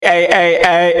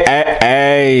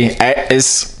Hey.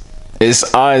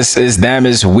 It's us, it's them,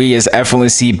 it's we, it's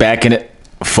FLNC back in it.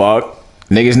 Fuck.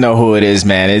 Niggas know who it is,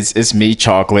 man. It's me,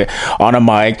 Chocolate, on a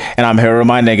mic, and I'm here with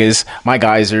my niggas, my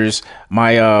geysers,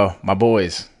 my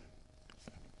boys.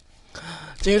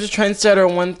 James the Trendsetter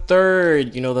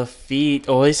 1/3. You know, the feet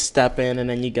always step in, and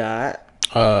then you got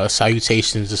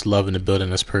salutations, just love in the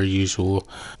building as per usual.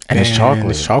 And it's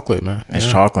chocolate. It's chocolate, man. It's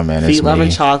chocolate, man. Feet Love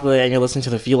and Chocolate, and you're listening to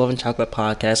the Feet Love and Chocolate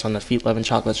podcast on the Feet Love and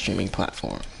Chocolate streaming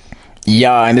platform.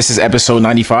 Yeah, and this is episode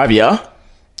 95, yeah?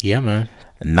 Yeah, man.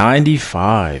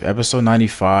 95. Episode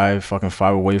 95. Fucking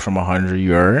 5 away from 100,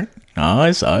 you heard?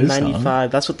 Nice. 95.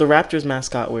 That's what the Raptors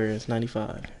mascot wears,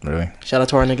 95. Really? Shout out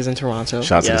to our niggas in Toronto.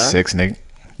 Shout out to the 6, Nick.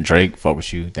 Drake, fuck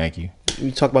with you. Thank you.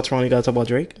 You talk about Toronto, you gotta talk about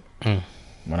Drake. Why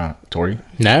not? Tory?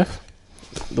 Nav?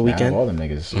 The Weeknd. All them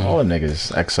niggas. All them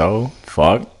niggas. XO.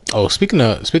 Fuck. Oh, speaking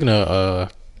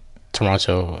of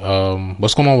Toronto,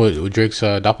 what's going on with Drake's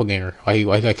doppelganger? Why he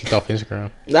got kicked off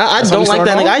Instagram? I don't like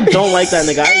that nigga. I don't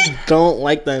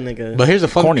like that nigga. But here's the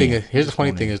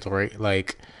funny thing. Is though, right?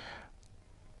 Like,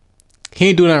 he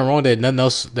ain't doing nothing wrong that no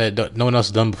one else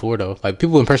has done before though. Like,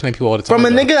 people impersonate people all the time. From a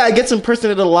nigga that gets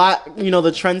impersonated a lot, you know,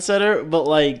 the Trendsetter, but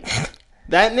like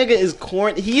that nigga is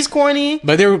corny. He's corny.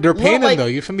 But they're paying him though.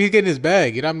 You feel me? He's getting his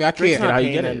bag. You know what I mean? I can't. How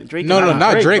you get it? Drake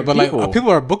Not Drake, but people. like people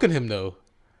are booking him though.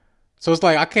 So it's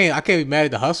like I can't be mad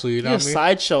at the hustle. You know what I mean?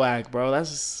 Sideshow act, bro. That's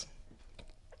just...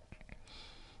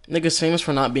 Nigga's famous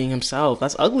for not being himself.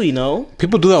 That's ugly, no?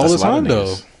 People do that all the time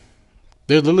though.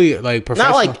 They're literally like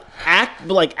professional. Not like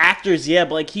but like actors, yeah.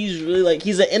 But like he's really like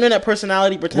he's an internet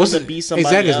personality pretending to be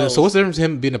somebody else. So what's the difference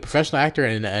between him being a professional actor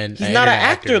and he's not an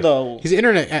actor though. He's an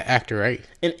internet actor, right?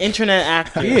 An internet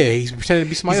actor. Yeah, he's pretending to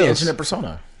be somebody else. He's an internet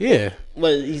persona. Yeah.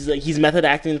 But he's method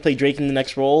acting to play Drake in the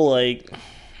next role, like.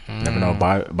 Never know,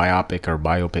 biopic or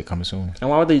biopic coming soon. And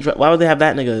why would they have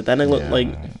that nigga? That nigga look like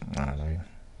I don't know.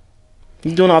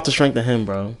 He's doing off the strength of him,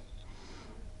 bro.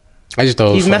 I just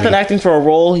thought he's method acting for a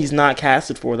role he's not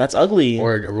casted for. That's ugly.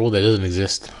 Or a role that doesn't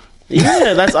exist.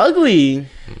 Yeah, that's ugly.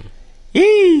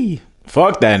 Yee.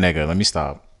 Fuck that nigga. Let me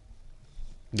stop.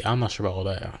 Yeah, I'm not sure about all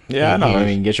that. Yeah, I know. I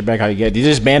mean, get your back how you get. They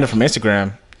just banned him from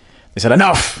Instagram. They said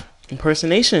enough.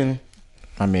 Impersonation.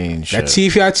 I mean, shit.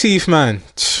 That teeth, man.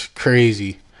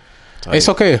 Crazy. It's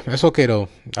okay. It's okay though.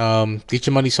 Get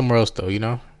your money somewhere else though. You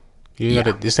know,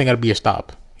 this ain't gotta be a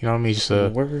stop. You know what I mean? Just a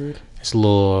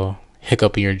little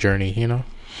hiccup in your journey. You know.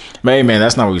 But hey, man,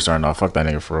 that's not what we starting off. Fuck that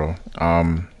nigga for real.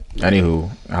 Anywho,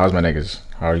 how's my niggas?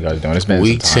 How are you guys doing? It's been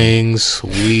week,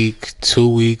 2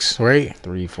 weeks, right?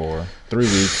 3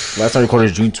 weeks. Last time I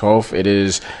recorded is June 12th. It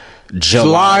is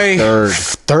July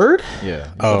 3rd.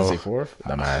 Yeah. You want to say 4th?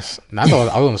 Dumbass. I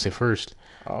was gonna say 1st.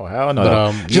 Oh hell no!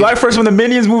 But, July 1st when the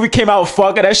Minions movie came out.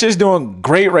 Fuck it, that shit's doing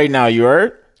great right now. You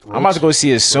heard? I'm about to go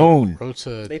see it soon.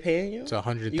 They paying you? To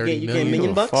 130 you million. get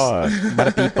Minion bucks? Fuck,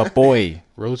 better boy.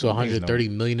 Road to 130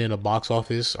 million in the box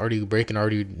office. Already breaking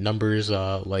numbers.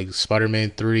 Like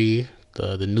Spider-Man 3,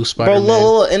 the new Spider-Man.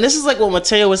 Bro, and this is like what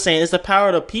Mateo was saying. It's the power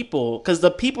of the people, because the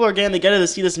people are getting together to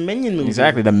see this Minion movie.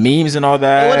 Exactly, the memes and all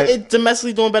that. It's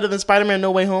domestically doing better than Spider-Man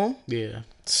No Way Home. Yeah.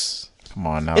 Come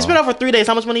on now. It's been out for 3 days.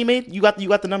 How much money he made? You got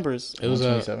the numbers. It was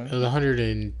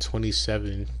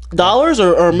 127 dollars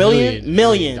or million.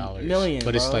 But bro.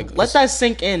 it's like let that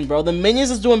sink in, bro. The Minions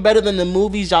is doing better than the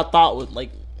movies y'all thought would. Like,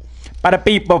 by the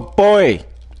people, boy.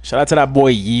 Shout out to that boy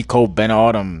Yee Cole Ben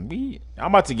Autumn. I'm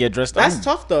about to get dressed up. That's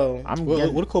tough though.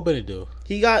 What did Cole Bennett do?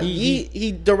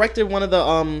 He directed one of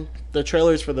the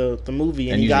trailers for the movie,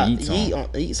 and he got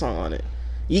Yeet song on it.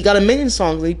 He got a Minion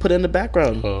song that he put in the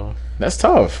background. That's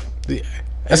tough.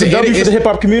 That's a W for the hip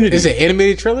hop community. Is it an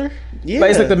animated trailer? Yeah,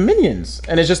 like, it's like the Minions,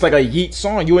 and it's just like a Yeet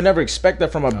song. You would never expect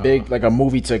that from a big like a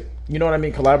movie to, you know what I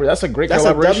mean, collaborate. That's a great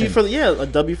collaboration. A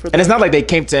W for and it's not like they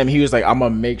came to him. He was like, I'm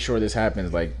gonna make sure this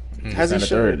happens. Like, has he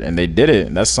showed? And they did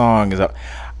it. That song is up.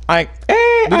 I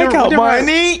count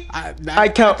money. I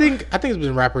count. I think it's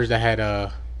been rappers that had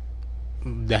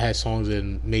songs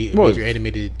in major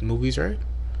animated movies, right?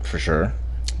 For sure.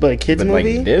 But a kid's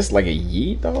movie? Like this? Like a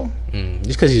Yeet, though?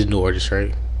 Just because he's a new artist,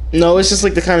 right? No, it's just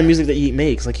like the kind of music that Yeet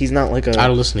makes. Like, he's not like a... I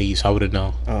don't listen to Yeet, so I wouldn't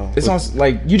know. Oh. It sounds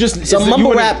like you just... Some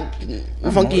mumble rap,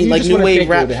 funky, like new wave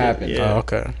rap shit. Happen. Yeah. Oh,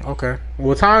 okay.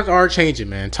 Well, times are changing,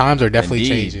 man. Times are definitely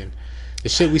changing. The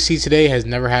shit we see today has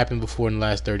never happened before in the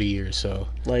last 30 years, so...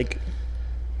 Like...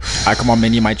 I call my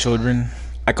minion my children.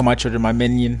 I call my children my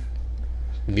minion.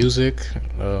 Music,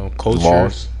 culture.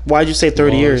 Laws. Why'd you say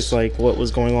 30 years? Like, what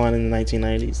was going on in the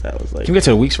 1990s? That was like... Can we get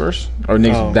to the weeks first? Or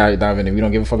niggas dive in and we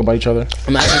don't give a fuck about each other?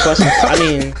 I'm asking questions. I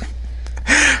mean...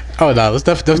 Oh, no, let's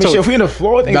definitely if we in the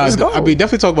floor, let's go. I mean,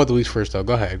 definitely talk about the weeks first, though.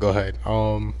 Go ahead.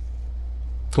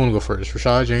 Who wanna go first?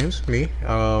 Rashad, James, me.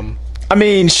 I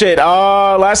mean, shit.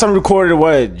 Last time we recorded,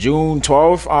 what, June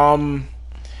 12th?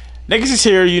 Niggas is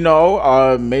here, you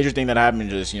know. Major thing that happened,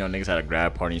 just, you know, niggas had a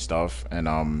grad party and stuff,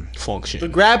 and function. The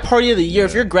grad party of the year. Yeah.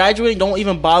 If you're graduating, don't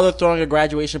even bother throwing a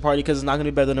graduation party because it's not gonna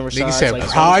be better than Rashad. Niggas said like,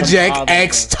 Project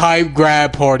X type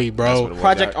grad party, bro.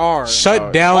 Project R.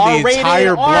 Shut down the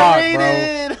entire block,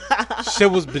 bro. Shit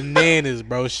was bananas,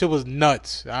 bro. Shit was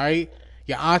nuts. All right,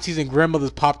 your aunties and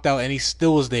grandmothers popped out, and he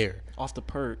still was there. Off the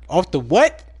perk. Off the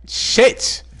what?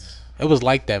 Shit. It was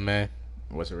like that, man.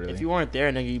 Was it really? If you weren't there,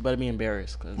 nigga, you better be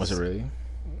embarrassed. Was it really?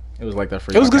 It was like that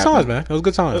for you. It was good times, man. It was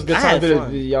good times. It was good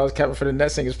times. Y'all was capping for the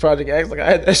net singers Project X. Like,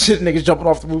 I had that shit, niggas jumping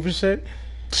off the roof and shit.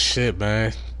 Shit,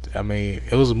 man. I mean,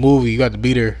 it was a movie. You got to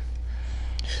be there.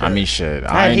 I mean, shit.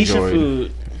 I enjoyed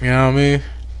food. You know what I mean?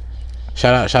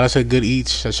 Shout out to the good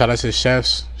eats. Shout out to the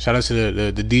chefs. Shout out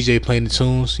to the DJ playing the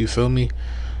tunes. You feel me?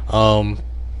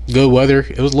 Good weather.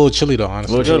 It was a little chilly though,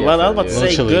 honestly. Good weather. I was about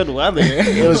to say good weather.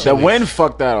 It was the wind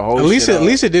fucked that whole. At least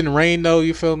it didn't rain though.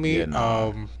 You feel me?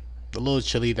 Yeah, a little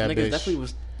chilly that bitch. Definitely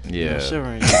was. Yeah.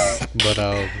 Shivering. But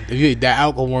that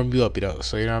alcohol warmed you up, you know.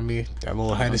 So you know what I mean. That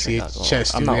little Hennessy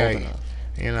chest. I'm not old enough.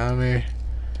 You know what I mean?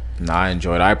 Nah, I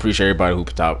enjoyed it. I appreciate everybody who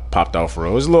popped out for it.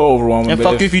 It was a little overwhelming. And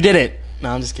fuck you if you did it. No,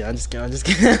 I'm just kidding.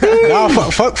 Nah,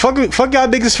 fuck y'all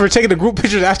niggas for taking the group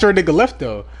pictures after a nigga left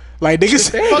though. Like niggas,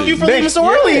 fuck you for leaving so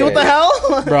early. What the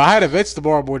hell, bro? I had events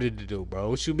tomorrow morning to do, bro.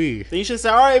 What you mean? Then you should say,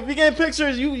 all right, if we get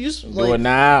pictures, you do it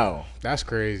now. That's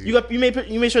crazy. You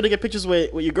made sure to get pictures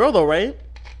with your girl though, right?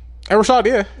 And Rashad,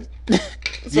 yeah,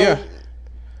 yeah.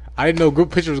 I didn't know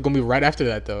group pictures was gonna be right after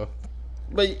that though.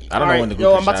 But I don't know when the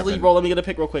group I'm about to leave, bro. Let me get a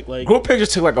pic real quick. Like group pictures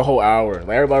took like a whole hour. Like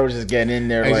everybody was just getting in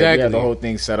there. Exactly. Like, yeah, the whole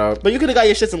thing set up. But you could have got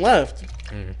your shits and left.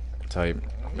 Type.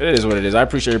 It is what it is. I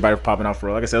appreciate everybody for popping out for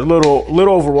it. Like I said, a little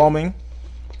overwhelming.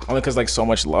 Only because like so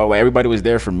much love. Like everybody was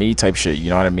there for me type shit. You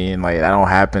know what I mean? Like that don't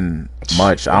happen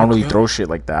much. I don't really throw shit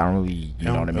like that. I don't really, you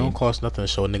know what I mean? It don't cost nothing to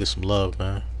show a nigga some love,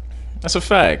 man. That's a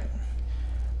fact.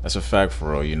 That's a fact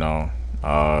for real. You know.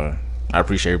 I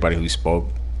appreciate everybody who spoke.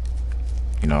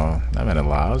 You know, that meant a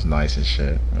lot. It was nice and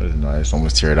shit. It was nice.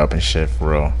 Almost teared up and shit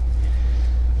for real.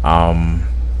 I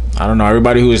don't know.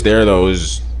 Everybody who was there though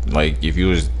was like, if you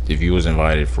was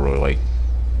invited for real, like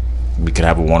we could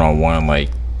have a one-on-one, like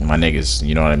my niggas.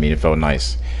 You know what I mean? It felt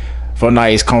nice. Felt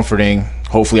nice, comforting.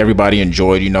 Hopefully everybody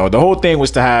enjoyed. You know, the whole thing was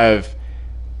to have.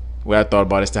 What I thought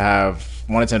about is to have.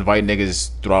 Wanted to invite niggas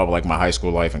throughout like my high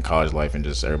school life and college life, and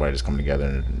just everybody just come together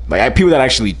and like people that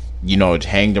actually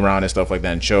hanged around and stuff like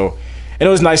that and show. And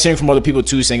it was nice hearing from other people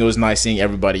too, saying it was nice seeing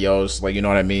everybody else, like, you know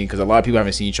what I mean? Because a lot of people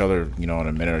haven't seen each other, in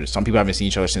a minute. Some people haven't seen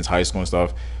each other since high school and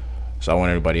stuff. So I want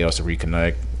everybody else to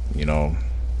reconnect,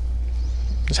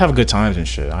 just have good times and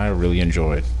shit. I really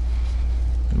enjoyed.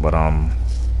 But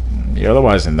yeah,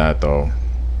 otherwise than that though,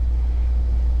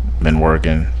 been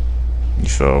working. You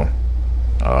feel?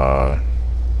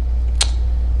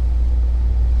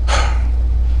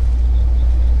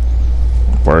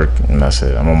 Work and that's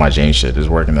it. I'm on my Jane shit. Just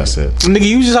working. That's it. Nigga,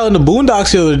 you was just out in the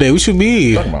boondocks the other day. What you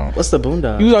mean? What's the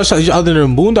boondocks? You was out in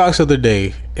the boondocks the other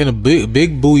day in a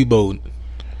big buoy boat.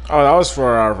 Oh, that was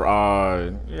for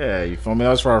our yeah. You feel me? That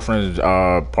was for our friend's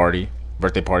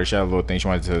birthday party. She had a little thing. She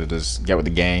wanted to just get with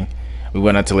the gang. We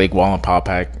went out to Lake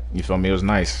Wallenpaupack. You feel me? It was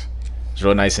nice. It was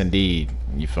real nice indeed.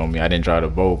 You feel me? I didn't drive the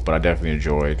boat, but I definitely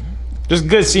enjoyed. Just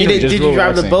good scenery. Did you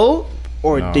drive the boat?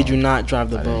 Or no, did you not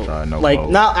drive the boat? Drive no like, boat.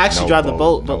 not actually no drive boat, the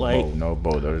boat, but no like... Boat, no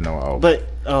boat. There was no out. But,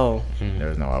 there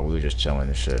was no out. We were just chilling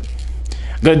and shit.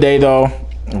 Good day, though.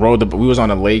 We was on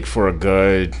a lake for a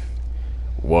good,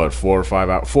 4 or 5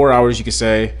 hours? 4 hours, you could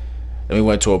say. Then we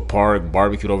went to a park,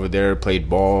 barbecued over there, played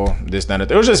ball, this, that, and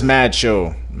that. It was just mad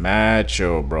chill. Mad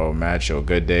chill, bro. Mad chill.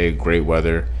 Good day, great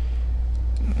weather.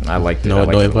 I liked it. No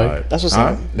invite? That's what's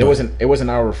up. It wasn't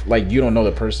our... Like, you don't know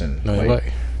the person. No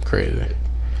invite. Crazy.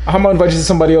 How am I invited to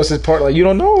somebody else's part? Like, you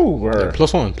don't know her. Yeah, +1.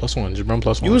 Just run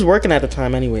 +1. You was working at the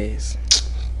time anyways.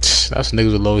 That's what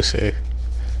niggas would always say.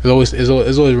 There's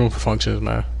always room for functions,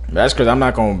 man. That's because I'm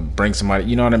not going to bring somebody,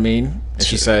 you know what I mean? And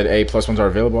she said, hey, +1s are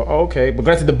available. Oh, okay. But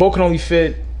granted, the boat can only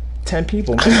fit 10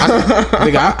 people. I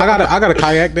got a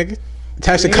kayak, nigga.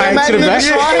 Attach the kayak to the back.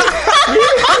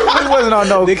 He wasn't on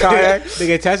no kayak.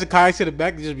 Nigga, attach the kayak to the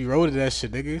back and just be rolling that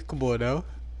shit, nigga. Come on, now.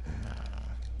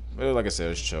 But like I said, it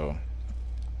was chill.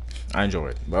 I enjoy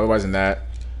it. But otherwise than that,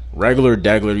 regular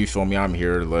degler, you feel me? I'm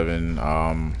here living.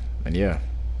 And yeah.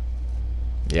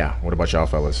 Yeah. What about y'all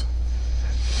fellas?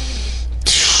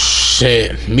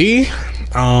 Shit. Me?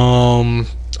 A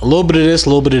little bit of this, a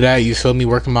little bit of that, you feel me?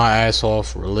 Working my ass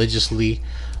off religiously.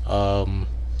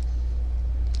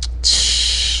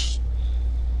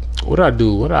 What did I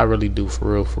do? What did I really do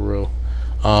for real? For real.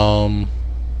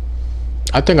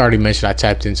 I think I already mentioned I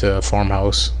tapped into a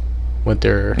farmhouse. Went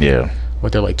there. Yeah.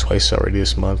 Went there like twice already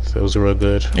this month. It was real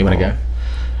good. You went again?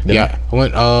 Yeah, I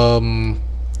went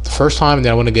the first time, and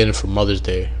then I went again for Mother's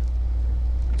Day.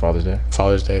 Father's Day.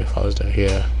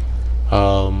 Yeah.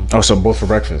 So both for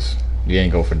breakfast. You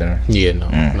ain't go for dinner. Yeah,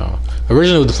 no.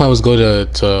 Originally, the plan was to go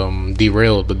to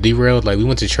Derailed, but Derailed, like we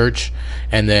went to church,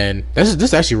 and then this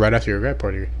is actually right after your grad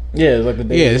party. Yeah, like the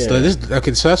day. Yeah, this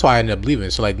okay. So that's why I ended up leaving.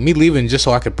 So like me leaving just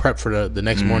so I could prep for the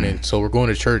next morning. So we're going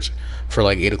to church for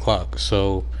like 8:00.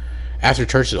 So after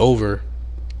church is over,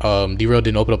 D-Rail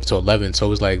didn't open up until 11, so it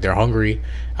was like they're hungry.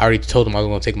 I already told them I was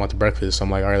going to take them out to breakfast, so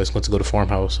I'm like, all right, let's go to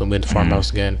farmhouse. So I went to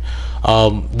farmhouse again.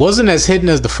 Wasn't as hidden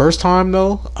as the first time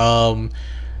though,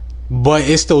 but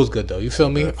it still was good though. You feel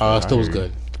me? It still was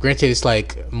good. Granted, it's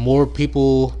like more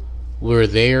people were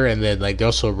there, and then like they're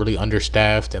also really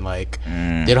understaffed, and like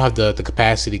they don't have the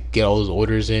capacity to get all those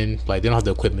orders in. Like they don't have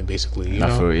the equipment basically. You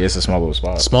know? It's a small little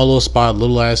spot.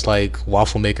 Little ass like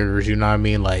waffle makers. You know what I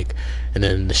mean? Like, and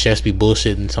then the chefs be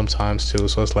bullshitting sometimes too.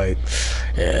 So it's like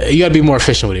you gotta be more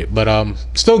efficient with it. But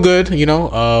still good. You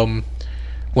know.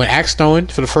 When axe throwing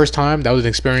for the first time, that was an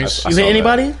experience. You hit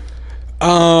anybody?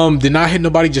 Did not hit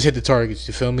nobody. Just hit the targets.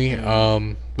 You feel me?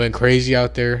 Went crazy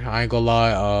out there. I ain't gonna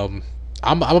lie.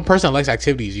 I'm a person that likes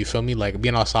activities. You feel me? Like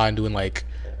being outside and doing like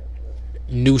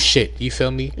new shit. You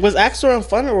feel me? Was axe throwing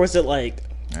fun, or was it like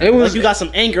it was? Like you got some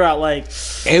anger out. Like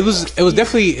it was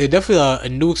definitely a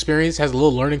new experience. Has a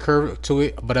little learning curve to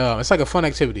it, but it's like a fun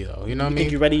activity though. You know what I mean?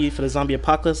 Think you ready for the zombie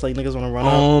apocalypse? Like niggas want to run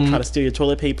up, try to steal your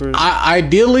toilet paper.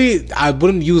 Ideally, I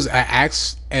wouldn't use an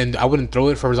axe. And I wouldn't throw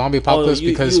it for zombie apocalypse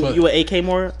because you an AK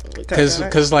more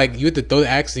because like you have to throw the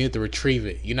axe and you have to retrieve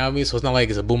it. You know what I mean? So it's not like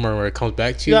it's a boomerang where it comes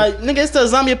back to you. Yeah, nigga, it's the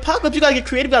zombie apocalypse. You gotta get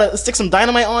creative. You gotta stick some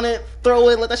dynamite on it, throw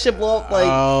it, let that shit blow up. Like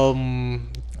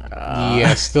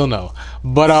yeah, still no.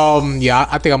 But yeah,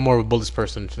 I think I'm more of a bullets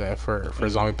person for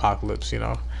zombie apocalypse. You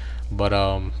know, but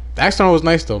the axe throwing was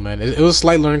nice though, man. It was a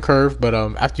slight learning curve, but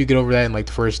after you get over that in like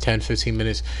the first 10-15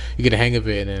 minutes, you get a hang of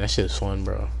it, and then that shit is fun,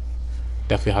 bro.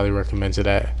 Definitely highly recommend to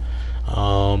that.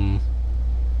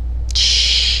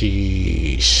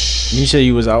 Sheesh. You said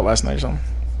you was out last night or something?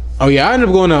 Oh yeah, I ended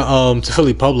up going to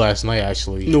Philly pub last night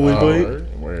actually. No way.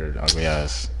 Word. Ugly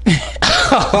ass.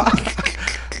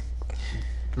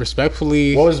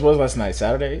 Respectfully. What was last night?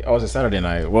 Saturday? Oh, it was a Saturday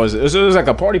night. It was like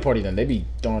a party then. It'd be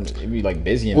like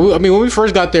busy. I mean, when we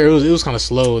first got there, it was kind of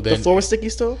slow. Then the floor was sticky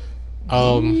still.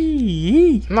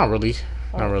 Not really.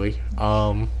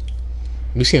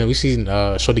 We seen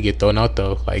Shorty get thrown out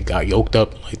though. Like got yoked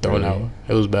up, like thrown out.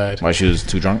 It was bad. Why, she was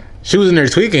too drunk? She was in there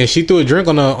tweaking. She threw a drink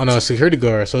on a security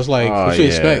guard. So it's like, what you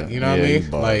expect? You know what I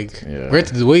mean? Like,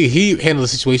 granted, the way he handled the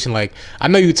situation, like I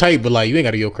know you tight, but like you ain't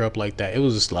got to yoke her up like that. It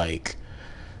was just like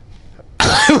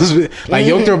it was like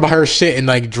yoked her by her shit and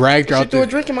like dragged her out there. She threw a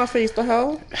drink in my face. The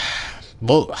hell?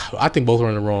 I think both were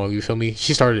in the wrong. You feel me?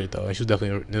 She started it though, and she was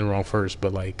definitely in the wrong first.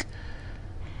 But like,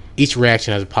 each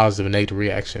reaction has a positive and negative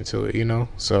reaction to it, you know?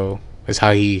 So it's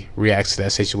how he reacts to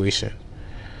that situation.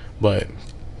 But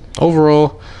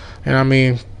overall, and I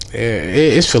mean,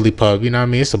 it's Philly pub, you know what I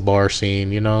mean? It's a bar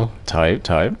scene, you know? Type.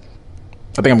 I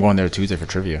think I'm going there Tuesday for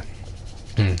trivia.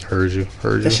 Heard you.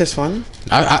 That's just fun.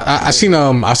 I seen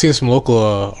some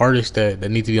local artists that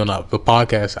need to be on the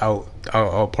podcast out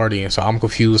partying, so I'm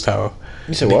confused how.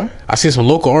 You said what? I seen some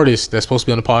local artists that's supposed to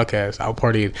be on the podcast out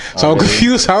partying, so I'm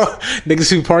confused how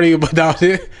niggas be partying but not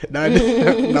in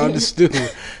the studio.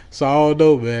 So I don't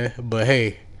know, man. But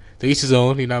hey, to each his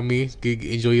own. You know what I mean?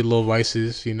 Enjoy your little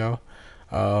vices. You know.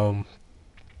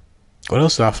 What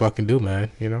else did I fucking do,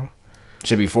 man? You know.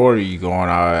 Shit, before you go on,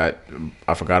 I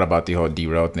forgot about the whole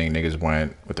derail thing. Niggas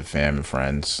went with the fam and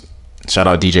friends. Shout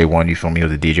out DJ One. You feel me? He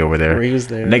was the DJ over there. He was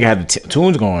there. Nigga had the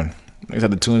tunes going. Niggas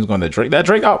had the tunes going. That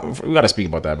Drake album. We gotta speak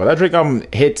about that. But that Drake album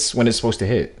hits when it's supposed to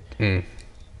hit.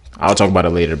 I'll talk about it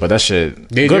later. But that shit,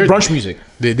 good brunch music.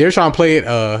 They're trying to play it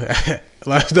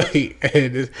last night,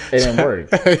 and it didn't work.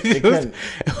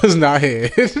 It was not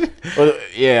hit. Well,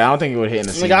 yeah, I don't think it would hit in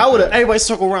the scene. Like I would have, everybody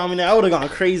circle around me there. I would have gone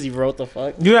crazy, bro. What the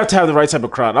fuck? You have to have the right type of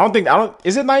crowd.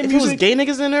 Is it night music? If it was gay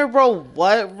niggas in there, bro,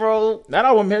 what, bro? That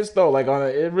album hits though. Like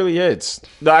it really hits.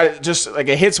 Just like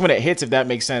it hits when it hits. If that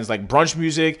makes sense. Like brunch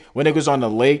music when it was on the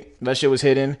lake, that shit was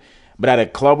hitting. But at a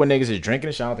club when niggas is drinking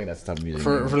and shit, I don't think that's the type of music.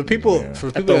 For the people, at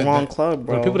the wrong club,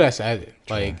 bro. For the people that's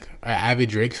like an avid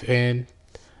Drake fan,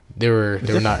 they were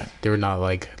not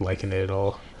like liking it at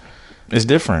all. It's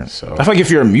different. So I feel like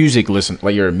if you're a music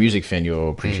you're a music fan,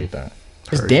 you'll appreciate that.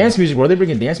 It's dance music. Were they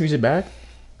bringing dance music back?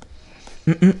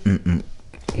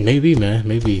 Maybe, man.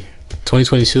 Maybe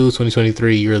 2022,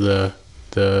 2023. You're the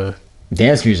the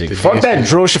dance music. Fuck that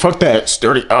drill shit. Fuck that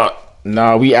sturdy.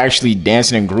 Nah, we actually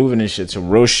dancing and grooving and shit to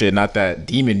real shit, not that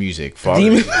demon music. Fuck.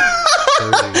 Demon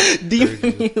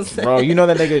music. Bro, you know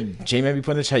that nigga J-Man be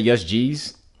putting in the chat, yes,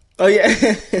 G's? Oh,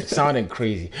 yeah. Sounding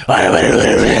crazy. What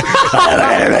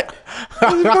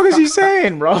the fuck is he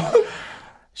saying, bro?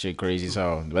 Shit crazy,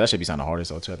 so but that should be sounding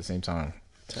hardest though too at the same time.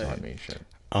 So I mean, shit.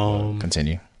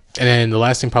 Continue. And then the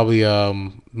last thing, probably,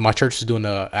 my church is doing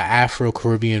a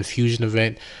Afro-Caribbean fusion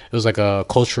event. It was like a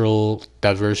cultural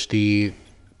diversity.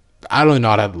 I don't know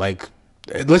how to, like,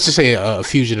 let's just say a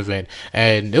fusion event.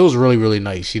 And it was really, really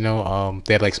nice, you know.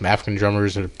 They had, like, some African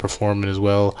drummers performing as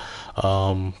well.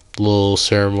 Little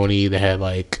ceremony. They had,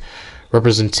 like,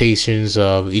 representations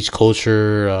of each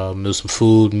culture. There was some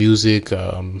food, music.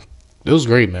 It was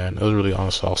great, man. It was really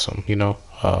awesome, you know.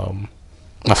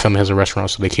 My family has a restaurant,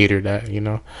 so they catered that, you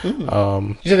know.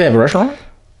 You said they have a restaurant?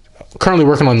 Currently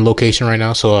working on location right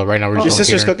now, so right now we're just. Your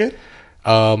sister's cooking?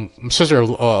 My sister,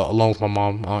 along with my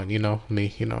mom, aunt, you know,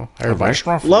 me, you know, everybody.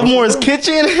 Restaurant? Lovemore's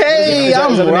Kitchen. Hey,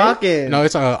 I'm rocking. No,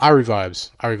 it's Irie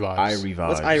Vibes. Irie Vibes. Irie Vibes.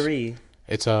 What's Irie?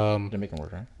 It's Jamaican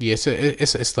word, right? Yeah, it's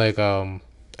like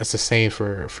it's the same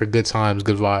for good times,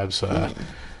 good vibes,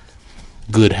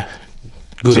 good.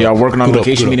 So y'all working on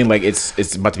location, meaning like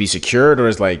it's about to be secured, or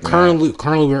is like currently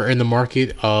we're in the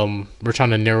market. We're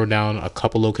trying to narrow down a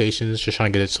couple locations, just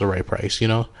trying to get it to the right price, you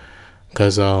know,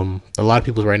 because a lot of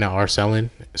people right now are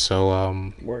selling,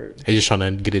 so they're just trying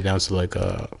to get it down to like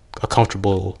a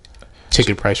comfortable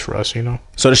ticket price for us, you know.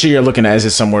 So the shit you're looking at, is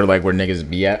it somewhere like where niggas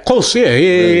be at? Close, yeah.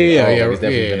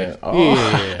 Yeah.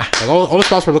 Like all the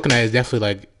spots we're looking at is definitely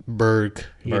like Berg.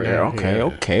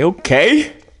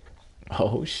 Okay.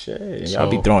 Oh shit!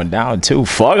 Y'all be throwing down too.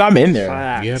 Fuck, I'm in there.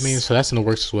 Facts. Yeah, I mean, so that's in the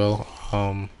works as well.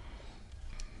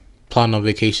 Planning on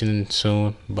vacation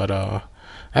soon, but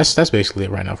that's basically it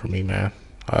right now for me, man.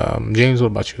 James, what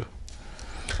about you?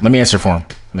 Let me answer for him.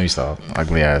 Let me stop.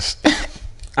 Ugly ass.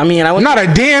 I mean, I was Not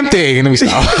a damn thing. Let me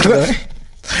stop.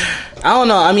 I don't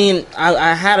know. I mean,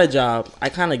 I had a job. I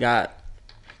kind of got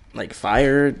like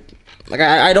fired. Like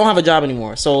I don't have a job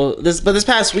anymore. So this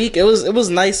past week, it was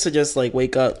nice to just like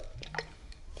wake up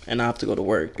and not have to go to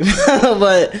work.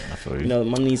 But you know,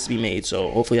 money needs to be made. So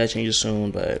hopefully that changes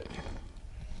soon. But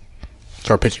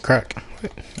start pitching crack.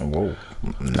 Whoa!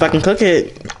 If I can cook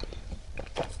it,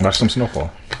 watch some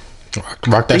Snowfall.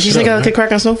 Rock that. Did you shit think up, I could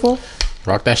crack on Snowfall?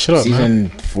 Rock that shit up, Season man.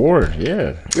 4, yeah.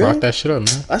 Really? Rock that shit up,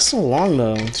 man. That's so long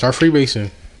though. Start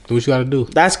freebasing. Do what you gotta do.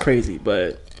 That's crazy,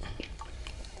 but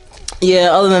yeah.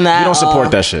 Other than that, You don't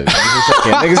support that shit.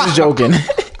 Niggas is joking.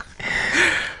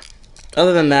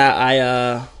 Other than that,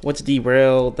 I went to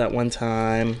Derail that one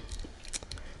time.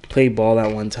 Played ball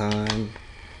that one time.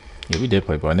 Yeah, we did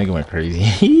play ball. Nigga went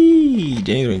crazy.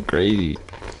 James went crazy.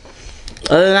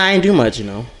 Other than that, I ain't do much, you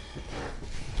know.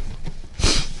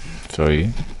 Feel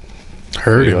you.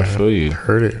 Heard it. I feel you.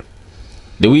 Heard it.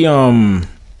 Did we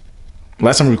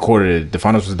last time we recorded it, the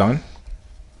finals was done?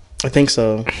 I think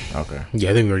so. Okay.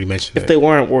 Yeah, I think we already mentioned If it. they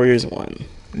weren't, Warriors won.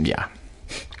 Yeah.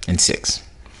 In 6.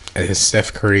 And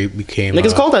Steph Curry became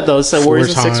Niggas called that though. It said Warriors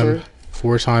in 6 were.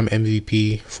 Four-time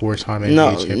MVP, four-time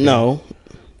NBA champion. No.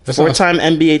 That's 4-time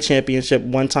NBA championship,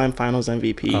 1-time Finals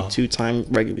MVP, Oh. 2-time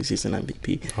regular season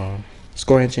MVP, Oh.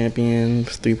 scoring champion,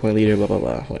 3-point leader, blah blah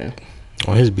blah. Yeah.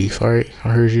 On his beef, all right. I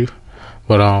heard you.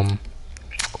 But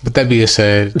that being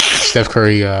said, Steph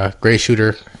Curry, great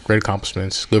shooter, great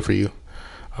accomplishments. Good for you.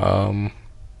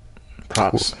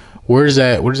 Props. Where does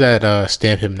that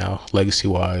stamp him now, legacy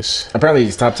wise? Apparently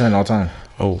he's top 10 all time.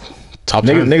 Oh, top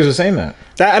 10. Niggas were saying that.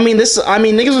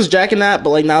 Niggas was jacking that,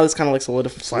 but like now it's kind of like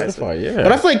solidified. Yeah.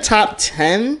 But I feel like top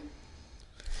 10,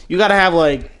 you gotta have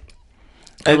like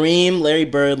Kareem, Larry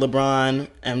Bird, LeBron,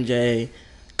 MJ,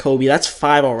 Kobe. That's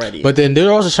 5 already. But then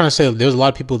they're also trying to say there's a lot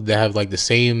of people that have like the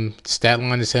same stat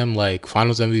line as him, like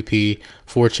Finals MVP,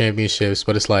 4 championships.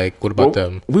 But it's like, what about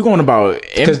them? We're going about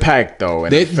impact though,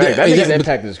 and that nigga's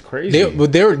impact is crazy.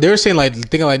 They're saying like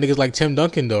thinking like niggas like Tim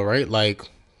Duncan though, right? Like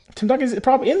Tim Duncan's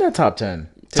probably in that top 10.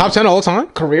 Top 10 all time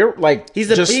Career, like he's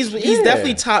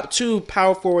definitely top 2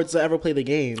 power forwards to ever play the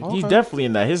game. He's definitely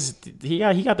in that. He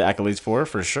got the accolades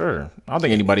for sure. I don't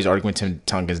think anybody's arguing Tim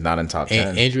Duncan's not in top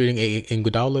 10. Andrew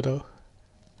Iguodala though.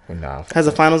 Nah, Has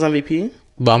a Finals MVP?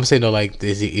 But I'm saying though, like,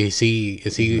 is he?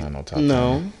 not no top 10.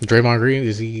 No. Draymond Green,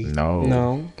 is he?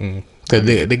 No. Cause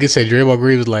they could say Draymond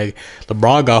Green was like,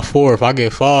 LeBron got 4. If I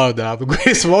get 5, then I'm the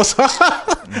greatest of all time.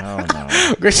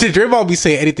 No. Should Draymond be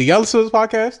saying anything else on this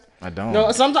podcast? I don't.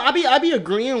 No, sometimes I be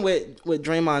agreeing with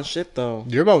Draymond shit though.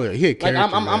 Draymond, he a character.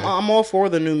 Like I'm all for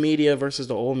the new media versus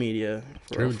the old media.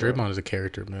 Draymond is a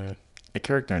character, man. A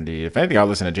character indeed. If anything, I'll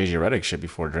listen to JJ Redick shit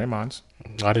before Draymond's.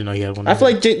 I didn't know he had one. I feel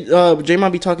like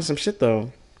Draymond be talking some shit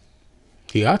though.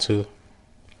 He got to.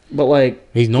 But like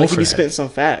he's known he for be that. spitting some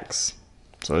facts.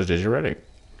 So is JJ Redick.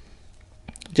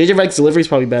 JJ Redick's delivery is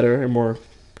probably better and more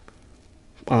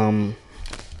I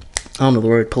don't know the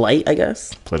word, polite, I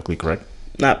guess. Politically correct.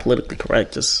 Not politically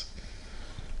correct, just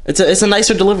it's a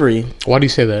nicer delivery. Why do you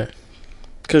say that?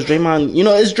 Because Draymond,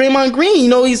 it's Draymond Green.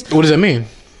 What does that mean?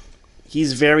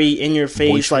 He's very in your face,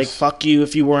 Boisterous. like fuck you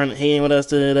if you weren't hanging with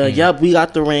us. Yep, we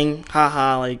got the ring.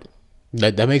 Haha, like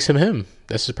That makes him him.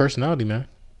 That's his personality, man.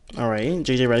 all right.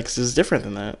 JJ Redick is different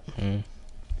than that.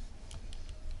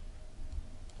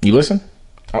 You listen?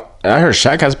 I heard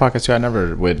Shaq has a podcast too.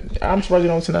 I'm surprised you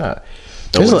don't listen to that.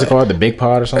 What's it called? The Big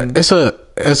Pod or something? It's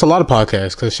a lot of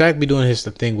podcasts because Shaq be doing his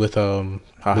thing with Not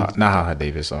Haha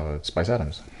Davis. Spice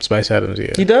Adams. Spice Adams.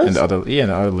 Yeah, He does. And the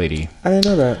other lady. I didn't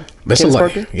know that. That's Candace a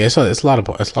lot. Parker? Yeah, it's a lot of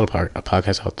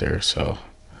podcasts out there. So,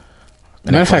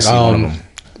 And matter of fact, one of them.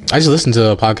 I just listened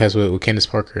to a podcast with Candace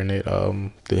Parker and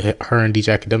her and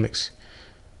DJ Academics.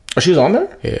 Oh, she was on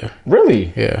there? Yeah,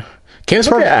 Really? yeah. Candace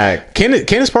Look Parker. at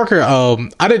Candace Parker.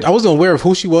 I wasn't aware of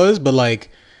who she was, but like,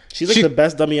 She's like the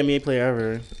best WNBA player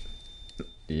ever.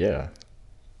 Yeah.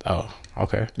 oh,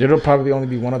 okay. There'll probably only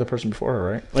be one other person before her,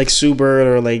 right? Like Sue Bird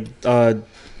or like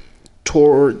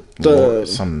Or I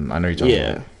know you're talking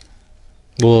about.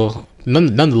 Well,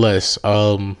 nonetheless,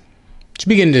 she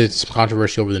be getting into some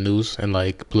controversy over the news and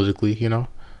like politically,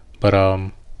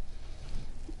 but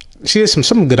she has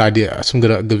some good ideas, some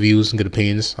good views and good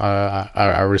opinions.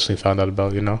 I recently found out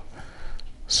about,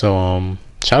 so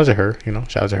shout out to her,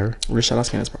 shout out to her. Shout out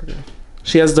to Candace Parker.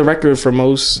 She has the record for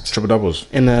most Triple doubles.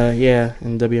 in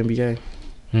WNBA.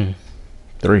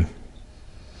 3.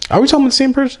 Are we talking about the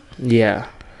same person? Yeah.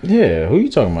 Yeah, who are you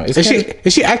talking about?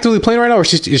 Is she actively playing right now, or is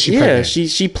she Yeah, pregnant?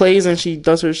 she plays and she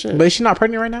does her shit. But is she not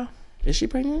pregnant right now? Is she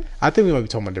pregnant? I think we might be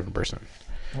talking about a different person.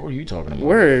 What are you talking about?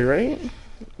 Word, right?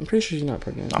 I'm pretty sure she's not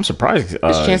pregnant. I'm surprised.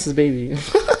 It's Chance's baby.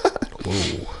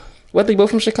 Whoa. What, they both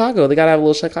from Chicago? They gotta have a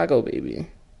little Chicago baby.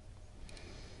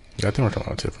 Yeah, I think we're talking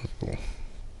about different people.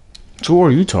 Who are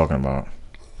you talking about?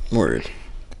 Word.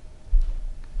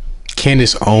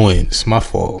 Candace Owens. My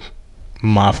fault.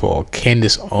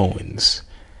 Candace Owens.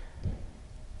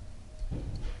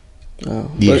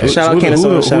 Oh. Yeah. But shout out Who- Candace who-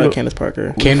 Owens, who- shout who- out Candace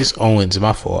Parker. Candace Owens.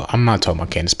 My fault. I'm not talking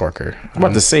about Candace Parker. I'm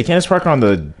about to say Candace Parker on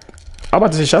the. I'm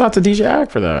about to say shout out to DJ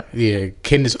Ack for that. Yeah,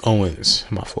 Candace Owens.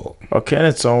 My fault. Oh,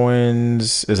 Candace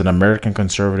Owens is an American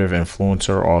conservative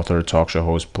influencer, author, talk show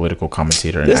host, political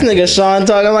commentator. And This nigga Sean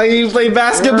talking like he played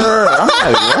basketball. I'm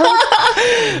like, what?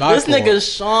 This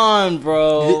nigga Sean,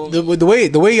 bro.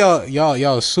 The way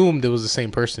y'all assumed it was the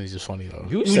same person is just funny though.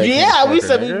 You said Yeah, Candace we Parker,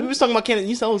 said nigga. we was talking about Candace.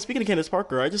 You said, oh, speaking of Candace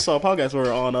Parker, I just saw a podcast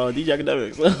where on DJ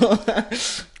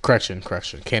Academics. Correction.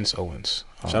 Candace Owens.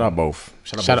 Shout out both.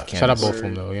 Shout Shout out out both. both of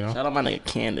them though. Shout out my nigga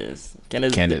Candace.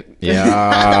 Candace.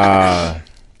 Yeah.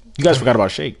 You guys forgot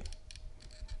about Shake.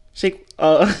 Shake.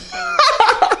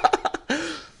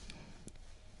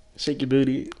 Shake your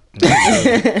booty. What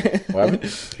happened?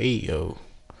 Hey yo.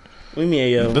 What do you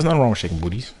mean, yo? There's nothing wrong with shaking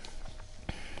booties.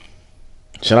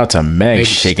 Shout out to Meg Meg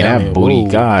shaking Stallion. that booty.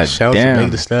 Whoa. God Shout out to damn.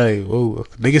 Meg Thee Stallion. Whoa.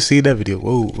 Niggas see that video.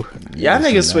 Whoa. Y'all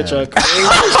niggas switch up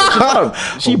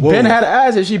crazy. She been had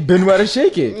ass and she been ready to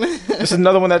shake it. This is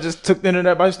another one that just took the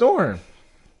internet by storm.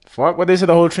 Fuck what they said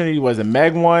the whole Trinity was. The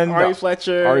Meg one, Ari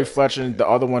Fletcher. Ari Fletcher, and the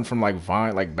other one from like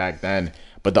Vine, like back then.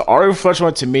 But the Ari Fletcher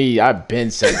one to me, I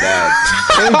Ben said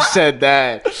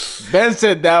that. Ben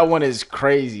said that one is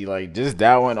crazy. Like just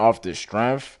that one off the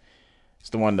strength. It's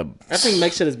the one I think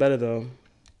Meg shit is better though.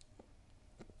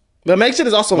 But Meg shit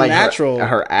is also like natural.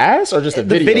 Her ass or just the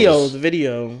the videos?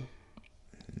 video.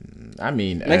 I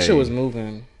mean, Meg shit was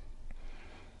moving.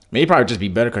 Maybe probably just be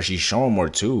better because she's showing more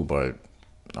too. But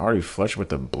Ari Fletcher with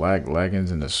the black leggings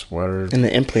and the sweater, And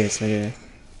the implants, nigga.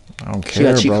 I don't She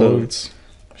care, got cheat bro. codes.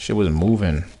 Shit was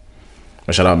moving.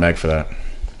 But shout out Meg for that.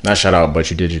 Not shout out, but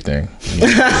you did your thing.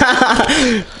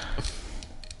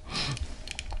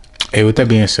 Hey, with that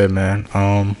being said, man,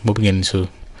 what we getting into?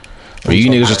 But you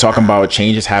niggas was talking about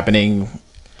changes happening.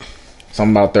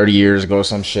 Something about 30 years ago,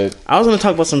 some shit. I was gonna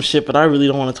talk about some shit, but I really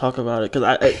don't want to talk about it because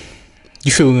I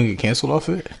You feel we're gonna get canceled off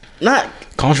it? not.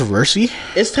 Controversy?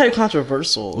 It's type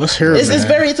controversial. Let's hear it, It's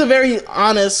man. It's a very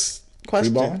honest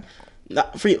question. Freeballing?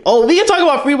 Not free. Oh, we can talk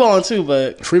about free balling too,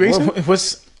 but Freebasing?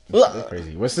 What's Well,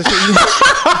 crazy? What's the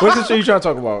shit? What's the shit you trying to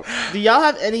talk about? do y'all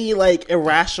have any like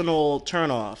irrational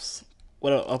turnoffs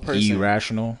with a person?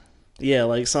 Irrational. Yeah,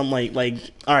 like some like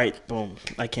all right, boom,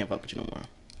 I can't fuck with you no more.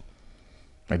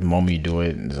 Like the moment you do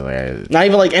it, it's like Not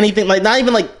even like anything. Like not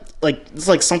even like it's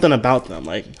like something about them.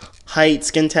 Like height,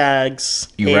 skin tags,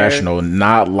 Irrational, hair.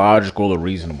 not logical or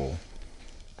reasonable.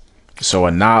 So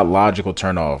a not logical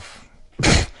turn off.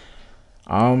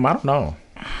 I don't know.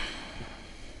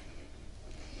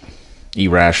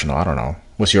 Irrational, I don't know.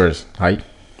 What's yours? Height?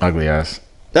 Ugly ass.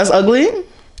 That's ugly.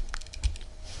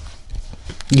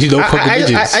 You don't fuck with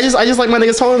midgets. I just like my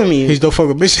niggas taller than me. You don't fuck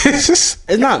with midgets.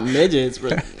 It's not midgets,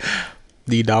 but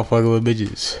You don't fuck with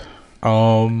midgets.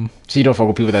 So you don't fuck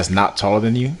with people that's not taller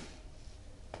than you?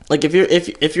 like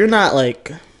if you're not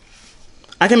like,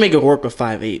 I can make it work with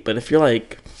 5'8", but if you're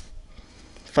like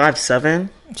 5'7",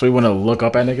 So you want to look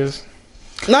up at niggas?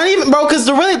 not even, bro, because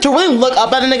to really look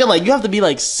up at a nigga, like you have to be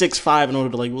like 6'5" in order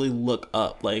to like really look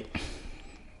up. Like,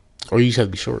 Or you just have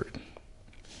to be short.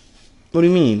 what do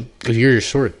you mean? If you're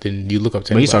short, then you look up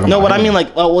to What are you anybody. talking No, about? what I mean,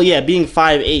 like, oh well, yeah, being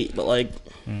 5'8", but like,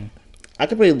 I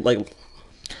could really like,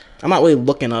 I'm not really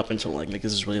looking up until like niggas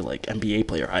is really like NBA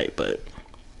player height, but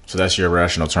So that's your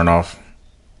irrational turn off?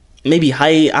 maybe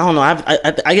height. I don't know.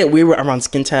 I get weird around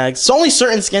skin tags. It's only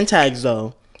certain skin tags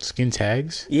though. Skin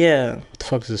tags? Yeah, What the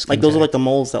fuck is this? like those are like the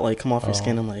moles that like come off your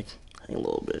skin and like hang a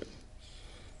little bit.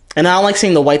 And I don't like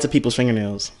seeing the whites of people's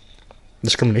fingernails.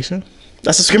 discrimination.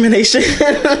 That's discrimination.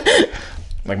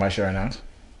 Like my shit right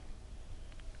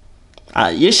now?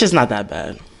 Your shit's not that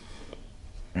bad.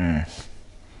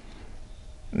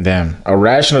 Damn.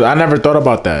 Irrational. I never thought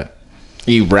about that.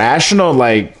 Irrational,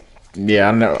 like, yeah,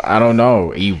 I don't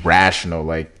know. Irrational,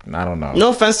 like, I don't know. No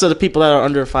offense to the people that are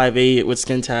under 5'8" with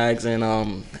skin tags and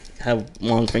have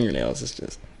long fingernails. It's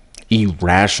just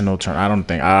Irrational turn.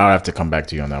 I'll have to come back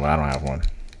to you on that one. I don't have one.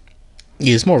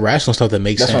 Yeah, it's more rational stuff that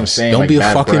makes That's sense. what I'm saying, Don't like be a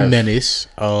bad fucking breath. menace.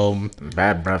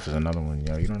 Bad breath is another one,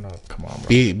 yo. You don't know. Come on, bro.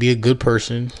 Be a good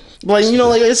person. like, you know,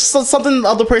 like it's something the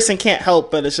other person can't help,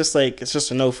 but it's just like it's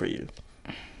just a no for you.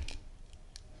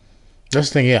 That's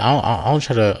the thing. Yeah, I don't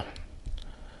try to.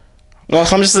 Well,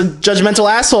 so I'm just a judgmental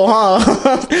asshole, huh?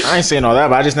 I ain't saying all that,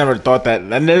 but I just never thought that.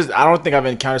 And I don't think I've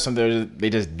encountered something that they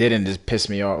just didn't just piss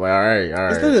me off. Like, all right.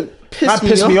 It doesn't piss Not me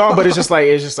piss me off. off, but it's just like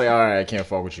all right. I can't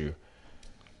fuck with you.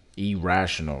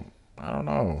 Irrational. I don't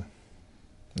know.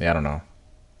 Yeah, I don't know.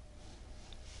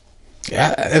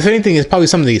 Yeah, if anything, it's probably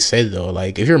something they said though.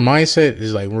 Like if your mindset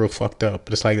is like real fucked up,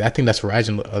 but it's like I think that's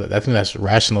rational. I think that's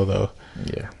rational though.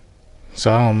 Yeah.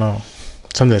 So I don't know.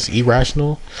 Something that's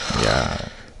irrational. Yeah.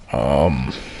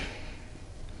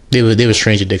 They have a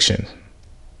strange addiction.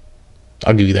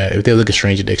 I'll give you that. If they look a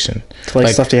strange addiction, Like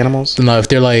stuffed animals. No, if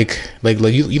they're like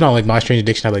you know, like my strange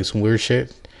addiction have like some weird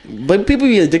shit. But people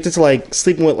be addicted to like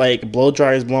sleeping with like blow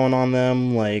dryers blowing on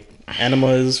them, like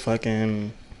enemas,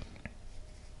 fucking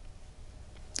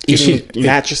eating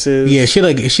mattresses. Yeah, she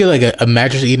like a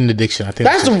mattress eating addiction. I think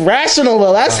That's rational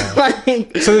though. That's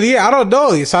like so. Yeah, I don't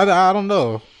know. So I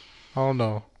don't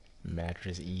know.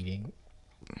 Mattress eating.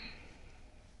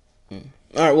 all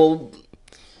right. Well,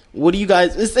 what do you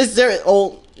guys? Is there?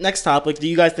 Oh, next topic. Do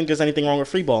you guys think there's anything wrong with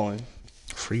free balling?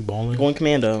 Free balling. Going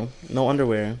commando, no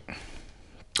underwear.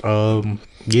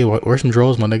 Yeah. Wear some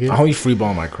drawers, my nigga. I only free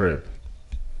ball in my crib.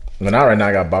 Well, not right now.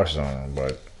 I got boxers on,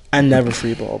 but I never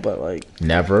free ball, but like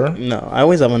never. no, I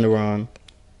always have underwear on.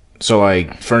 So,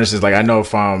 like, for instance, like I know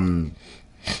if I'm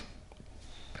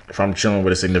chilling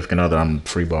with a significant other, I'm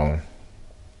free balling.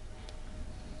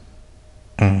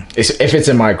 If it's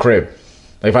in my crib,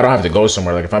 like if I don't have to go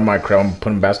somewhere, like if I'm in my crib, I'm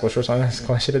putting basketball shorts on. That's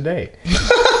call shit a day.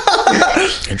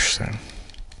 Interesting.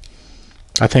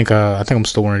 I think I'm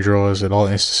still wearing drawers at all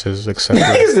instances except.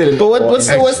 But what's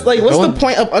the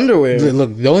point of underwear?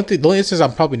 Look, the only instance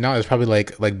I'm probably not is probably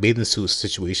like bathing suit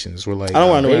situations where like I don't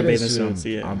want to wear Bathing bathing suit, suits.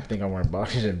 Yeah. I think I'm wearing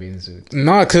boxers and bathing suits.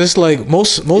 nah, cause it's like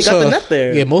most got the net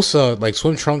there. Yeah, most like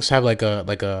swim trunks have like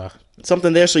a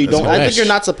Something there so you don't. like a I think mesh. you're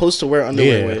not supposed to wear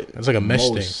underwear yeah, with. it's like a mesh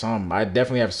thing. Some I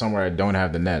definitely have some where I don't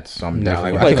have the nets. So I'm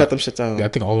Definitely. like, You I probably think cut them shit down. Yeah, I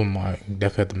think all of them are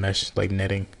definitely have the mesh like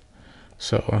netting.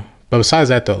 So, but besides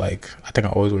that though, like I think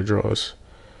I always wear drawers.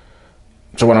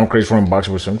 so what I'm crazy for in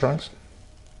boxers with swim trunks?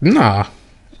 Nah,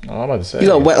 Oh, I'm about to say. You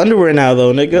got wet underwear now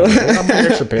though, nigga. I'm an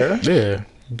extra pair. yeah,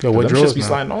 you got wet Them drawers shits be now.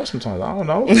 sliding off sometimes. I don't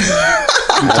know.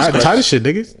 Tie the shit,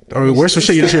 nigga. Or wear some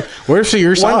shit. Wear some your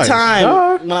One size.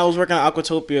 time when I was working at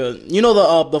Aquatopia, you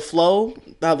know the flow.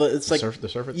 It's like the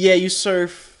surfer. yeah, you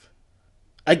surf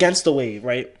against the wave,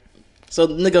 right? So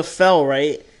the nigga fell,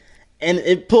 right? And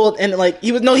it pulled, and like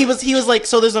he was like,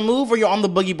 so there's a move where you're on the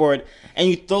boogie board and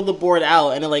you throw the board out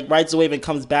and it like rides the wave and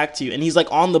comes back to you, and he's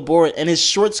like on the board and his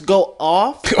shorts go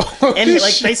off and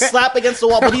like they slap against the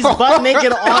wall, but he's butt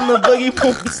naked on the boogie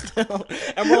board still,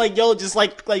 and we're like, yo, just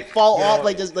like fall off,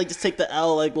 like just take the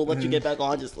L, like we'll let you get back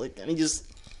on, just like, and he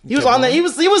was on there, he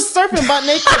was surfing butt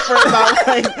naked for about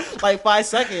like 5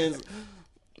 seconds.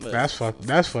 That's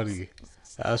funny.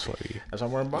 That's funny. That's why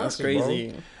I'm wearing boxers. That's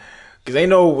crazy. Cause ain't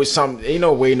no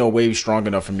wave strong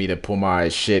enough for me to pull my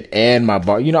shit and my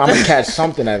bar. You know, I'm gonna catch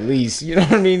something at least. You know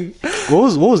what I mean?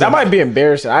 What was that? Might be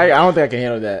embarrassing. I don't think I can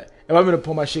handle that. If I'm gonna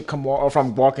pull my shit, or if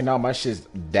I'm walking out, my shit's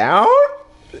down.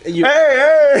 Hey, your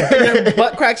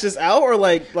butt cracks just out, or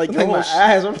like my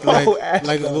ass, ass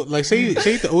like say you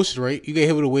the ocean, right? You get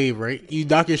hit with a wave, right? You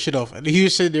knock your shit off, and you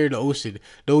sit there in the ocean,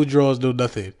 no draws, no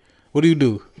nothing. What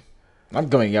do? I'm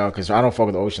going out because I don't fuck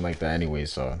with the ocean like that anyway.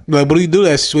 So like, what do you do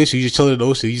in that situation? You just chill in the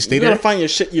ocean. You just stay there. You gotta find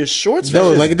your shorts.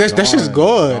 No, like that's just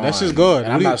gone. That's just gone.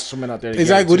 And I'm not swimming out there.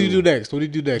 Exactly. What do you do next? What do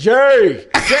you do next? Jay,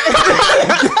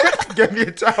 get me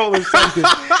a towel or something.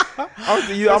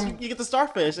 You get the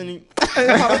starfish and you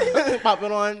pop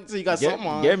it on, so you got something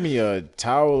on. Get me a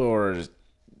towel or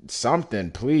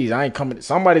something, please. I ain't coming.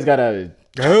 Somebody's gotta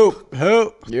help.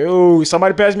 Yo,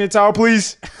 somebody pass me a towel,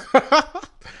 please.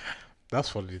 That's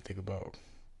funny to think about.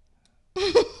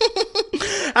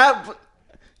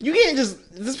 You can't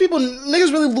just. These people,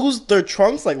 niggas really lose their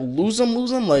trunks. Like lose them.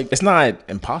 Like it's not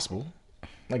impossible.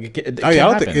 Like I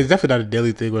don't think it's definitely not a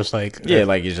daily thing. Where it's like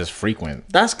like it's just frequent.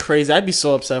 That's crazy. I'd be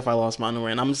so upset if I lost my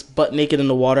underwear and I'm just butt naked in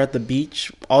the water at the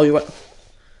beach. How do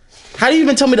you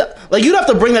even tell me that? Like you'd have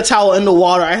to bring the towel in the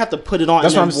water. I have to put it on.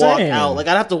 That's and what then I'm walk saying. out. Like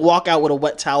I'd have to walk out with a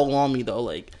wet towel on me though.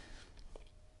 Like.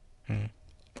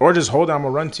 Or just hold on, I'm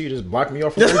gonna run to you, just block me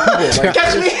off from other people. Like,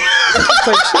 catch me.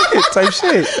 type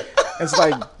shit. It's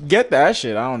like, get that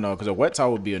shit. I don't know, because a wet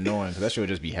towel would be annoying, because that shit would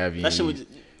just be heavy. That shit would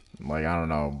like, I don't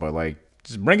know, but like,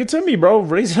 just bring it to me, bro.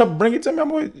 Raise it up, bring it to me. I'm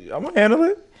gonna handle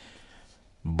it.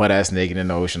 Butt ass naked in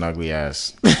the ocean, ugly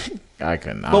ass. I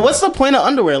couldn't. But what's the point of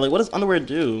underwear? Like, what does underwear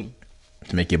do?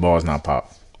 To make your balls not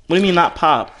pop. What do you mean not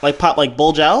pop? Like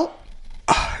bulge out?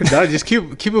 No, just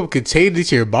keep them contained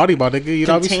into your body, my nigga. You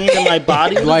contained in my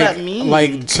body. What like, does that mean?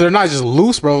 Like, so they're not just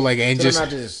loose, bro. Like, and so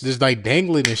just like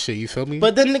dangling and shit. You feel me?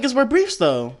 But then niggas wear briefs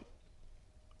though.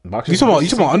 You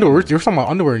talking about underwear? You're talking about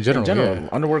underwear in general.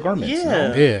 Underwear garments.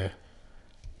 Yeah, yeah.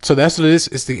 So that's what it is.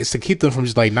 It's to keep them from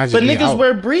just like not just. But being niggas out.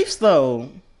 wear briefs though.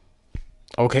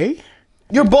 Okay.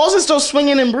 Your balls are still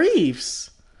swinging in briefs.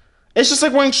 It's just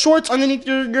like wearing shorts underneath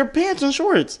your pants and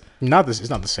shorts. It's not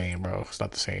the same, bro. It's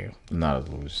not the same. Not as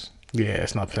loose. Yeah,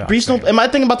 it's not. Briefs don't. Am I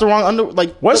thinking about the wrong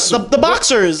Like what's the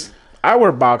boxers? I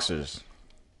wear boxers.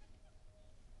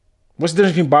 What's the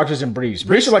difference between boxers and briefs?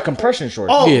 Briefs are like compression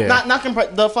shorts. Oh, yeah. not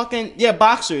the fucking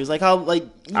boxers. Like how like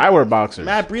I wear boxers.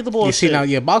 mad breathable. You see shit.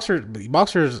 now,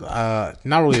 boxers.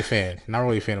 Not really a fan. Not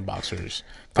really a fan of boxers.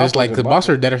 Because like the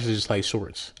boxer that is just like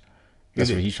shorts. That's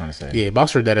what he's trying to say. Yeah,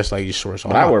 boxer that is like just shorts.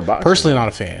 But I wear boxers. Personally, not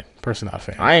a fan.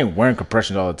 I ain't wearing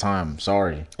compressions all the time.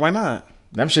 Sorry. Why not?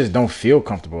 Them shits don't feel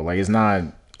comfortable. Like it's not.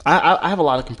 I have a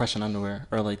lot of compression underwear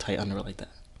or like tight underwear like that.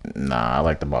 Nah, I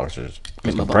like the boxers.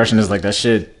 Because compression is like that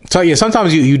shit. So yeah,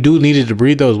 sometimes you do need it to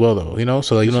breathe though as well though. You know,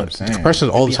 so like,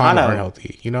 compressions all the time aren't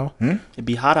healthy. You know, It'd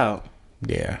be hot out.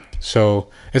 Yeah, so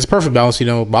it's a perfect balance. You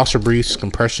know, boxer briefs,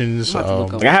 compressions.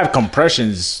 Like I have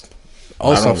compressions.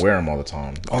 I don't wear them all the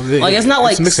time. Like it's not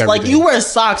like you wear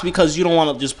socks because you don't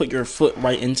want to just put your foot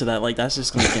right into that. Like that's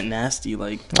just gonna get nasty.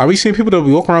 Like are we seeing people that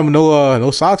be walking around with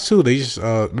no socks too? They just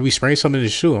maybe spraying something in the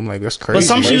shoe. I'm like, that's crazy.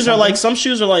 But some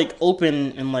shoes are like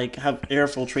open and like have air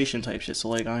filtration type shit. So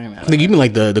like I ain't mad. Nigga, you mean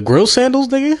like the grill sandals,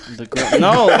 nigga?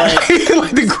 No, like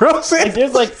like the grill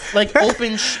sandals. Like there's like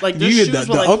open there's shoes with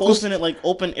like holes in it, like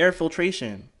open air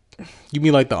filtration. You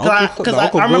mean like the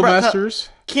Uncle Grill Masters?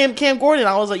 Cam Gordon,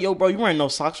 I was like, yo, bro, you wearing no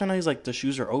socks right now? He's like, the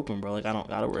shoes are open, bro. Like, I don't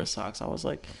gotta wear socks. I was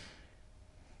like,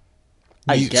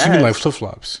 I guess. You mean like flip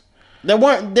flops? They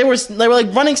were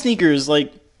like running sneakers,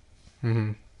 like,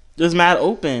 just mad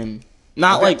open.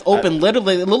 Not like open,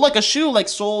 literally. It looked like a shoe, like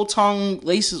sole, tongue,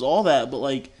 laces, all that, but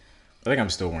like. I think I'm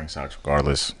still wearing socks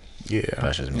regardless. Yeah.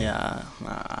 That's just me. Yeah.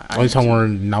 Only time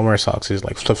I'm not wearing socks is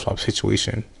like flip flop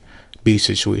situation, beach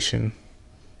situation.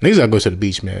 Niggas gotta go to the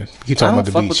beach, man. Keep talking about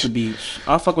the beach. I don't fuck with the beach.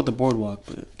 I'll fuck with the boardwalk,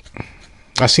 but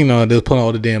I seen they was putting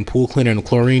all the damn pool cleaner and the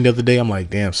chlorine the other day. I'm like,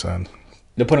 damn, son.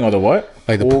 They're putting all the what?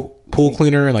 Like the pool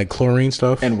cleaner and like chlorine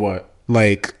stuff. And what?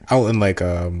 Like out in like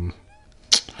you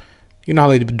know how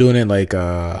they been doing it like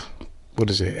what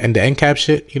is it? And the end cap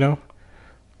shit, you know?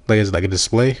 Like it's like a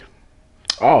display.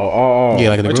 Oh. Yeah,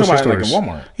 like in the grocery stores. Like in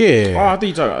Walmart. Yeah. Oh, I think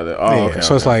you talking about that. Oh, yeah. okay.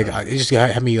 So it's like it just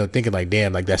had me thinking like,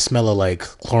 damn, like that smell of like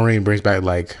chlorine brings back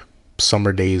like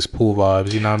summer days pool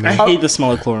vibes. You know what I mean? I hate the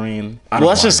smell of chlorine. Well,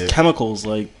 that's just chemicals.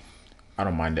 Like I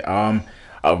don't mind it.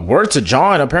 Word to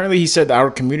John. Apparently, he said that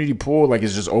our community pool like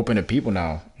is just open to people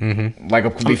now. Mm-hmm. Like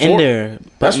before, in there.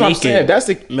 That's what I'm saying. That's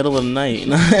the middle of the night.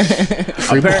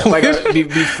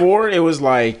 Before it was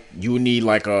like you would need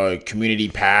like a community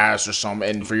pass or something,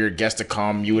 and for your guests to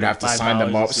come, you would have to sign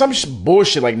them up. Some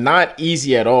bullshit, like not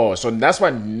easy at all. So that's why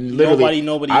literally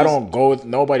nobody. I don't go.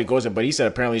 Nobody goes there. But he said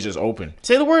apparently it's just open.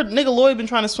 Say the word, nigga. Lloyd been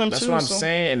trying to swim that's too. That's what I'm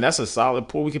saying, and that's a solid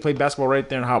pool. We can play basketball right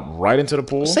there and hop right into the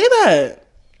pool. Say that.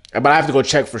 But I have to go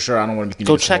check for sure. I don't want to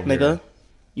go check, nigga.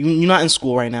 You're not in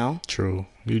school right now. True.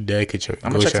 You dead.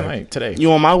 I'm gonna check today.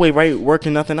 You on my way, right?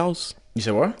 Working nothing else. You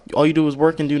said what? All you do is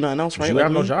work and do nothing else, right? You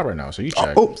have no job right now, so you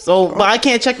check. But I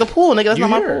can't check the pool, nigga. That's not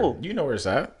my pool. You know where it's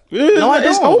at. No, I don't.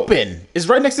 It's open. It's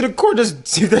right next to the court. Just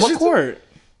see that. What court?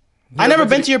 I never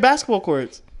been to your basketball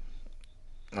courts.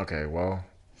 Okay, well.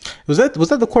 Was that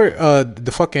the court?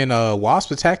 The fucking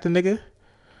Wasp attacked the nigga.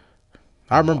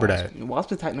 I remember that. Wasp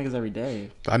attack niggas every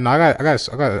day. I know. I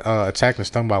got attacked and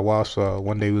stung by wasps.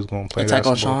 One day we was going to play attack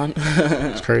basketball. on Sean.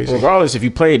 It's crazy. Regardless, if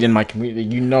you played in my community,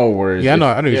 you know where. Yeah, I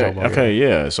know you're talking about. Okay,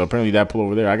 yeah. So apparently that pool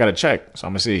over there, I gotta check. So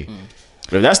I'm gonna see.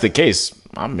 But if that's the case,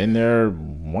 I'm in there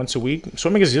once a week.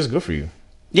 Swimming is just good for you.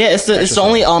 Yeah, it's the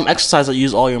only exercise that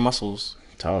use all your muscles.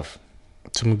 Tough.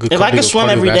 Some good. If I could swim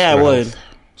every day, I would. Health.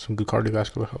 Some good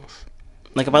cardiovascular health.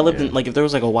 Like if I lived in, like if there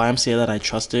was like a YMCA that I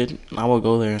trusted, I would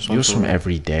go there and swim. You swim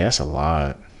every day. That's a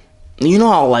lot. You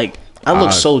know how like I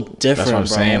look so different. That's what I'm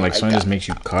saying. Like swimming just makes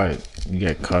you cut. You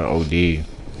get cut OD.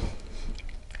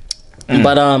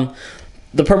 But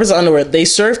the purpose of underwear, they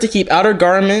serve to keep outer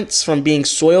garments from being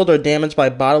soiled or damaged by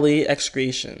bodily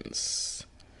excretions,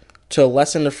 to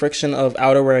lessen the friction of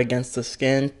outerwear against the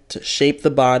skin, to shape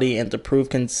the body, and to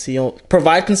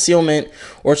provide concealment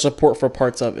or support for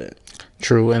parts of it.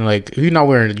 True, and like if you're not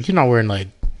wearing like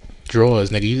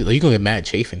drawers, nigga, you gonna get mad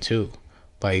chafing too.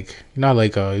 Like you're not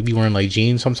like you be wearing like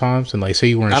jeans sometimes, and like say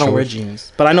you wearing. I don't wear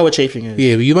jeans, but I know what chafing is.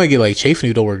 Yeah, but you might get like chafing if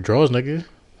you don't wear drawers, nigga.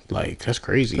 Like that's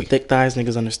crazy. The thick thighs,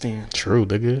 niggas understand. True,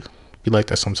 nigga. Be like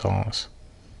that sometimes,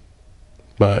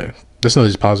 but that's not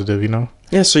just positive, you know.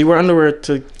 Yeah, so you wear underwear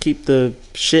to keep the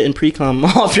shit and pre-cum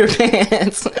off your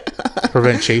pants.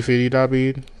 Prevent chafing, you know what I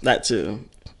mean? That too.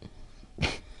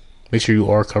 Make sure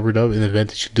you are covered up in the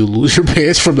event that you do lose your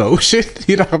pants from the ocean.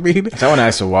 You know what I mean? Someone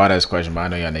asked a wild ass question, but I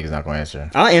know y'all niggas not gonna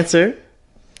answer. I'll answer.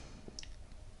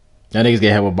 Y'all niggas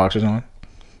get hit with boxers on?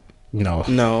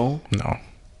 No.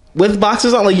 With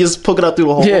boxers on, like you just poke it up through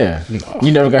the hole? Yeah. No.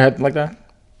 You never got hit like that?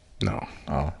 No.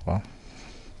 Oh, well.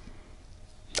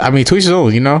 I mean, to each his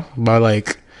own, you know? But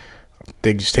like,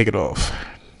 they just take it off.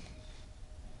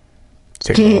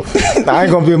 Take it off. I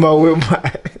ain't gonna be in my whip.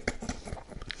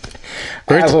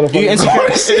 Rich,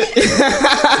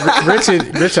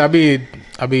 I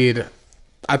mean,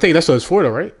 I think that's what it's for, though,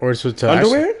 right? Or it's to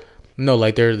underwear? Actually, no,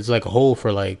 like there's like a hole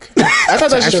for like. I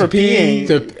thought that's just for peeing.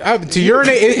 To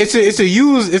urinate, it's to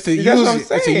use it. So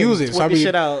I mean,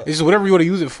 shit out. It's whatever you want to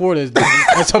use it for.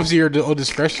 That's up to your own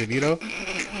discretion, you know.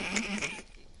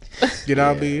 You know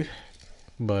what I mean?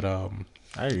 But I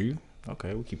hear you.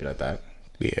 Okay, we'll keep it at that.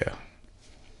 Yeah.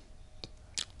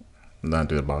 Not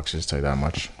do the boxers, tell you that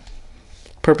much.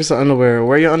 Purpose of underwear.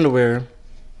 Wear your underwear.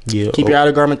 Yeah. Keep your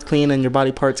outer garments clean and your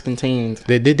body parts contained.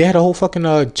 They had a whole fucking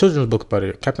children's book about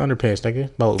it. Captain Underpants, nigga.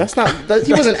 That's not.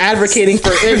 He wasn't advocating for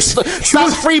it.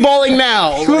 Stop freeballing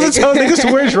now. He wasn't telling niggas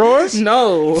to wear drawers.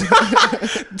 No.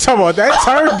 Talk about that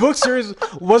entire book series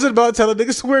wasn't about telling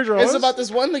niggas to wear drawers. It's about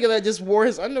this one nigga that just wore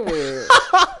his underwear.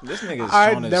 This nigga's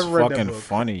Sean is fucking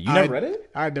funny. You never read it?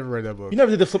 I never read that book. You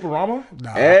never did the Flipperama?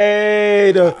 Nah.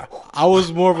 Hey, I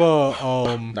was more of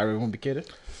a Not really want to be kidding.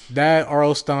 That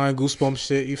R.L. Stein Goosebumps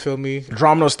shit. You feel me?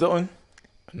 Drama Stilton?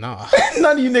 Nah.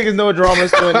 None of you niggas know what Drama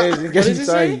Stilton is. What did you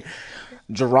say?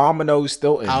 Geronimo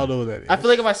Stilton. I don't know what that is. I feel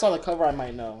like if I saw the cover, I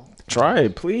might know. Try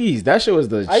it, please. That shit was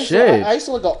the shit. I used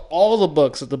to look at all the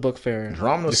books at the book fair.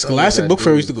 The Scholastic Book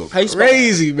Fair used to go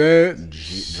crazy, man.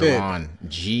 Geronimo.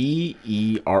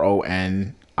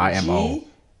 Geronimo.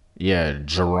 Yeah,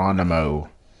 Geronimo.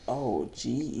 Oh,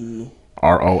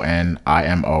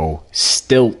 Geronimo.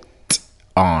 Stilt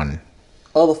on.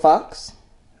 Oh, the fox?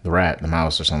 The rat, the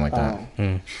mouse, or something like that.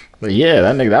 But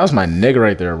yeah, that was my nigga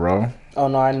right there, bro. Oh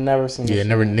no, I never seen. Yeah,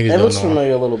 never niggas. It looks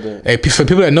familiar a little bit. Hey, for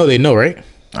people that know, they know, right?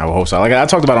 I would hope so. Like I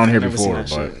talked about it on here before,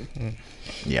 but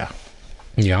yeah.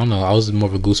 Yeah, I don't know. I was more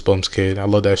of a Goosebumps kid. I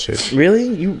love that shit.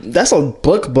 Really? That's a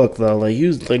book though. Like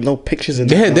you like no pictures in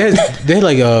there. They had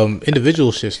like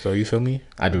individual shits though. You feel me?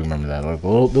 I do remember that. Like the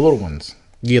little ones.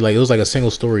 Yeah, like it was like a single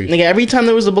story. Nigga, every time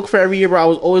there was a book fair every year, bro, I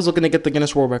was always looking to get the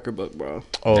Guinness World Record book, bro.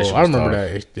 Oh, I remember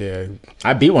that. Yeah,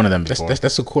 I beat one of them before.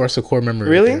 That's a core memory.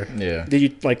 Really? Right there. Yeah. Did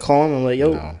you like call him and like,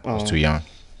 yo? No, I was too young.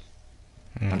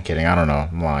 I'm kidding. I don't know.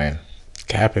 I'm lying.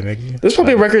 Capping, nigga. There's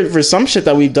probably a record for some shit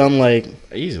that we've done. Like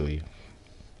Easily.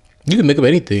 You can make up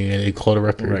anything and they call it a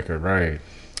record. Record, right?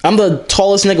 I'm the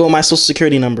tallest nigga with my social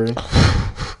security number.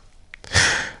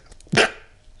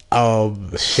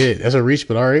 Shit, that's a reach,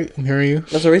 but all right, I'm hearing you.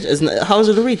 That's a reach. How is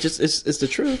it a reach? It's the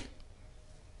truth.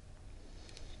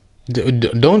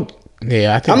 Don't.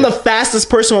 Yeah, I think I'm the fastest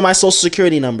person with my social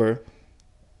security number.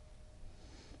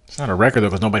 It's not a record though,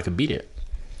 because nobody could beat it.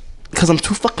 Because I'm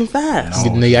too fucking fast.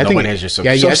 No, Yeah, I nobody think, has your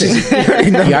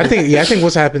I think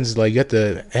what's happens is like it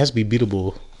has to be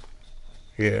beatable.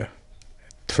 Yeah,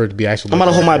 for it to be actually. I'm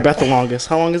gonna hold my breath the longest.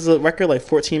 How long is the record? Like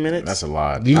 14 minutes. That's a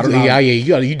lot. You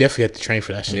definitely have to train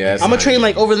for that shit. Yeah, I'm gonna train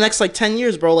like over the next like 10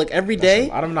 years, bro. Like every day.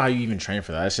 I don't know how you even train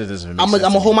for that. That shit doesn't make I'm sense.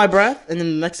 gonna to hold me. my breath, and then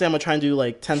the next day I'm gonna try and do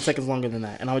like 10 seconds longer than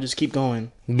that, and I'll just keep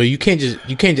going. But you can't just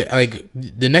like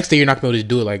the next day you're not gonna be able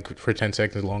to do it like for 10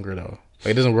 seconds longer though.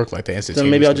 Like, it doesn't work like that instantaneously.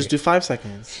 Then maybe I'll just do 5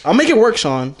 seconds. I'll make it work,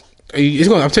 Sean. I'm telling you,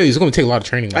 it's gonna take a lot of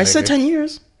training. I said 10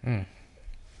 years.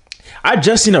 I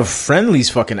just seen a Friendlies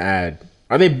fucking ad.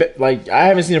 Are they like? I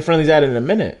haven't seen a Friendlies ad in a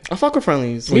minute. I fuck with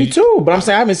friendlies. Me too, but I'm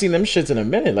saying I haven't seen them shits in a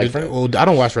minute. Like, Well, I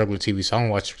don't watch regular TV, so I don't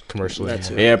watch commercials. That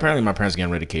too. yeah, apparently my parents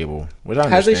getting rid of cable, which I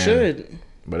As understand. they should.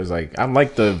 But it's like I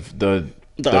like the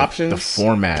options, the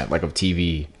format like of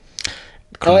TV.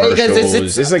 Oh, because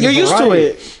it's like you're used to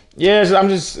it. Yeah,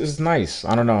 it's nice.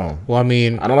 I don't know. Well, I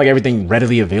mean, I don't like everything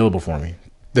readily available for me.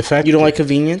 the fact You don't like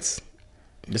convenience.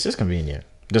 This is convenient.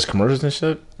 Just commercials and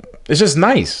shit. It's just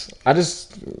nice.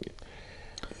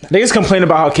 Niggas complain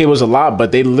about how cable's a lot,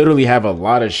 but they literally have a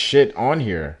lot of shit on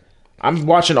here. I'm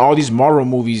watching all these Marvel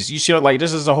movies. You see, like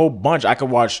this is a whole bunch. I could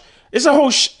watch. It's a whole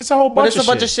bunch. But it's of a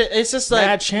bunch shit. of shit. It's just Mad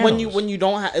like channels. when you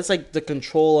don't have. It's like the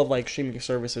control of like streaming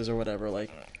services or whatever.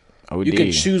 Like OD. you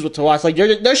can choose what to watch. Like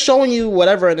they're showing you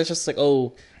whatever, and it's just like,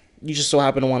 oh, you just so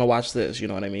happen to want to watch this. You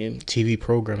know what I mean? TV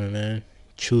programming, man.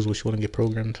 Choose what you want to get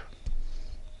programmed.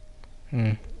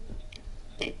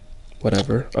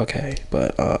 Whatever. Okay,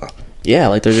 but yeah,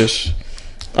 like they're just.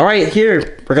 All right,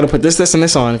 here we're gonna put this, and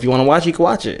this on. If you want to watch, you can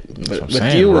watch it. But what I'm with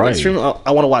saying, you, right. with streaming,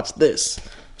 I want to watch this,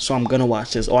 so I'm gonna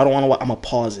watch this. Oh, I don't want to. I'm gonna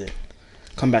pause it.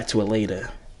 Come back to it later.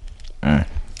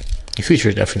 Your future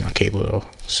is definitely not cable though.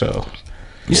 So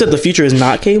You said the future is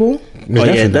not cable? No, Oh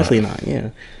yeah, definitely definitely not. Yeah.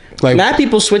 like Mad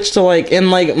people switch to like, and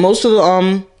like most of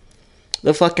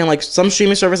the fucking like some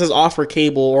streaming services offer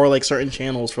cable or like certain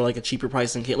channels for like a cheaper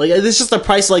price than cable. Like it's just the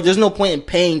price. Like there's no point in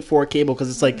paying for cable because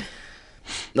it's like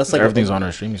that's like Everything's on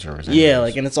our streaming service. Yeah, anyways.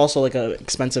 like and it's also like a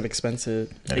expensive It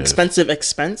is.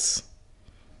 expense.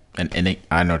 and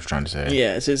I know what you're trying to say.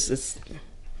 Yeah, it's just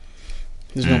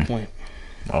there's no point.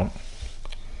 Well,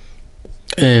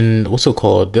 and what's it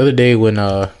called? The other day when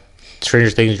Stranger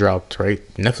Things dropped, right?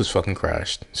 Netflix fucking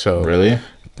crashed. So really?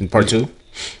 Part 2?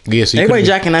 yeah, so you Everybody couldn't-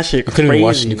 jacking that shit. You couldn't even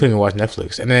watch. Crazy. You couldn't even watch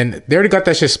Netflix, and then they already got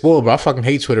that shit spoiled. But I fucking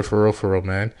hate Twitter for real,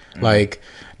 man. Like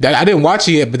that, I didn't watch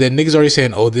it yet, but then niggas already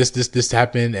saying, "Oh, this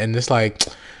happened," and it's like,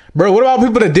 bro, what about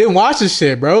people that didn't watch this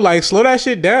shit, bro? Like, slow that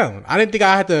shit down. I didn't think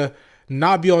I had to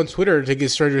not be on Twitter to get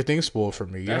Stranger Things spoiled for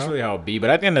me. You That's know? really how it be. But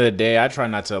at the end of the day, I try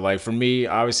not to like. For me,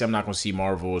 obviously, I'm not gonna see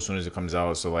Marvel as soon as it comes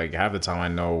out. So like, half the time I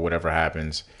know whatever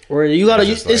happens. Or you gotta.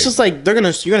 It's just It's just like you're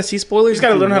gonna see spoilers. You just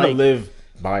gotta if you learn how to like- live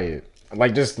by it.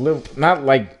 Like just live, not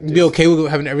like Be okay with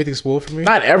having everything spoiled for me?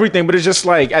 not everything, but it's just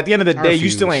like at the end of the I day, you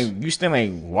still refuse.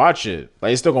 ain't watch it.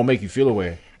 Like it's still gonna make you feel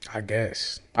away. I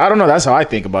guess. I don't know. That's how I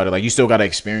think about it. Like you still gotta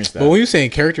experience that. But when you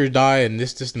saying characters die and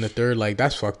this, and the third, like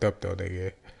that's fucked up though,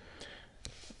 nigga.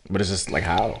 But it's just like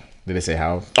how did they say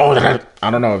how? Oh,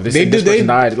 I don't know if this, They this did- person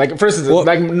they- died. Like for instance, Well-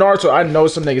 like Naruto, I know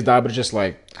some niggas died, but it's just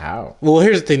like how? Well,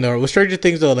 here's the thing though. With Stranger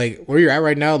Things though, like where you're at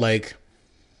right now, like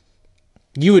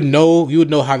you would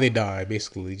know how they die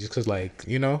basically, just because like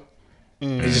you know,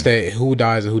 it's just that who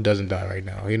dies and who doesn't die right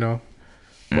now, you know.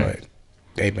 But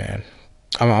hey, man,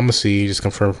 I'm gonna see, just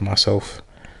confirm for myself,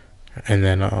 and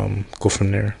then go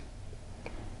from there.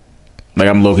 Like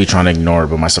I'm low key trying to ignore it,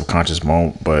 but my subconscious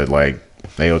won't. But like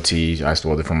AOT, I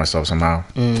spoiled it for myself somehow.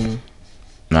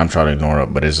 And I'm trying to ignore it,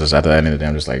 but it's just at the end of the day,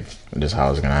 I'm just like, just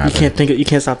how it's gonna happen. You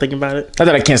can't stop thinking about it. Not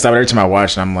that I can't stop it. Every time I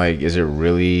watch it, I'm like, is it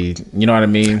really? You know what I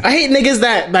mean? I hate niggas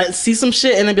that see some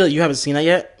shit and then be like, you haven't seen that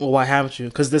yet? Well, why haven't you?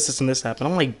 Because this and this happened.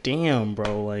 I'm like, damn,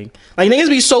 bro. Like niggas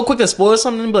be so quick to spoil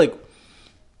something and be like,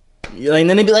 and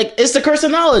then they be like, it's the curse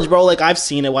of knowledge, bro. Like, I've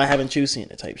seen it. Why haven't you seen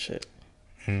it? Type shit.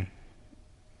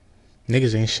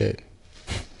 Niggas ain't shit.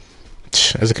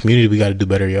 As a community, we gotta do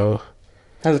better, yo.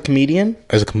 As a comedian?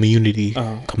 As a community,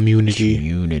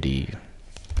 community.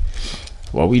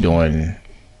 What we doing?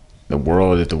 If the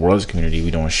world is community,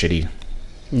 we doing shitty.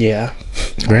 Yeah.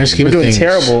 Grand scheme We're of doing things,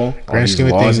 terrible. Grand these scheme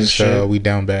of laws and things, shit. we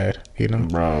down bad. You know,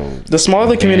 Bro, The smaller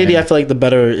the community, I feel like the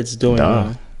better it's doing.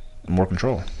 duh. More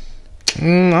control. I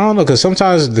don't know, because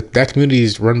sometimes that community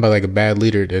is run by like a bad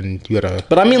leader, then you gotta.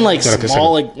 But I mean, like Gotta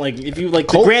small, like if you like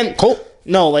Colt? the grand Colt?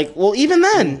 No, like well, even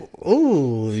then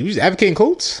Ooh, you was advocating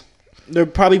Colts? they're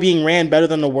probably being ran better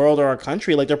than the world or our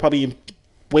country. Like they're probably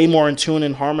way more in tune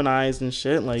and harmonized and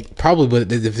shit. Like Probably,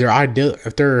 but if they're ideal,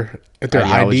 if they're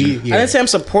Ideology. ID, yeah. I didn't say I'm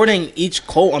supporting each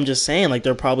cult. I'm just saying like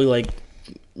they're probably like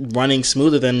running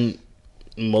smoother than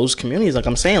most communities. Like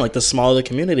I'm saying, like the smaller the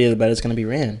community, the better it's gonna be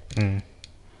ran.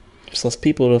 Just less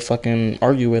people to fucking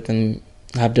argue with and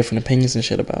have different opinions and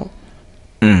shit about.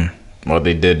 Well,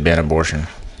 they did ban abortion.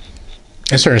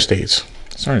 in certain states.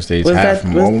 Certain states Was half.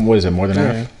 that- was- What is it? More than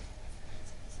Yeah. half?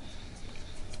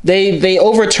 They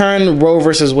overturned Roe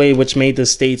versus Wade, which made the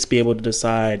states be able to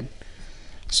decide.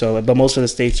 So, but most of the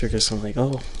states are just like,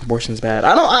 "Oh, abortion's bad."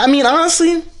 I mean,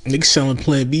 honestly, Niggas selling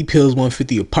Plan B pills,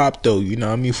 $150 a pop though. You know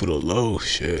what I mean, for the low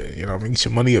shit. You know what I mean, get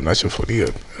your money up, not your money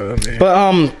up. Man.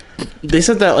 but they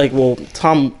said that like, well,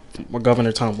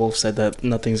 Governor Tom Wolf said that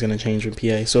nothing's gonna change in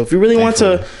PA. So if you really want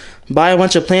to buy a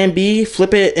bunch of Plan B,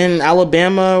 flip it in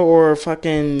Alabama or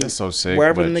fucking That's so sick.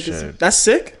 wherever the but niggas. shit. That's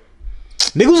sick.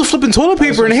 Niggas was flipping toilet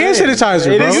paper and hand sanitizer,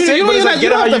 It bro. is sick, You but don't it's even like, have,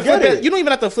 get it how you get flip it. it. You don't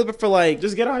even have to flip it for like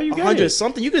Just get it how you get 100 it.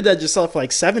 something. You could just sell it for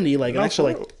like 70, like an No, extra for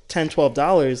like real.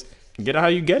 $10-12. Get it how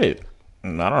you get it. I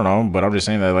don't know, but I'm just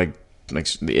saying that like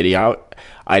the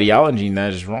ideology in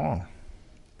that is wrong.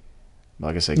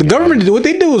 Like I said, The government, what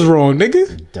they do is wrong,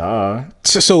 nigga. duh.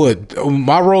 So what?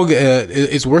 My wrong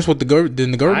is worse with the government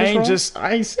than the government.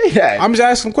 I ain't say that. I'm just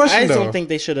asking a question I just though. don't think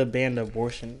they should have banned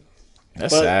abortion.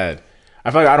 That's but- sad. I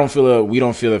feel like we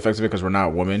don't feel affected because we're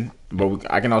not women, but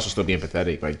I can also still be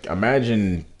empathetic. Like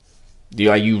imagine,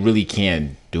 you really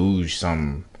can't do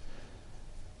some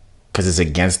because it's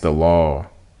against the law.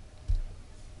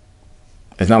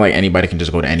 It's not like anybody can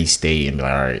just go to any state and be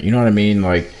like, all right, you know what I mean?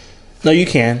 Like, No, you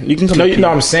can. You can come. no, to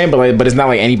I'm saying, but it's not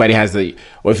like anybody has the.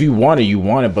 Well, if you want it, you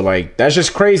want it. But like, that's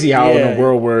just crazy how in Yeah. a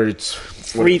world where it's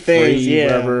Free things, yeah.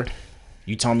 whatever.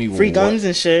 You tell me free what, guns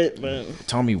and shit. But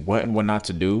Tell me what and what not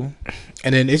to do.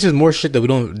 And then it's just more shit that we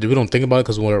don't think about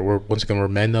because we're once again we're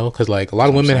men though. Because like a lot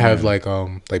of women have like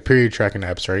period tracking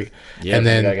apps, right? Yeah, and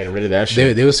we then gotta get rid of that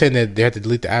shit. they were saying that they had to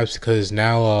delete the apps because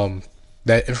now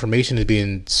that information is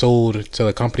being sold to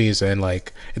the companies, and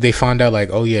like if they find out like,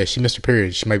 oh yeah, she missed her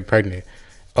period, she might be pregnant.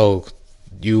 Oh,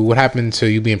 what happened to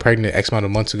you being pregnant X amount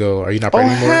of months ago? Are you not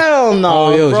pregnant anymore? hell no!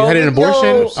 Oh, yo, bro. you had an abortion?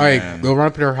 Yo, All right, go run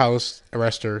up to her house,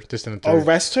 arrest her, this and the third.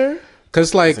 arrest her.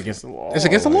 Because like It's against the law. It's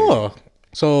against the like, law.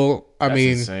 So I that's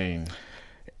mean, insane.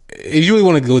 if you really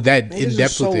want to go that Niggas in are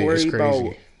depth so with it, it's worried about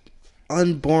crazy.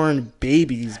 unborn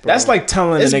babies, bro. That's like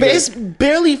telling it's, the nigga. it's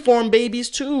barely formed babies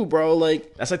too, bro.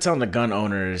 Like That's like telling the gun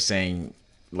owner saying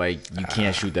like you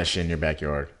can't shoot that shit in your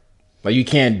backyard. Like you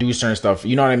can't do certain stuff.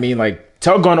 You know what I mean? Like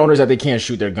tell gun owners that they can't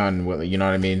shoot their gun. You know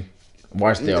what I mean?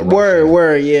 Watch their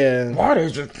word, yeah. Why they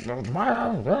just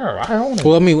I own it.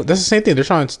 Well, I mean, that's the same thing. They're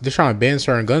trying to ban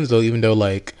certain guns though, even though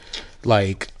like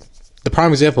the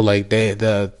prime example, like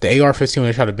the AR-15 when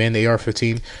they try to ban the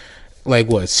AR-15, like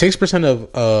what 6%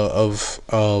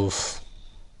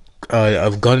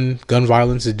 of gun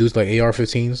violence is due to like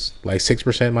AR-15s, like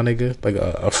 6%, my nigga, like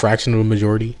a fraction of a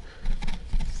majority.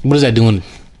 What is that doing?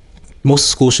 Most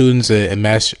school shootings and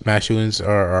mass shootings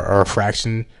are a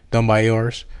fraction done by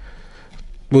ARs.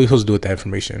 What are we supposed to do with that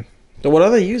information? So what are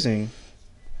they using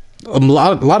A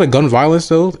lot of gun violence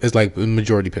though is like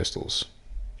majority pistols.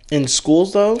 in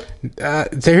schools though?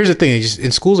 So here's the thing: it's just,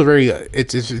 in schools are very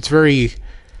it's very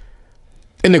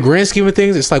in the grand scheme of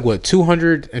things. It's like what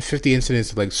 250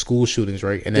 incidents of like school shootings,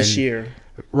 right? And This then, year,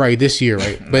 right? This year,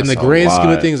 right? But in the That's a grand scheme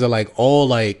of lot. things, they're like all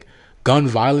like gun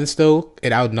violence though.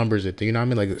 It outnumbers it. You know what I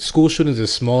mean? Like school shootings is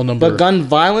a small number. but gun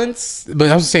violence. But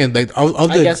I was saying, like, of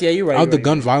the, I guess, yeah, you're right, Of you're the right.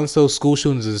 gun violence, though, school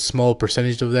shootings is a small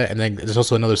percentage of that, and then there's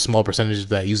also another small percentage of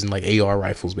that using like AR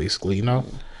rifles, basically. You know?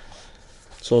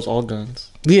 So it's all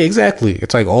guns. Yeah, exactly.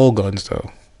 It's like all guns, though.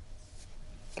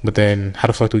 But then, how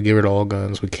the fuck do we get rid of all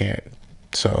guns? We can't.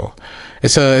 So,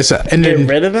 and Get then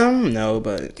rid of them? No,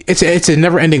 but it's a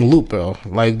never ending loop, bro.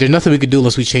 Like, there's nothing we could do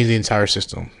unless we change the entire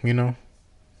system. You know?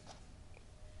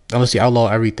 Unless you outlaw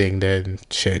everything, then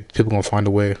shit, people gonna find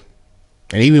a way.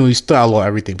 And even when you still outlaw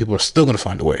everything, people are still gonna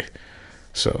find a way.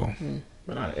 So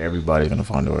But not everybody's gonna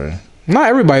find a way. not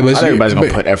everybody, but Not everybody's gonna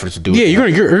but- put effort to do Yeah,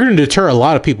 it. you're gonna deter a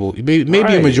lot of people. Maybe a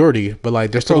Right. majority, but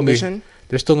like there's still Prohibition?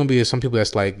 gonna be some people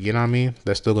that's like, you know what I mean?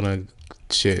 That's still gonna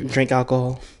shit drink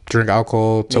alcohol. drink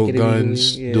alcohol, tote it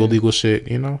guns, illegal, yeah. do illegal shit.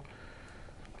 You know.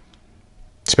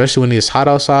 Especially when it's hot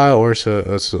outside or it's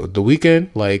the weekend,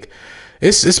 like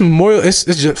It's Memorial. It's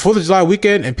just 4th of July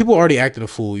weekend, and people already acting a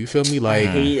fool. You feel me? Like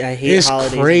I hate it's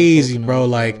holidays crazy, and bro. Pokemon,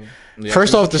 Like bro.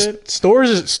 first off, the stores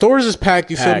is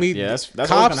packed. You feel Packed, me? yeah, that's cops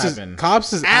what's gonna happen.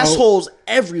 cops is Assholes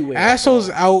everywhere.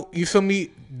 Assholes out. You feel me?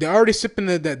 They're already sipping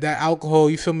that alcohol.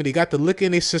 You feel me? They got the liquor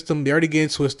in their system. They already getting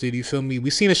twisted. You feel me?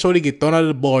 We seen a shorty get thrown out of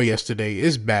the bar yesterday.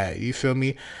 It's bad. You feel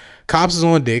me? Cops is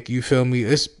on dick. You feel me?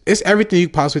 It's everything you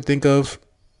possibly think of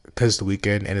because it's the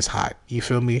weekend and it's hot. You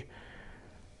feel me?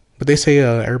 But they say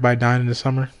everybody dying in the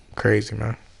summer. Crazy,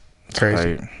 man.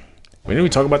 Crazy. Right. We didn't we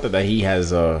talk about that he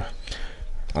has on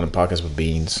the podcast with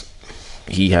Beans.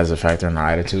 He has a factor in our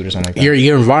attitude or something like that.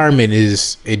 Your environment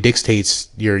it dictates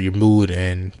your mood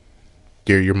and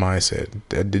your mindset.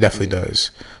 It definitely does.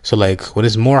 So like when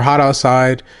it's more hot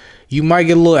outside, you might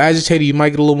get a little agitated. You might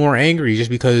get a little more angry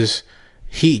just because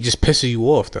heat just pisses you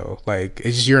off though. Like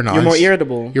it's just you're more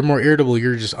irritable. You're more irritable.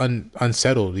 You're just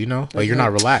unsettled. You know, like you're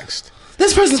not relaxed.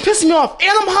 This person's pissing me off,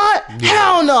 and I'm hot. Yeah.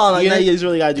 Hell no! Like, yeah. now you just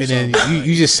really gotta do something. And then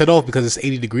you just set off because it's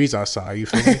 80 degrees outside. You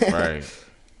feel me? Right.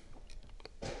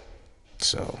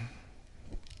 So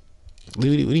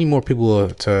we need more people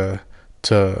to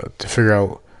figure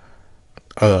out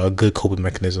a good coping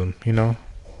mechanism. You know,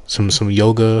 some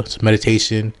yoga, some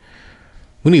meditation.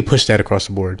 We need to push that across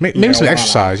the board. Maybe some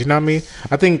exercise. You know what I mean?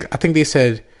 I think they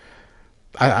said.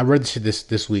 I read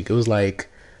this week. It was like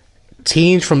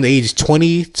teens from the age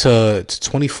 20 to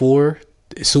 24,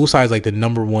 suicide is like the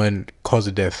number one cause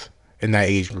of death in that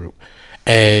age group,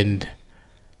 and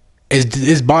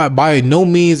it's by no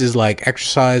means is like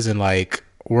exercise and like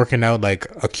working out like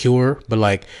a cure, but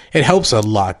like it helps a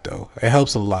lot though. It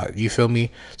helps a lot. You feel me?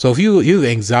 So if you have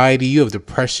anxiety, you have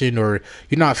depression, or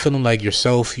you're not feeling like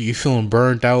yourself, you're feeling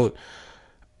burned out.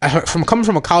 Coming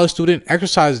from a college student,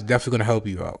 exercise is definitely going to help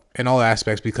you out in all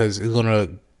aspects because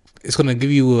it's gonna give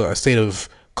you a state of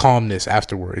calmness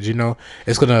afterwards. You know,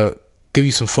 it's gonna give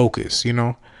you some focus. You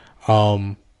know,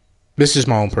 this is just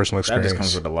my own personal experience. That just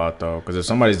comes with a lot though, because if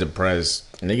somebody's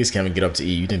depressed, niggas can't even get up to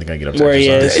eat. You think they're gonna get up to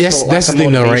exercise? That's the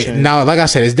thing though, right? Now, like I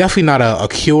said, it's definitely not a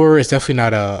cure. It's definitely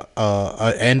not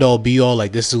a end all be all.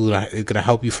 Like this is gonna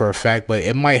help you for a fact, but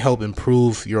it might help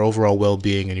improve your overall well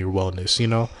being and your wellness. You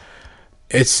know.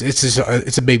 It's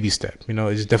a baby step, you know.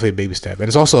 It's definitely a baby step, and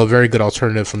it's also a very good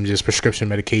alternative from just prescription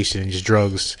medication and just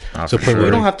drugs. So you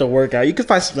don't have to work out. You could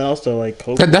find something else to like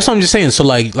cope. That's what I'm just saying. So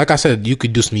like I said, you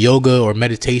could do some yoga or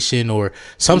meditation or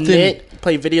something.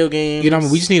 Play video games. You know, what I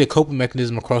mean? We just need a coping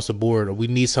mechanism across the board, or we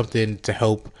need something to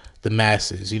help the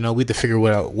masses. You know, we have to figure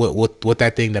out what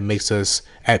that thing that makes us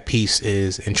at peace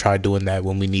is, and try doing that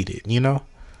when we need it. You know.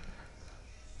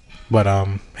 But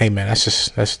hey man, that's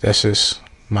just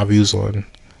my views on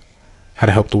how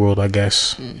to help the world, I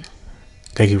guess.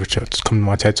 Thank you for coming to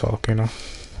my TED Talk, you know.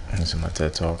 This is my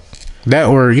TED Talk. That,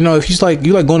 or, you know, if you like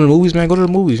going to the movies, man, go to the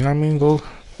movies, you know what I mean? Go.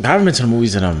 I haven't been to the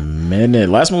movies in a minute.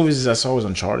 Last movies I saw was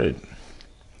Uncharted.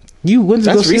 You went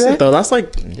to go see recent that? though. That's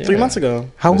like 3 months ago.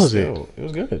 How was it? It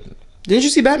was good. Didn't you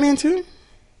see Batman too?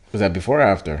 Was that before or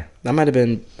after? That might have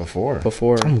been Before.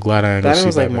 I'm glad I didn't go Batman see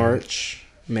was like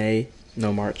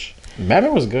Batman. March.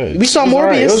 Batman was good. We saw It was Morbius.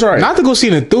 alright. It was alright. Not to go see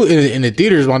it in the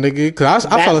theaters, my nigga, because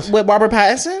I fell asleep. With Robert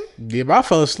Pattinson? Yeah, but I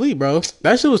fell asleep, bro.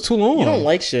 That shit was too long. You don't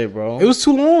like shit, bro. It was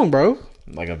too long, bro.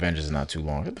 Like Avengers is not too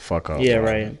long. Get the fuck up. Yeah,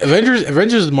 bro. right.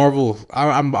 Avengers Marvel.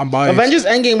 I'm biased. Avengers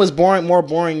Endgame was more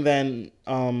boring than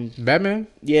Batman.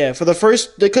 Yeah, for the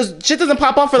first, because shit doesn't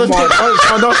pop up for the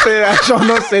Don't say that.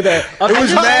 Don't say that. It was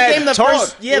Avengers mad Endgame,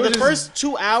 talk. the first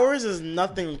 2 hours is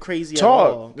nothing crazy at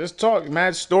Talk. all. Just talk.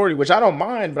 Mad story, which I don't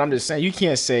mind, but I'm just saying you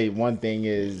can't say one thing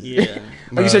is. Yeah.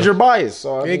 Like you said, you're biased.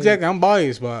 So I mean, Exactly, I'm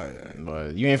biased,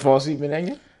 but you ain't fall asleep in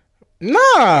Endgame.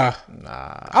 nah,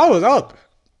 Nah. I was up.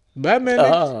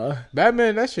 Batman,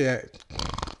 Batman, that shit.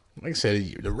 Like I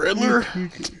said, the Riddler.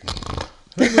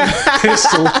 It's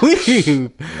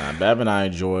sweet. Nah, Batman I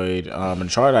enjoyed.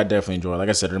 Uncharted I definitely enjoyed. Like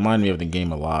I said, it reminded me of the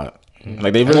game a lot.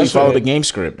 Like they really followed the game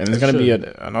script, and there's gonna be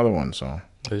another one. So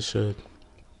It should.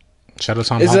 Shout out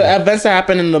Tom Is Holland. the events that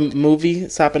happen in the movie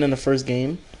happen in the first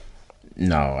game?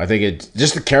 no, I think it's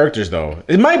just the characters though.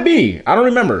 It might be. I don't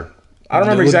remember. I don't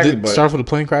remember exactly. But Start with the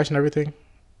plane crash and everything.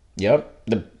 yep.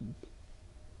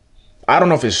 I don't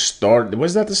know if it started.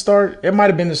 Was that the start? It might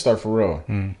have been the start for real.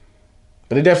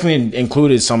 But it definitely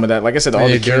included some of that. Like I said, all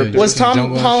the characters. Was Tom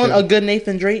Jungle and Holland shit. a good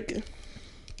Nathan Drake?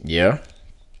 Yeah.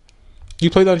 You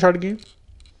played the Uncharted game?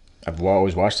 I've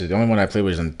always watched it. The only one I played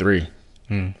was in 3.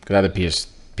 Because I had the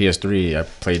PS3. I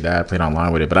played that. I played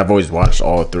online with it. But I've always watched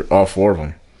all 4 of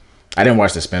them. I didn't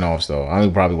watch the spinoffs though. I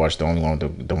only probably watched the only one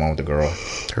with the one with the girl.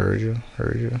 Heard you.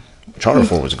 Uncharted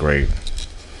 4 was great.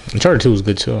 Uncharted 2 was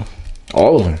good too.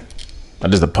 All of them.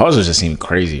 Just the puzzles just seemed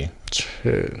crazy.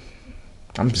 Shit.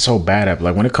 I'm so bad at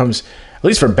like when it comes, at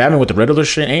least for Batman with the Riddler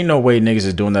shit. Ain't no way niggas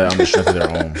is doing that on the strength of their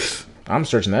own. I'm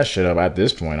searching that shit up at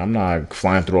this point. I'm not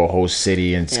flying through a whole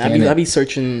city and scanning. I be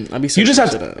searching. You just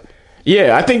have to.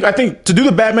 Yeah, I think to do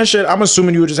the Batman shit, I'm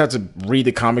assuming you would just have to read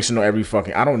the comics and know every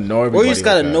fucking. I don't know everybody. Or you just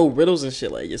gotta know riddles and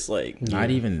shit. Like it's like not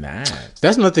even that.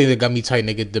 That's another thing that got me tight,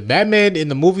 nigga. The Batman in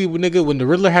the movie, nigga, when the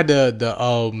Riddler had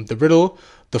the riddle,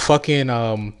 the fucking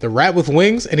the rat with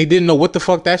wings, and he didn't know what the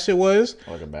fuck that shit was.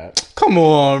 Like a bat. Come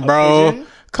on, bro.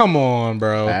 Come on,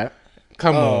 bro. Bat?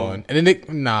 Come on. And then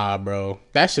nah, bro.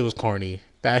 That shit was corny.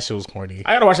 I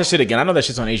gotta watch that shit again. I know that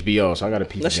shit's on HBO, so I gotta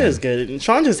peep. That shit is good.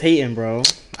 Sean just hating, bro.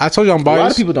 I told you I'm biased. A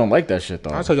lot of people don't like that shit though.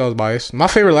 I told you I was biased. My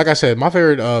favorite, like I said,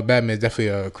 Batman is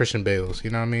definitely Christian Bale's. You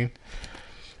know what I mean?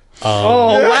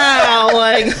 Wow!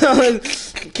 Like,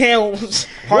 can't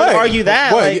argue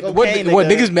that. What? Like, okay, what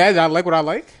niggas mad that I like what I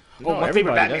like? Oh, my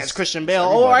favorite Batman is Christian Bale.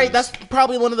 Oh, all right, that's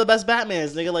probably one of the best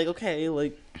Batmans. Nigga, like, okay,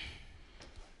 like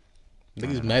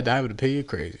niggas mad that I have an opinion,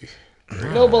 crazy.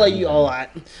 No, but like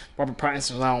Robert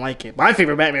Pattinson, I don't like it. My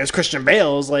favorite Batman is Christian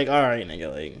Bale's. Like, all right,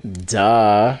 nigga, like,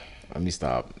 duh. Let me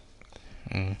stop.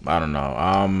 I don't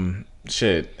know.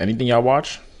 Shit. Anything y'all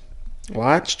watch?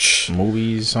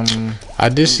 Movies? Something. I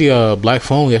did see Black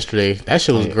Phone yesterday. That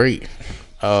shit was great.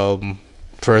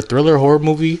 For a thriller horror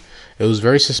movie, it was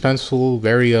very suspenseful.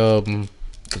 Very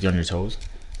Put you on your toes.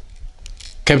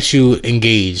 Kept you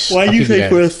engaged. Why do you think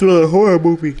for a thriller horror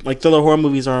movie? Like thriller horror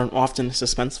movies aren't often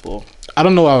suspenseful. I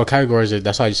don't know how to categorize it.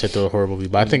 That's why I just said thriller horror movie.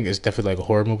 But I think it's definitely like a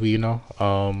horror movie. You know.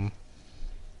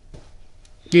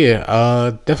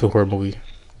 Definitely horror movie.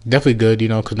 Definitely good. You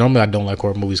know, because normally I don't like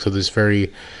horror movies because it's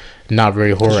not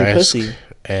very horror-esque,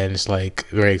 and it's like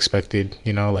very expected.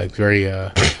 You know, like very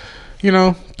you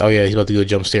know, oh yeah, he's about to do a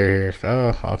jump scare here.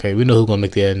 Oh, okay, we know who's gonna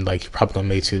make the end. Like, you're probably gonna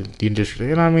make it. You know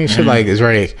what I mean? Shit, like it's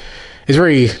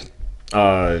very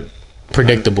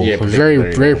predictable. Yeah,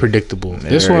 very predictable.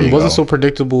 This one wasn't so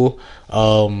predictable.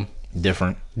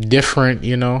 Different,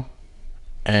 you know,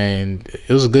 and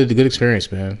it was a good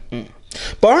experience, man.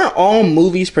 But aren't all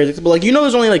movies predictable? Like, you know,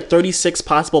 there's only like 36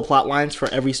 possible plot lines for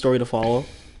every story to follow.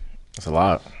 That's a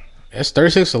lot. That's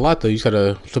 36 a lot though. You just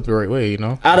gotta flip it the right way, you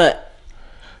know.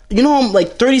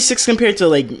 Like 36 compared to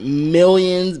like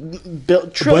millions,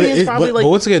 trillions, probably. But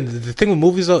once again, the thing with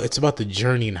movies though, it's about the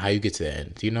journey and how you get to the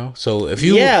end. You know, so if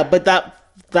you but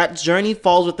that journey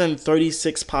falls within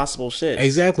 36 possible shit.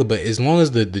 Exactly, but as long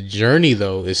as the journey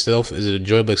though itself is an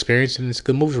enjoyable experience and it's a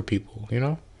good movie for people, you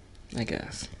know.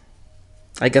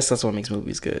 I guess that's what makes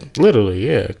movies good. Literally,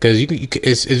 yeah, because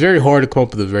it's very hard to come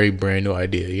up with a very brand new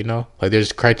idea. You know, like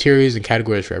there's criteria and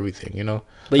categories for everything. You know.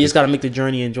 But you just gotta make the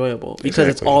journey enjoyable because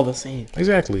it's all the same.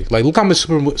 Exactly. Like look how much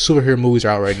superhero movies are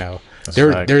out right now.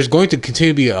 There's going to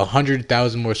continue to be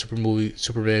 100,000 more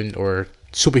Superman or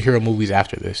superhero movies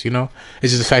after this. You know,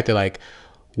 it's just the fact that like,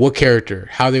 what character,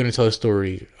 how they're gonna tell a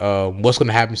story, what's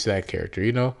gonna happen to that character.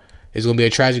 You know, it's gonna be a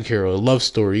tragic hero, a love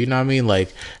story. You know what I mean?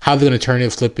 Like how they're gonna turn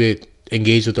it, flip it,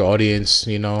 engage with their audience.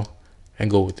 You know, and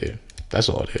go with it. That's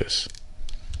all it is.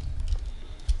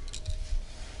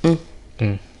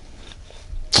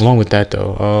 Along with that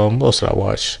though, what else did I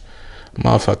watch?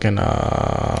 Motherfucking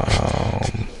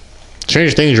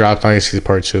Stranger Things dropped. I see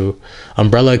part 2.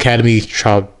 Umbrella Academy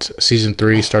dropped season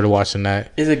 3. Started watching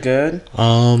that. Is it good?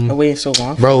 I waited so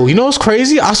long, bro. You know what's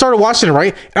crazy? I started watching it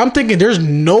right, and I'm thinking there's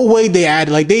no way they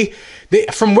added like they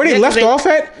from where they left off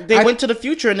at. They went to the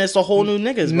future and it's a whole new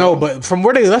niggas. Bro. No, but from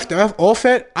where they left off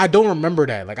at, I don't remember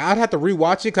that. Like I'd have to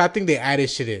rewatch it because I think they added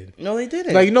shit in. No, they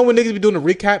didn't. Like you know when niggas be doing a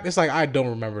recap, it's like I don't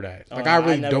remember that. Like I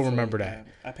really don't remember that.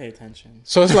 I pay attention.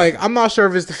 So it's like I'm not sure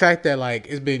if it's the fact that like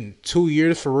it's been 2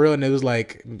 years for real, and it was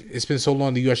like it's been so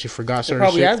long that you actually forgot certain. It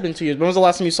probably shit. Has been 2 years. When was the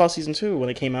last time you saw season 2 when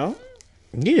it came out?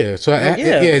 Yeah, so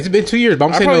it's been 2 years. But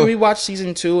I'm saying probably rewatched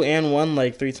season 2 and 1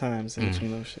 like 3 times in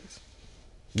between those shits.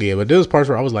 Yeah, but there was parts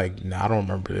where I was like, nah, I don't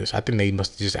remember this. I think they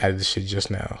must have just added this shit just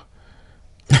now.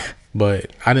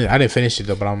 But I didn't finish it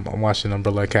though. But I'm watching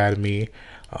Umbrella Academy.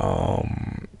 Y'all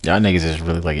niggas is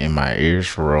really like in my ears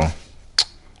for real.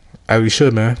 You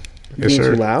should, man. Yes, being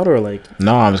too loud or like?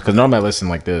 No, I'm just because normally I listen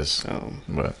like this. Oh,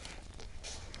 but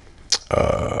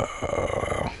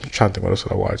I'm trying to think what else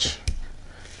did I watch.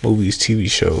 Movies, TV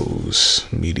shows,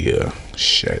 media,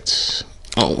 shit.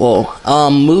 Oh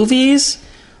well, movies.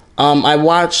 I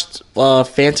watched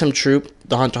Phantom Troop,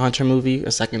 the Hunter x Hunter movie,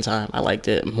 a second time. I liked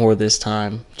it more this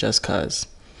time just cause.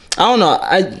 I don't know.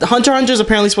 Hunter x Hunter is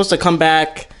apparently supposed to come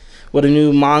back with a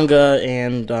new manga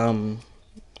and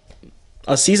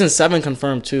a season 7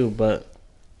 confirmed too, but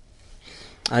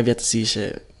I've yet to see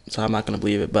shit, so I'm not gonna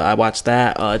believe it. But I watched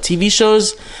that. TV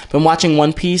shows. Been watching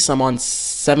One Piece. I'm on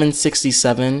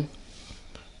 767.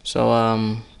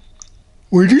 So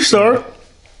Where'd you start?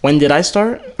 when did I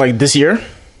start? Like this year?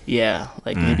 Yeah,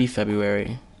 like maybe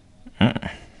February.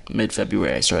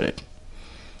 Mid-February I started.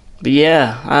 But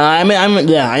yeah,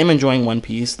 I am enjoying One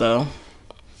Piece though.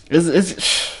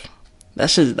 It's that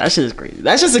shit is crazy.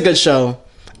 That's just a good show.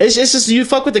 It's just you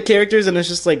fuck with the characters and it's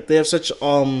just like they have such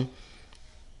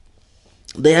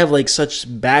they have like such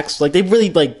backs, like they really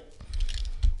like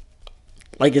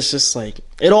it's just like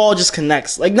it all just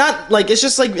connects, like not like it's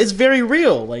just like it's very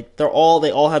real, like they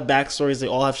all have backstories, they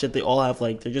all have shit, they all have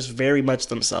like they're just very much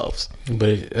themselves. But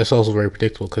it's also very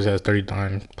predictable because it has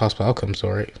 39 possible outcomes,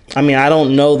 all right? I mean, I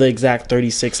don't know the exact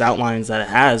 36 outlines that it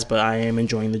has, but I am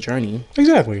enjoying the journey.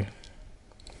 Exactly.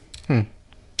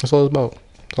 That's all it's about.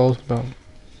 That's all it's about.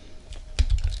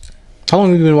 How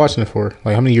long have you been watching it for?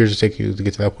 Like, how many years does it take you to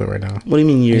get to that point right now? What do you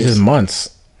mean years? It's just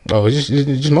months. Oh, it's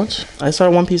just months? I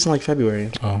started One Piece in like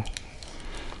February. Oh.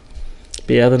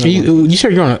 But yeah, You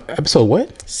said you're on episode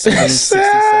what? 767.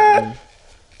 I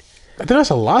think that's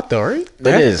a lot though, right?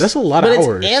 That's a lot of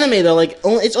hours. It's anime though, like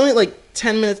it's only like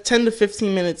 10 to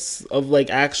 15 minutes of like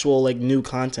actual like new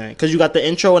content, because you got the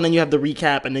intro and then you have the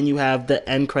recap and then you have the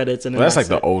end credits, and then That's like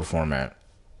the old format.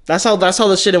 That's how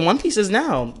the shit in One Piece is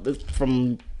now.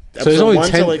 From so it's only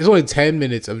 10. Like, it's only 10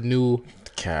 minutes of new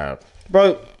Cap,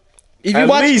 bro. If you at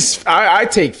watch least I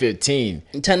take 15.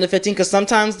 10 to 15, because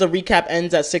sometimes the recap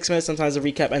ends at 6 minutes, sometimes the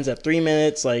recap ends at 3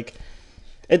 minutes. Like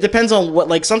it depends on what.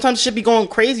 Like sometimes shit be going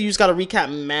crazy. You just gotta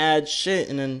recap mad shit,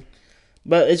 and then.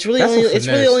 But it's really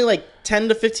only like 10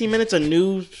 to 15 minutes of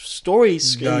new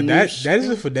stories. No, that is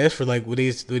a finesse for like when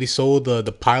they sold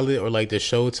the pilot or like the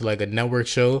show to like a network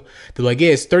show. They're like,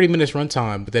 yeah, it's 30 minutes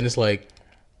runtime, but then it's like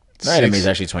Anime is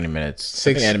actually 20 minutes.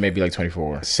 I think anime be like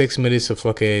 24. 6 minutes of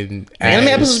fucking anime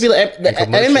episodes be like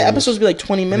anime episodes be like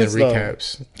 20 minutes though.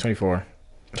 Recaps 24.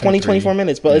 24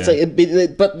 minutes, but it's like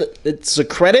it's the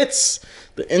credits,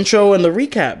 the intro, and the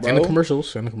recap, bro. And the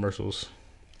commercials.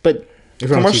 But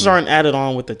commercials aren't added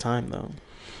on with the time though.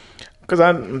 Because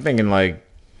I'm thinking like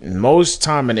most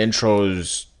time an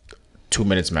intro's 2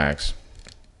 minutes max.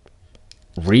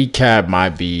 Recap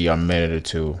might be a minute or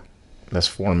two. That's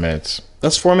 4 minutes.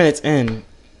 That's 4 minutes in,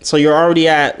 so you're already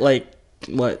at like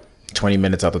what? 20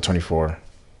 minutes out of 24,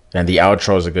 and the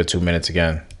outro is a good 2 minutes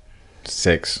again.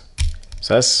 6.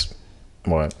 So that's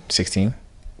what, 16.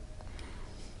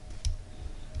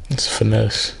 It's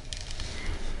finesse.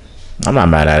 I'm not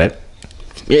mad at it.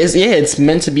 It's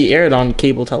meant to be aired on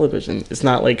cable television. It's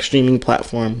not like streaming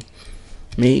platform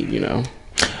made, you know.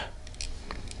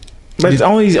 But it's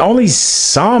only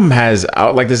some has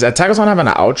out, like, does Attack on Titan have an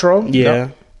outro? Yeah.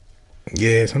 No?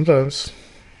 Yeah, sometimes.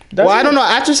 Well, I don't know.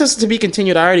 After says to be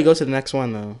continued, I already go to the next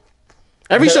one though.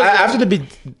 Every show after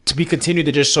to be continued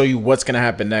to just show you what's gonna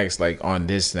happen next, like on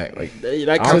this next, like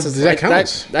that counts. That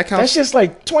counts. That counts. That's just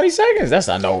like 20 seconds. That's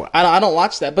not no. I don't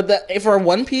watch that, but for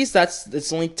One Piece,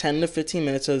 it's only 10 to 15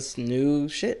 minutes of new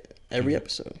shit every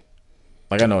episode.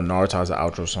 Like I know Naruto has an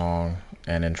outro song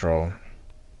and intro.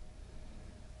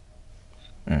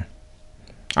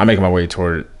 I'm making my way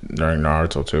toward it during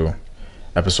Naruto too.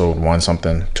 Episode 1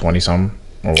 something, 20 something.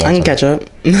 I can catch up.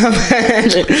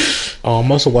 I'm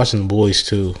also watching The Boys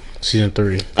too, season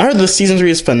 3. I heard the season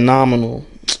 3 is phenomenal.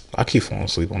 I keep falling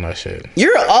asleep on that shit.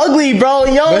 You're ugly, bro.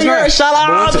 Yo, shut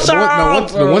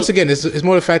up. But once again, it's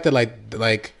more the fact that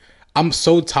like I'm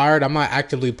so tired. I'm not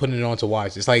actively putting it on to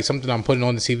watch. It's like something I'm putting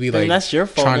on the TV. Like, and that's your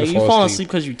fault. Like, you falling asleep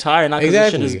because you're tired, not because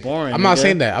the shit is boring. I'm not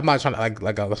saying that. I'm not trying to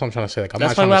like that's what I'm trying to say. Like, I'm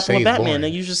that's not trying to say with it's Batman.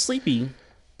 boring. Nigga, you just sleepy.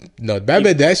 No,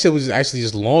 Batman. That shit was actually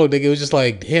just long. Nigga, it was just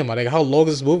like, damn. Like, how long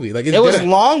is this movie? Like, it was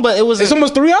long, but it was. It's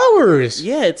almost 3 hours.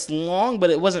 Yeah, it's long, but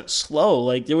it wasn't slow.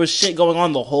 Like there was shit going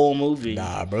on the whole movie.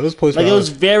 Nah, bro. It was points. Like it was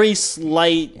very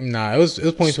slight. Nah, it was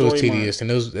points to it was tedious,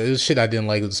 and it was shit I didn't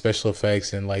like with the special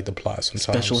effects and like the plot sometimes.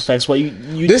 Special effects. What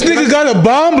you this nigga got a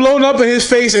bomb blown up in his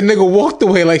face and nigga walked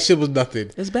away like shit was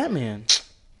nothing. It's Batman.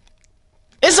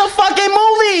 It's a fucking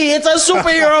movie. It's a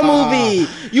superhero movie.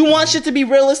 You want shit to be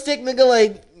realistic, nigga?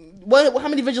 Like. What? How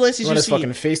many vigilantes you see? His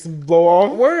fucking face to blow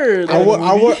off. Word. I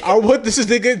want this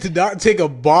nigga to not take a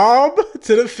bomb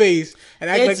to the face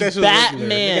and act like that shit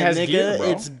Batman, nigga. Gear,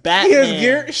 it's Batman. He has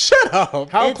gear. Shut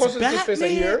up. How close is his face to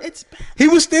here? It's Batman. He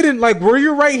was standing like where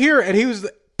you're right here, and he was,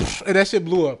 and that shit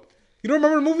blew up. You don't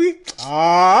remember the movie? It's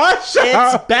Batman.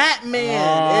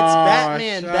 It's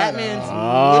Batman. Batman's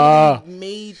literally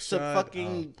made to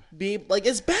fucking be like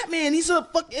it's Batman.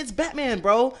 It's Batman,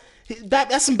 bro.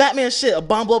 That's some Batman shit. A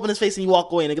bomb blow up in his face and you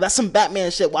walk away, nigga. That's some Batman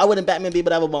shit. Why wouldn't Batman be able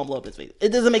to have a bomb blow up in his face? It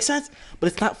doesn't make sense, but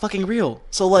it's not fucking real.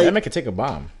 So like, Batman could take a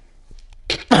bomb.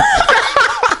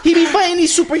 He be fighting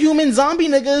these superhuman zombie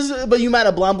niggas, but you might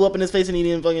have bomb blow up in his face and he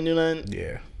didn't fucking do nothing.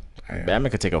 Yeah,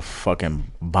 Batman could take a fucking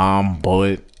bomb,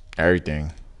 bullet,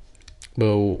 everything.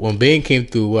 But when Bane came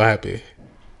through, what happened?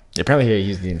 Apparently,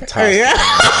 he's the entire.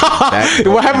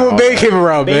 What happened when Bane came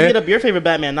around, Bane man? hit up your favorite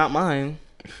Batman, not mine.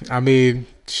 I mean,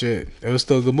 shit, it was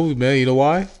still a good movie, man. You know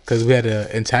why? Because we had an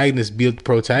antagonist beat the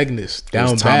protagonist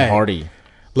down Tom bad, Hardy.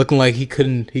 looking like he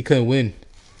couldn't win.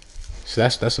 So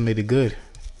that's what made it good.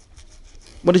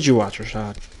 What did you watch,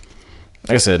 Rashad?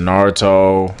 Like I said,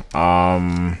 Naruto.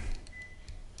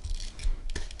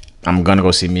 I'm gonna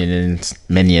go see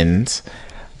Minions.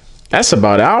 That's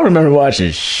about it. I don't remember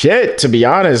watching shit, to be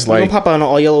honest. You Like, gonna pop out in an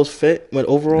all yellow fit with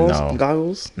overalls No. and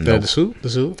goggles? The suit.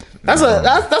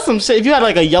 That's some shit. If you had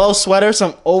like a yellow sweater,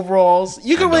 some overalls,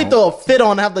 you could really throw a fit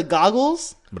on and have the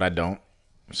goggles. but I don't.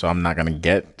 So I'm not gonna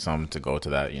get some to go to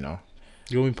that. You know,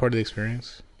 You want to be part of the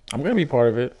experience? I'm gonna be part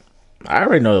of it. I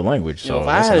already know the language, so Yo, if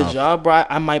I that's had a enough. job, bro,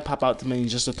 I might pop out to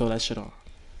Minions just to throw that shit on.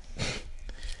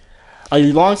 A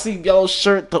long sleeve yellow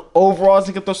shirt, the overalls,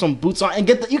 you can throw some boots on, and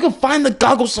you can find the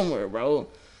goggles somewhere, bro.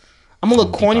 I'm gonna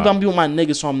look corny, but I'm gonna be with my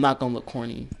niggas, so I'm not gonna look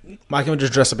corny. Why can't we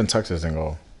just dress up in tuxes and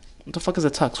go? What the fuck is a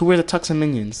tux? Who wears a tux and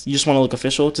Minions? You just want to look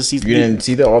official to see? You didn't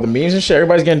see all the memes and shit.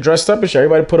 Everybody's getting dressed up and shit.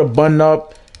 Everybody put a button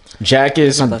up, jackets.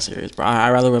 It's not that serious, bro. I'd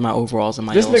rather wear my overalls and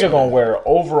my. This yellow nigga sweater. gonna wear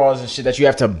overalls and shit that you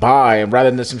have to buy rather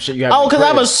than some shit you have. Oh, to because I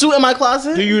have a crib. suit in my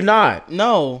closet. Do you not?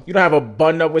 No. You don't have a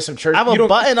button up with some church. I have you a don't-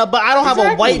 button up, but I don't have a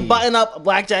Exactly. white button up,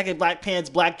 black jacket, black pants,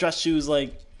 black dress shoes.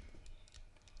 Like,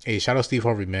 Hey, shout out Steve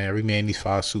Harvey, man. Every man needs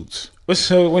 5 suits.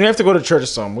 So when you have to go to church or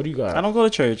something, what do you got? I don't go to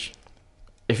church.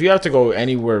 If you have to go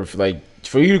anywhere,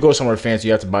 for you to go somewhere fancy,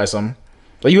 you have to buy something.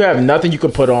 Like you have nothing you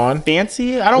could put on.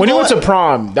 Fancy? I don't. When go you went to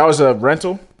prom, that was a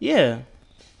rental. yeah.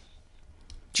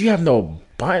 Do you have no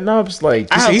button ups?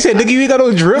 Like He said, nigga, you ain't got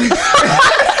no drip.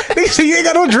 Nigga said, you ain't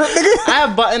got no drip, nigga. I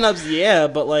have button ups, yeah,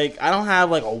 but like I don't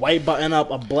have like a white button up,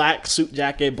 a black suit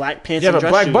jacket, black pants. you have and a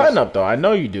dress black shoes. button up though. I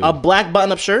know you do. A black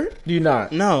button up shirt? do you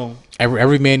not? No,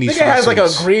 Every man needs Nigga 5 has like a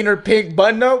suits. green or pink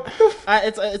button up.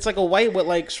 it's like a white with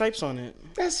like stripes on it.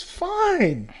 That's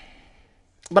fine.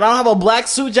 But I don't have a black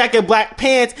suit jacket, black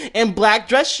pants, and black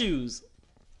dress shoes.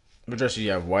 What dress do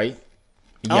you have? White.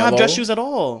 I don't have dress shoes at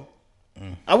all.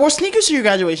 I wore sneakers to your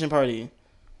graduation party.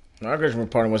 My graduation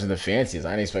party wasn't the fanciest.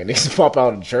 I didn't expect niggas to pop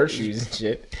out in church shoes and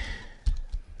shit.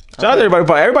 Shout out to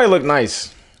everybody. Everybody looked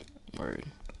nice. Word.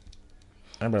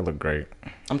 Everybody looked great.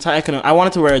 I'm tired. I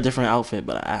wanted to wear a different outfit,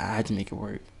 but I had to make it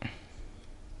work.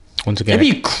 Once again,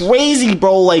 It'd be crazy,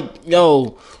 bro. Like,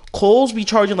 yo, Kohl's be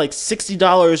charging like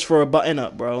 $60 for a button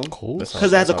up, bro. Kohl's?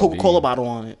 Because it has a That's how it Coca-Cola be. bottle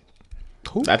on it.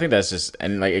 I think that's just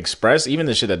and like Express, even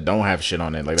the shit that don't have shit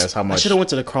on it. Like that's how I much. should have went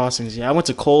to the crossings. Yeah, I went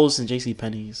to Kohl's and JC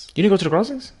Penney's. You didn't go to the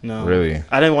crossings? No, Really?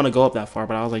 I didn't want to go up that far,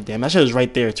 but I was like, damn, that shit was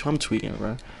right there too. I'm tweaking,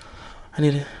 bro. I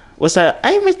need to. What's that?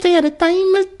 I must stay at a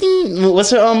time.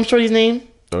 What's her shorty's name?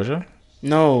 Doja?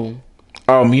 No,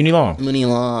 Oh, Muni Long. Mooney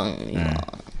Long. Mooney Long.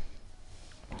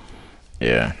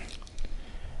 Yeah.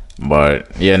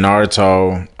 But yeah,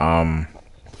 Naruto.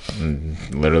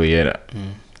 Literally it.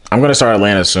 I'm gonna start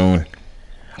Atlanta soon.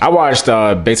 I watched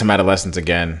Big Time Adolescence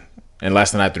again, and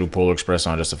last night I threw Polar Express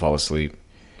on just to fall asleep.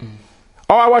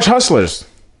 Oh, I watched Hustlers.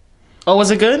 Oh,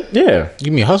 was it good? Yeah,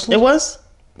 you mean Hustler? It was.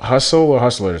 Hustle or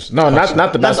Hustlers? No, not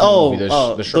the That's best movie. The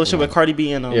those shit with one. Cardi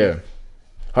B and Yeah,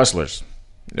 Hustlers.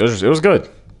 It was good.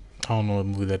 I don't know what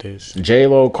movie that is. J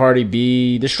Lo, Cardi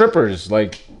B, the strippers,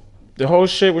 like the whole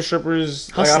shit with strippers.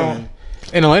 Like, I Hustling.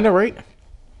 don't. In Atlanta, right?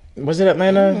 Was it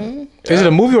Atlanta? Is it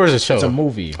a movie or is it a show? It's a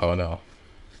movie. Oh no.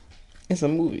 It's a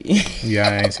movie. Yeah,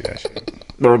 I ain't see that shit.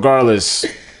 But regardless,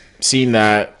 seeing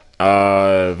that,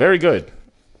 very good,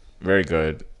 very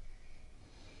good.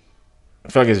 I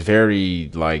feel like it's very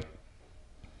like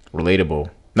relatable.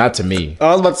 Not to me.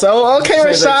 I was about to say, oh, okay,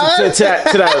 Rashad.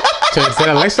 To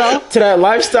that lifestyle? To that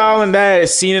lifestyle and that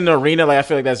scene in the arena, like I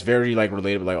feel like that's very like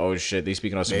relatable. Like, oh shit, they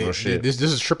speaking on some real shit. This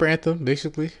is a stripper anthem,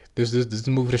 basically. This is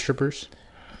the movie of the strippers.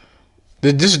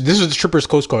 This is the strippers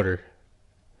Coast Carter.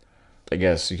 I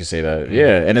guess you could say that.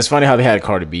 Yeah, and it's funny how they had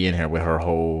Cardi B in here with her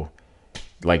whole,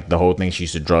 like the whole thing she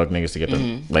used to drug niggas to get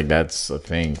them. Like that's a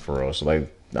thing for us. So,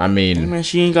 like, I mean, Man,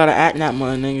 she ain't gotta act that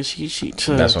much, nigga. She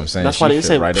That's what I'm saying. That's why She they fit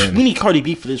said right in. we need Cardi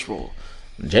B for this role.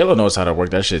 J Lo knows how to work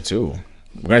that shit too.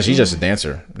 Granted, she's just a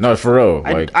dancer. No, for real.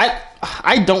 Like,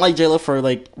 I don't like J-Lo for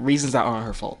like reasons that aren't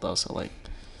her fault though. So like,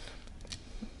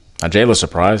 J Lo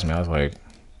surprised me. I was like,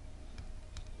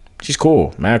 she's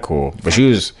cool, mad cool. But she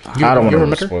was. You I don't want ever to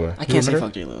met her? spoil her. I can't say remember?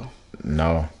 fuck J-Lo.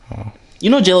 No, You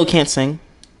know J-Lo can't sing.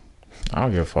 I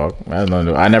don't give a fuck. I don't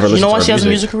know. I never listened. You know to why her she has a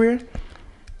music music career?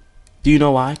 Do you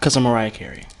know why? Because of Mariah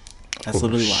Carey. That's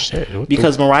literally why. Shit, what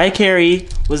Because Mariah Carey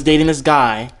was dating this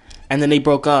guy, and then they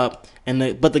broke up,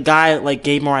 But the guy like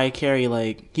gave Mariah Carey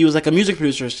like he was like a music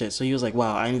producer and shit. So he was like,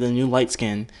 wow, I need a new light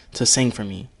skin to sing for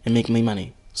me and make me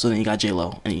money. So then he got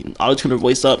J-Lo and he auto-tuned her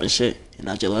voice up and shit. And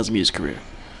now J-Lo has a music career.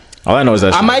 All I know is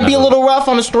that I might be a little rough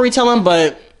on the storytelling,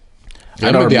 but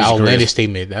I know the outlandish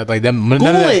statement. Like that,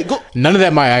 none of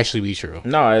that might actually be true.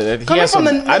 No, coming from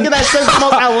the nigga that says the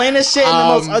most outlandish shit and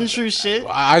the most untrue shit.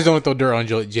 I just don't throw dirt on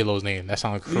J-Lo's name. That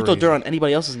sounds like crazy. You throw dirt on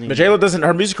anybody else's name. But J-Lo doesn't.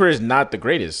 Her music career is not the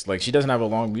greatest. Like she doesn't have a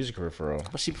long music career for real.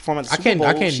 But she performed at the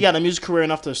Super Bowl. She had a music career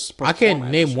enough to. I can't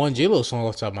name one J-Lo song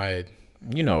off the top of my head.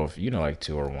 You know like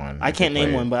two or one. I can't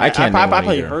name one, but I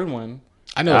probably heard one.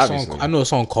 I know a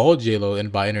song called J-Lo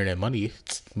and by Internet Money,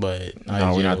 but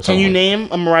no, we're not. Can you name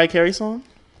a Mariah Carey song?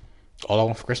 All I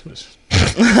Want for Christmas.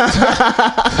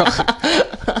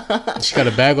 She got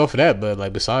a bag off of that, but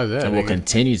like besides that, and we'll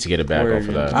continue to get a bag off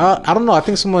of that. I don't know. I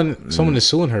think someone is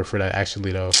suing her for that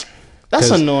actually though. That's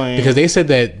annoying because they said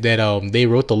that they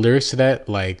wrote the lyrics to that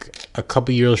like a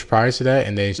couple years prior to that,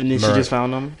 and then she just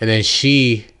found them, and then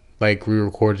she like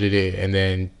re-recorded it, and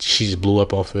then she just blew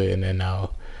up off it, and then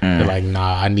now. They're like,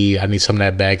 nah, I need some of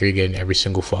that bag you're getting every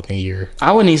single fucking year.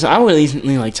 I would need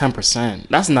like 10%.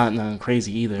 That's not nothing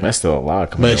crazy either. That's still a lot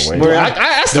coming away.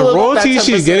 The royalties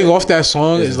she's getting off that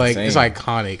song is like it's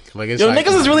iconic. Like it's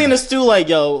niggas is really in the stew. Like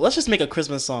let's just make a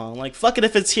Christmas song. Like fuck it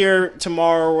if it's here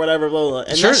tomorrow or whatever. Blah, blah.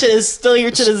 And that shit is still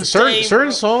here to this day.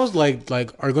 Certain songs like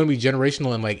are going to be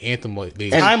generational and like anthem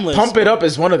based. Timeless. Pump It Up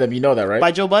is one of them. You know that, right?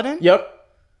 By Joe Budden. Yep.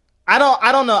 I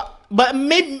don't know. But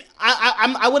maybe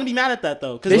I wouldn't be mad at that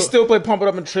though, because they still play "Pump It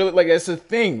Up" and "Trill It" like that's a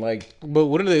thing. Like, but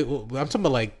what are they? I'm talking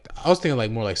about like I was thinking like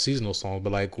more like seasonal songs,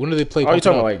 but like when do they play? Oh, you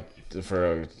talking about like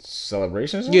for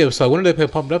celebrations? Yeah, so when do they play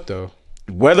 "Pump It Up" though?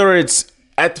 Whether it's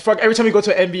at the fuck every time you go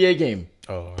to an NBA game,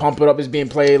 "Pump It Up" is being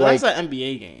played. But like that's an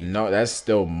NBA game. No, that's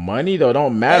still money though. It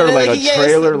don't matter like a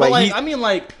trailer. Like I mean,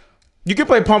 like you can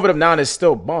play "Pump It Up" now and it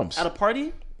still bumps at a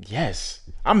party. Yes,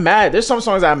 I'm mad. There's some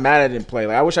songs I'm mad I didn't play.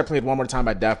 Like I wish I played "One More Time"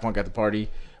 by Daft Punk at the party.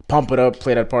 "Pump It Up"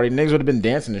 played at a party. Niggas would have been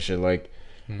dancing and shit. Like,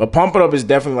 but "Pump It Up" is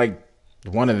definitely like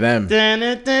one of them.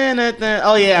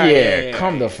 Oh yeah.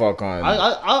 Come the fuck on.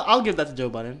 I'll give that to Joe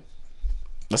Budden.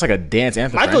 That's like a dance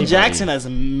anthem. Michael Jackson has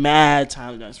mad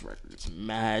timeless records,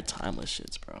 mad timeless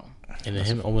shits, bro. And then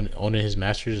him owning his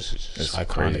masters is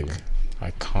iconic. Crazy.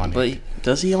 Iconic. But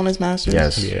does he own his masters?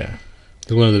 Yes. Yeah.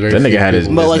 One of the very that nigga had his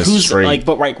but like who's straight. like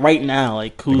but right now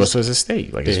like who's he goes to his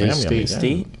estate like his family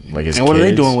estate like his and what kids. are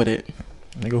they doing with it?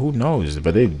 Nigga, who knows?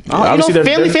 But they obviously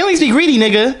families be greedy,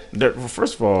 nigga.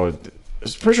 First of all,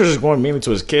 his pressure is going mainly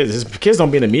to his kids. His kids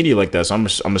don't be in the media like that, so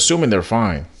I'm assuming they're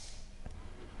fine.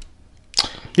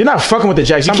 You're not fucking with the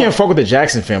Jackson. You can't fuck with the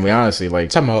Jackson family, honestly. Like,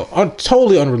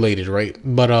 totally unrelated, right?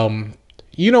 But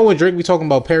you know when Drake be talking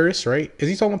about Paris, right? Is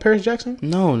he talking about Paris Jackson?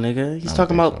 No, nigga. He's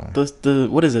talking about the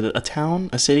what is it? A town,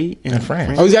 a city in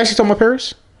France. Oh, he's actually talking about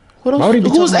Paris. What else?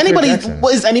 Who's anybody?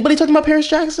 Is anybody talking about Paris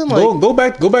Jackson? Like, go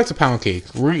back to Pound Cake.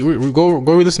 Go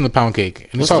re-listen to Pound Cake.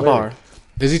 What's the bar?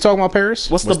 Is he talking about Paris?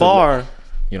 What's the bar?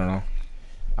 You don't know?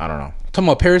 I don't know. Talking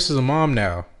about Paris is a mom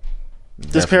now.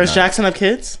 Does Paris Jackson have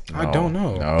kids? No, I don't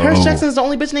know. No. Paris Jackson is the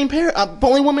only bitch named Paris.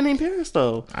 Only woman named Paris,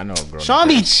 though. I know, bro. Sean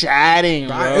be chatting,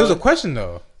 bro. It was a question,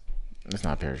 though. It's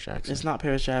not Paris Jackson. It's not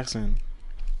Paris Jackson.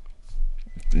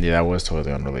 Yeah, that was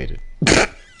totally unrelated.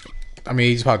 I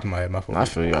mean, he's popped in my head. My fault. I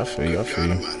feel you.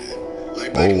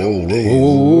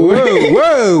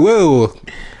 Whoa.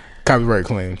 Copyright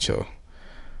claim, chill.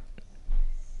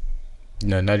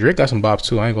 No, Drake got some bops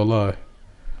too. I ain't gonna lie.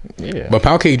 Yeah. But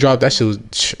Pound Cake dropped that shit was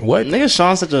what? Nigga,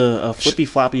 Sean's such a flippy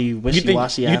floppy wishy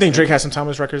washy. You think Drake has some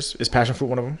timeless records? Is Passion Fruit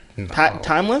one of them? No.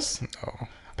 Timeless? No.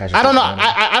 I don't know.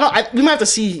 I don't. We might have to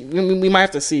see. We might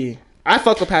have to see. I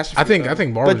fuck with Passion Fruit. I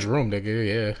think Barber's Room, nigga.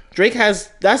 Yeah. Drake has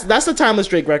that's the timeless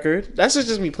Drake record. That's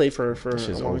just me played for a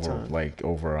long time.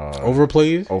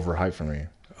 Overplayed, overhyped for me.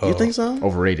 You think so?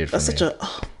 Overrated for me. That's such a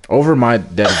over my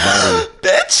dead body,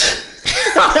 bitch.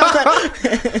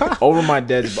 over my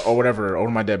dead or whatever. Over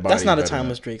my dead body. That's not a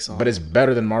timeless Drake song, but it's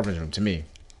better than Marvin's Room to me.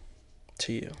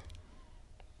 To you.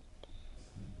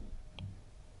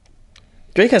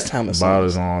 Drake has timeless songs.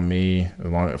 Bottles on me,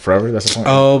 forever. That's the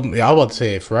song. Yeah, I was about to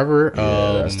say it, forever.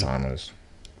 Yeah, that's timeless.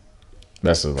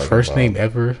 That's like first name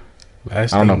ever.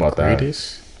 Last I don't know name about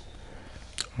greatest.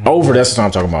 That. Over. That's the song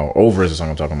I'm talking about. Over is the song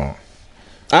I'm talking about.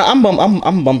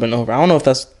 I'm bumping over. I don't know if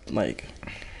that's like.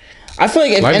 I feel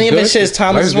like if any of this shit is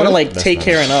timeless, I just want to like Take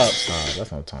Care and Up. That's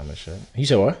not timeless shit. You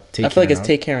said what? I feel like it's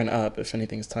Take Care and Up. If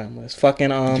anything's timeless,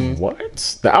 fucking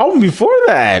What? The album before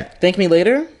that. Thank Me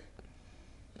Later.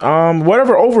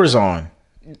 Whatever Over's on.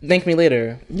 Thank Me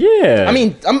Later. Yeah. I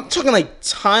mean, I'm talking like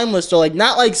timeless, so like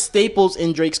not like staples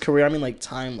in Drake's career. I mean like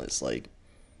timeless, like.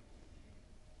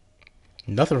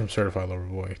 Nothing from Certified Lover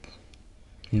Boy.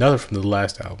 Nothing from the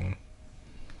last album.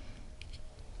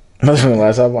 Nothing from the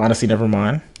last album. Honestly, never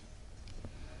mind.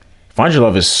 Find Your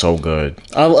Love is so good.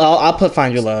 I'll put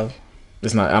Find Your Love.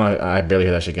 It's not. I barely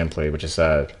hear that shit getting played, which is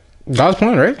sad. God's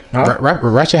Plan, right? Huh?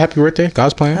 Ratchet Happy Birthday.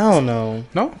 God's Plan. I don't know.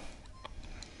 No.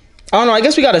 I don't know. I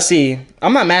guess we gotta see.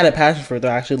 I'm not mad at Passion Fruit though.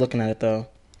 Actually, looking at it though.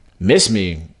 Miss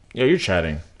Me. Yo, you're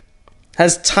chatting.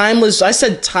 Has timeless. I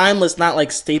said timeless, not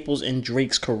like staples in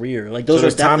Drake's career. Like those So are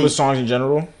there's timeless songs in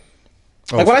general.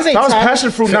 Like when I say That was time-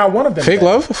 Passion Fruit, not one of them. Fake then.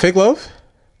 Love. Fake Love.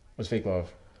 What's Fake Love?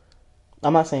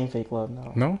 I'm not saying Fake Love.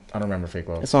 No, No. I don't remember Fake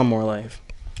Love. it's on More Life.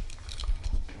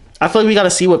 I feel like we gotta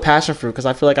see what Passion Fruit because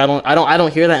I feel like I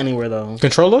don't hear that anywhere though.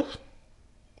 Controller.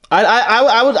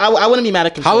 I wouldn't be mad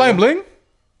at Controller. Hotline Bling.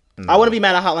 I wouldn't be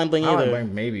mad at Hotline Bling either.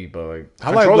 Hotline Maybe, but like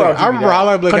Hotline Bling. I remember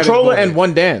Hotline Bling. Controller and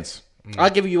One Dance.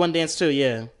 I'll give you One Dance too.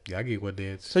 Yeah. Yeah, I get What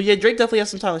Dance. So yeah, Drake definitely has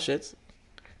some timeless shits.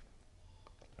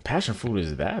 Passion Fruit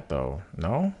is that though?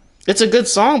 No. It's a good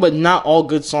song, but not all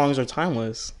good songs are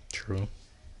timeless. True.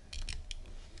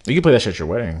 You can play that shit at your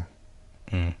wedding.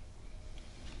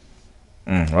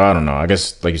 Well, I don't know. I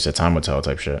guess like you said, time will tell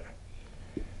type shit.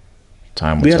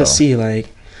 Time will We tell. gotta see like,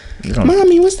 You don't-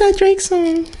 mommy, what's that Drake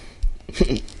song?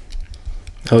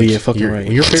 Oh yeah, fucking right.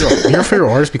 When your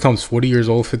favorite artist becomes 40 years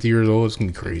old, 50 years old, it's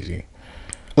gonna be crazy.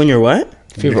 When you're what?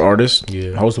 Favorite artist?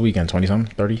 Yeah. How old's The Weeknd? 20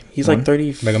 something? 30? He's like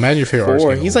 30. Like imagine your favorite artist.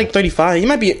 getting He's old. like 35. He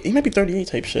might be 38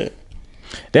 type shit.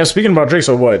 Damn. Speaking about Drake,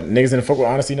 so what? Niggas didn't fuck with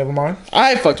Honesty. Never mind.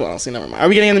 I fucked with honestly. Never mind. Are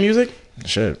we getting into music?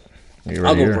 Shit. You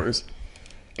I'll ready go here? first.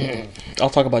 I'll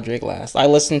talk about Drake last. I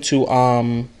listened to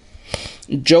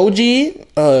Joji.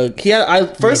 He had I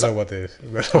first. Talk about this.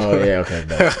 Oh yeah. Okay.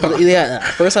 bet. Yeah,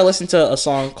 first I listened to a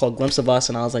song called "Glimpse of Us"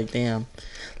 and I was like, "Damn,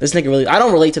 this nigga really." I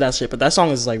don't relate to that shit, but that song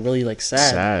is like really like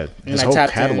sad. Sad. And His I whole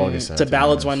tapped catalog in is sad. to be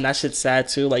ballads honest. one. That shit's sad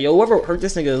too. Like yo, whoever heard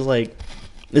this nigga is like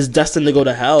is destined to go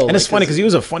to hell. And it's funny because he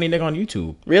was a funny nigga on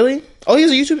YouTube. Really? Oh, he's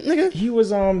a YouTube nigga. He was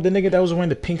the nigga that was wearing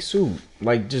the pink suit,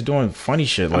 like just doing funny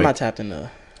shit. Like I'm not tapped into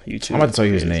YouTube. I'm about to tell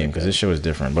you his name because this shit was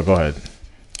different. But go ahead.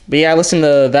 But yeah, I listened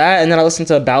to that, and then I listened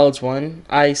to Ballads one.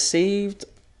 I saved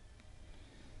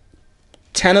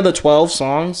 10 of the 12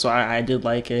 songs, so I did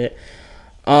like it.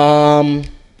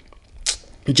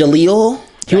 Jaleel.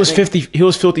 He was 50. He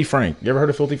was Filthy Frank. You ever heard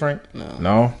of Filthy Frank?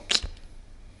 No.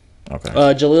 Okay.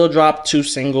 Jaleel dropped 2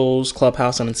 singles,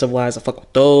 Clubhouse and Uncivilized. I fuck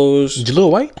with those.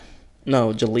 Jaleel White.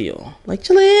 No, Jaleel. Like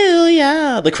Jaleel,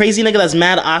 yeah. The crazy nigga that's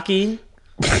mad Aki.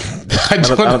 I I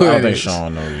don't know. don't think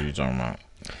Sean knows what you're talking about.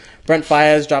 Brent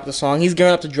Fayez dropped a song. He's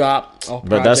gearing up to drop.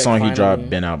 But that song he dropped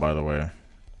been out, by the way.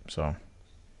 So All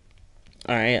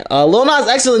right. Lil Nas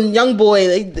X and Young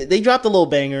Boy, they dropped a little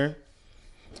banger.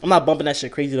 I'm not bumping that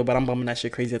shit crazy though, but I'm bumping that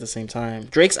shit crazy at the same time.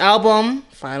 Drake's album,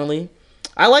 finally.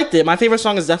 I liked it. My favorite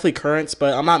song is definitely Currents,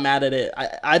 but I'm not mad at it.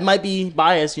 I might be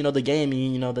biased, the game,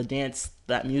 the dance,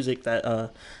 that music,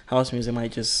 that house music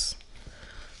might just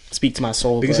speak to my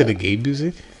soul. I think you but said the gay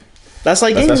music. that's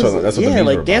like game that's music. what the yeah, beats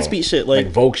like were dance about. beat shit. like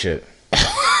Like Vogue shit.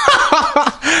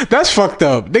 That's fucked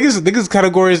up. Niggas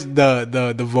categories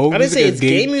the Vogue. I didn't say music as it's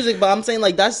gay music, but I'm saying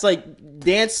like that's like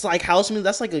dance, like house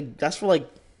music. That's for like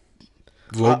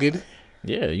Vogue.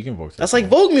 Yeah, you can Vogue. that's like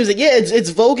Vogue music. Yeah,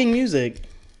 it's voguing music.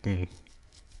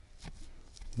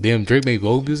 Damn, Drake made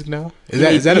Vogue music now. Is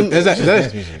He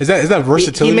that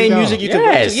versatility? He made now? music you could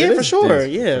Yes, yeah, it for is sure.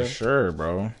 dance, Yeah, for sure,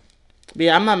 bro. But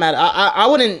yeah, I'm not mad. I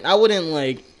wouldn't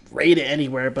like rate it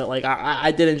anywhere, but like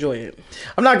I did enjoy it.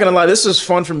 I'm not gonna lie, this is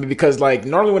fun for me because like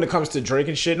normally when it comes to Drake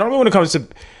and shit,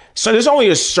 so there's only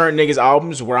a certain niggas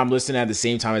albums where I'm listening at the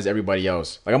same time as everybody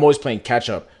else. Like I'm always playing catch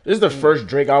up. This is the first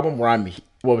Drake album where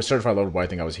with Certified Lover Boy, I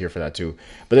think I was here for that too.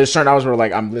 But there's certain albums where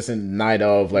like I'm listening night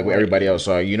of like with everybody else,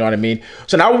 so you know what I mean.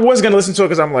 So now I was gonna listen to it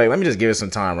because I'm like, let me just give it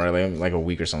some time, right? Like a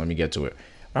week or something. Let me get to it.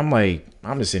 I'm like,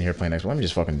 I'm just sitting here playing next. Let me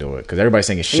just fucking do it because everybody's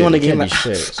saying it's shit. wanna It can't give be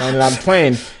him shit. So then I'm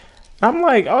playing. I'm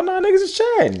like, oh no, niggas is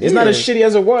chatting. It's not as shitty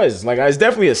as it was. Like it's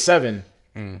definitely a 7.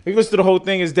 We listened to the whole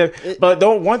thing. But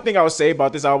one thing I would say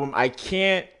about this album, I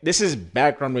can't. This is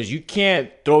background noise. You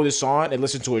can't throw this on and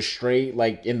listen to it straight,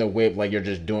 like in the whip, like you're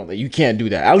just doing. Like you can't do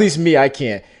that. At least me, I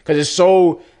can't, because it's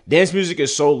so dance music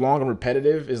is so long and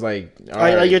repetitive. It's like, all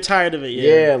right. Like you're tired of it.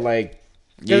 Yeah, like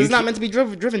because it's not meant to be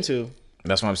driven to.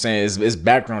 That's what I'm saying. It's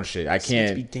background shit. I It's meant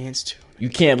to be can't. danced to. You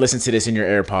can't listen to this in your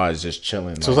AirPods just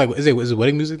chilling. So it's like, is it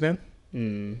wedding music then?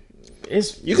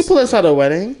 You could pull this out of a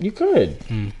wedding. You could.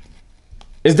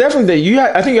 It's definitely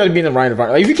that I think you got to be in the right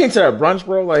environment. Like if you came to that brunch,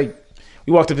 bro, like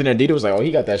we walked up in there, Dita was like, "Oh, he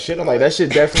got that shit." I'm like, that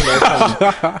shit definitely,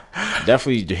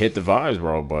 definitely hit the vibes,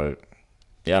 bro. But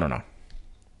yeah, I don't know.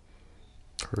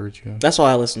 Heard you. That's all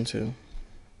I listen to.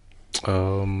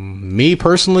 Me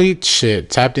personally,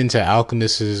 tapped into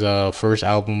Alchemist's first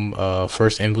album,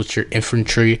 First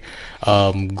Infantry.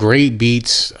 Great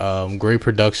beats, great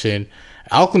production.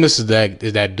 Alchemist is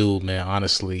that dude, man.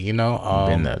 Honestly, you know,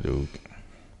 Been that dude.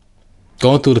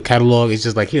 Going through the catalog, it's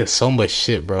just like he has so much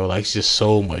shit, bro. Like it's just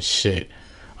so much shit.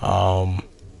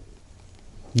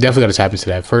 Definitely got to tap into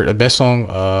that. For the best song,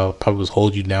 probably was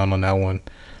 "Hold You Down" on that one.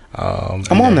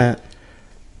 I'm on that.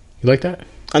 You like that?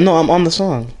 I know I'm on the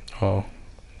song. Oh,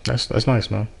 that's nice,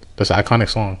 man. That's an iconic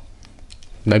song.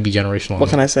 Might be generational. What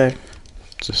can I say?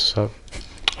 Just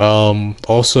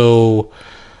also,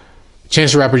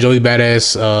 Chance the Rapper, Joey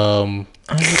Badass,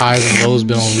 Highs and Lows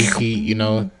been on repeat. You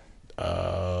know,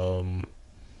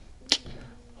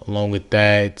 along with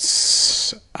that,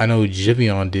 I know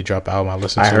Jivion did drop an album. I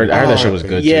listened. I heard that shit was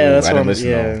good. Yeah, too. that's I what didn't listen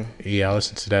though. Yeah, I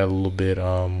listened to that a little bit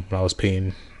when I was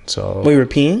painting. So Wait, you were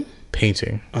peeing?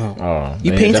 Painting. Oh,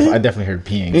 You man, painted? I definitely heard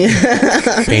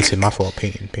peeing. Painting. My fault.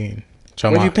 Painting.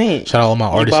 What'd you paint? Shout out all my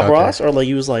Like artists Bob out Ross, there. or like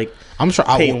you was like I'm sure.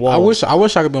 painting I walls?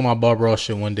 wish I could be on my Bob Ross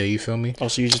shit one day. You feel me? Oh,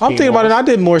 so you just I'm painting thinking about it. walls? I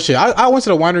did more shit. I went to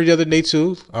the winery the other day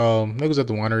too. Niggas at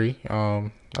the winery.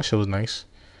 That shit was nice.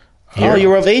 Oh, you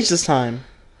were of age this time.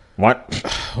 What?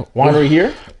 Winery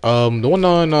here? The one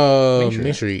on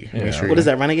Main Street. Yeah. Main Street. What is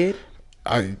that, Renegade?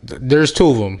 There's two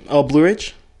of them. Oh, Blue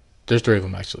Ridge. There's three of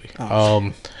them actually.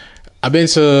 Oh. I've been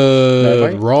to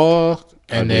Right? Raw,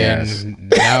 and Ugly then ass.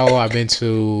 now I've been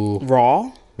to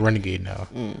Raw. Renegade now.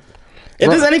 If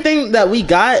there's anything that we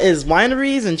got is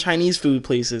wineries and Chinese food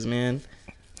places, man.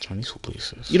 Chinese food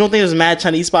places. You don't think there's mad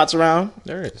Chinese spots around?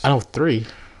 There is. I know three.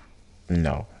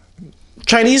 No.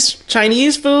 Chinese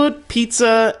food,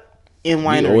 pizza, and We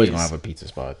always wineries. gonna have a pizza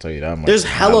spot. I'll tell you that much. There's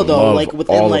hella, I though, love like,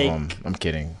 within, all like- of them. I'm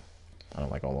kidding. I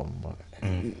don't like all of them,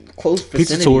 but Close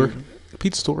Pizza vicinity. tour.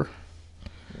 Pizza tour.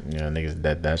 yeah, niggas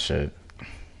that shit.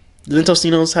 Didn't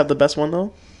Tostino's have the best one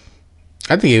though?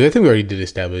 I think we already did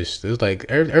establish. It was like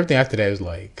everything after that was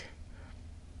like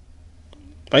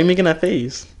Why are you making that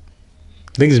face?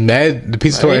 niggas mad. The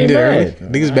pizza tour I ain't ended mad.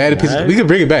 early. Niggas mad. The pizza. Mad. We could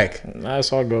bring it back. Nah,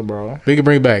 it's all good, bro. We could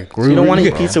bring it back. you don't wanna we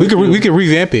eat could- pizza We with could you. we could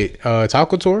revamp it.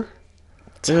 Taco tour.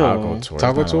 Taco Ew. tour.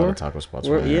 Taco There's not a lot tour? of taco spots.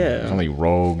 Where- man. yeah. There's only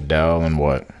Rogue, Dell, and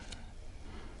what?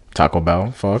 Taco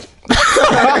Bell. Fuck.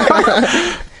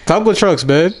 Taco trucks,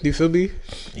 man. You feel me?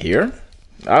 Here?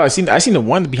 Oh, I seen the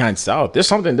one behind South.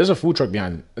 There's a food truck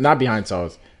not behind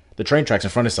South. The train tracks in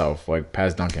front of South, like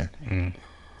past Duncan.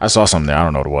 I saw something there. I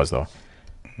don't know what it was though.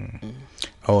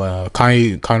 Oh,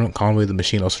 Conway the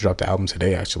Machine also dropped the album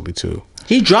today, actually too.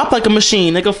 He dropped like a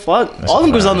machine, nigga. Fuck. All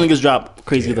them a fact. Griselda niggas drop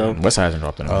crazy though. West hasn't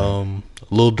dropped anything.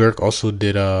 Lil Durk also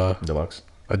did Deluxe.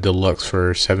 a deluxe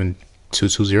for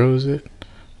 7220, is it?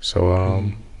 So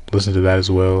listen to that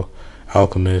as well.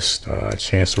 Alchemist,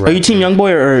 Chance the Are you Rapper. Team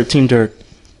Youngboy or Team Durk?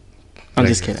 I'm Like-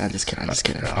 just kidding. I'm just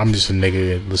kidding. I'm just a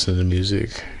nigga that listens to music,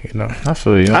 you know. I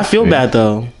feel you. I feel bad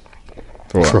though.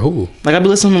 For who? Like I be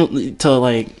listening to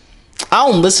like I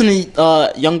don't listen to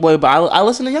Youngboy, but I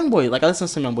listen to Youngboy. Like I listen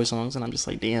to some Youngboy songs, and I'm just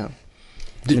like, damn.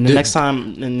 And the next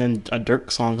time, and then a Dirk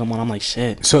song come on, I'm like,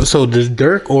 shit. So does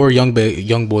Dirk or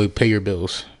Youngboy pay your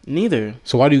bills? Neither.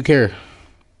 So why do you care?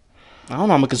 I don't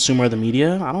know. I'm a consumer of the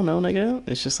media. I don't know, nigga.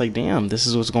 It's just like, damn, this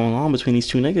is what's going on between these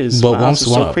two niggas. But Wow, once- this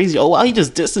is so wow. crazy. Oh, wow, he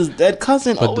just dissed his dead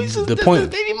cousin. But Oh, he's just the dissed point- his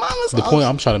baby mama's The house. point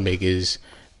I'm trying to make is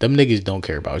them niggas don't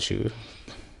care about you.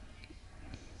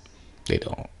 They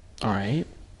don't. All right.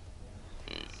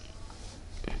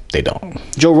 They don't.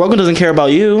 Joe Rogan doesn't care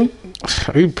about you.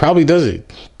 He probably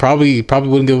doesn't. Probably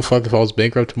wouldn't give a fuck if I was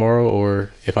bankrupt tomorrow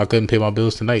or if I couldn't pay my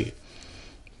bills tonight.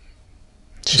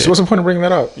 So what's the point of bringing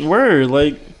that up? Word,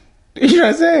 like What you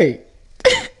trying to say?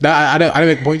 Nah, I didn't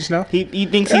make a point just now. he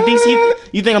thinks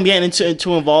you think I'm getting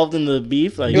too involved in the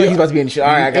beef. Like He's about to be in shit. All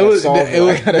right, I It gotta was, solve it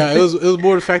was, I gotta- nah, it was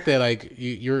more the fact that like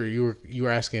you were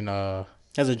asking,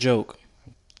 as a joke.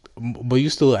 but you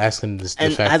still asking this the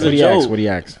And fact as that a What do you ask? joke. What do you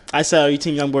ask? I said, "Are you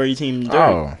Team Youngboy or are you Team Dirk?"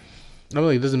 Oh, I'm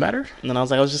like, does it matter? And then I was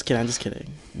like, "I was just kidding. I'm just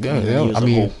kidding." Yeah, And he yeah, was I like,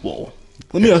 mean, whoa.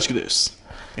 Let me ask you this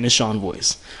in his Sean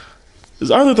voice: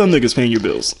 is either of them niggas paying your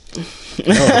bills?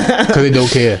 because they don't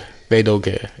care. They don't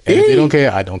care. And if they don't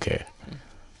care, I don't care.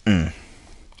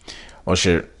 oh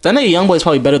shit. That nigga Youngboy is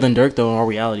probably better than Dirk though. In all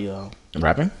reality, though,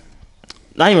 Rapping?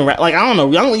 not even like I don't know.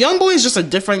 Youngboy is just a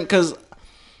different because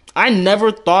I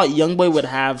never thought Youngboy would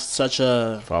have such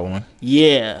a Following?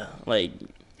 like.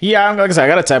 Yeah, I'm like I said, I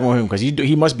gotta tap with him because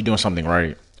he must be doing something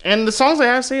right. And the songs I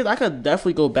have saved, I could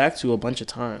definitely go back to a bunch of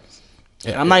times.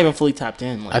 Yeah, I'm not even fully tapped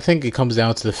in. I Like, think it comes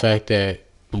down to the fact that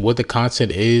what the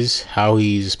content is, how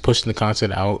he's pushing the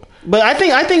content out. but I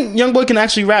think Youngboy can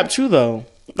actually rap too, though.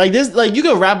 Like this, like you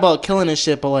can rap about killing and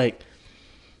shit, but like,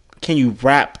 can you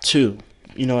rap too?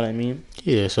 You know what I mean?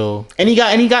 Yeah. So And he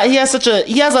has like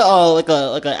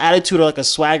a attitude or like a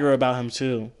swagger about him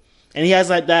too. And he has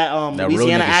like that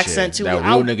Louisiana accent too. That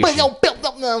real nigga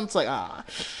shit. It's like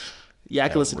yeah, I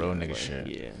can listen. Real to nigga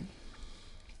shit.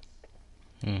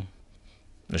 Yeah.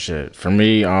 The shit for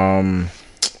me. I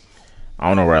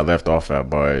don't know where I left off at,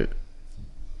 but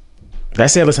did I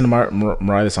say I listened to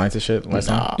Mariah the Scientist shit last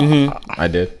time? Mm-hmm. I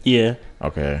did. Yeah.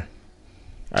 Okay.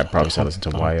 I probably said listen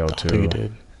to YO too. I think you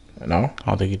did. No, I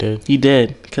don't think you did. He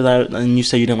did and you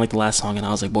said you didn't like the last song, and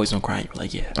I was like, "Boys Don't Cry." You were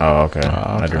like, "Yeah." Oh, okay.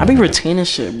 I be retaining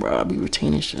shit, bro.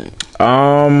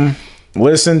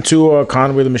 Listen to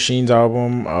Conway the Machine's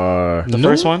album. The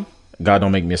first one. God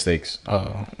Don't Make Mistakes.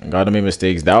 Oh, God Don't Make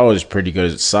Mistakes. That was pretty good.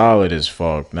 It's solid as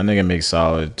fuck. That nigga makes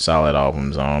solid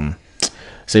albums.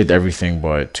 Saved everything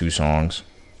but 2 songs,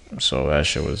 so that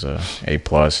shit was A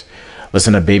plus.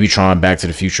 Listen to Babytron, Back to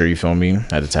the Future. You feel me?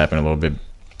 Had to tap in a little bit.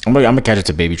 I'm gonna catch it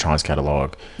to Babytron's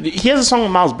catalog. He has a song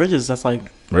with Miles Bridges that's like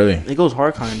really. It goes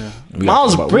hard, kind of. We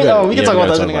Miles Bridges. We can talk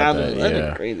about that. Yeah.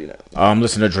 That's crazy. Though.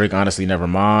 Listen to Drake. Honestly, never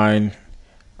mind.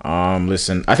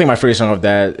 Listen. I think my favorite song of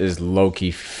that is low key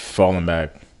Falling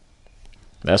Back.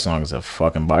 That song is a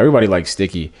fucking bar. Everybody likes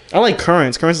Sticky. I like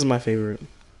Currents. Currents is my favorite.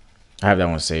 I have that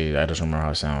one saved. I just don't remember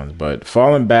how it sounds. But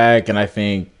Falling Back and I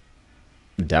think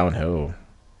Downhill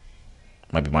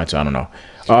might be mine too. I don't know.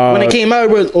 When it came out,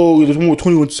 it was, there's one with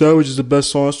 21 Savage is the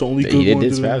best song. It's the only good one. It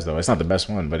did fast though. It's not the best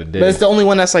one, but it did. But it's the only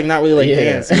one that's like not really like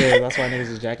dance. Yeah, that's why niggas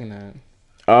is jacking that.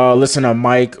 Listen to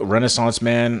Mike, Renaissance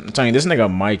Man. I'm telling you, this nigga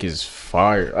Mike is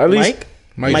fire. At least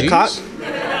Mike Cock?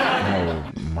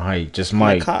 No, Mike. Just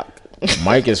Mike. Mike Cock.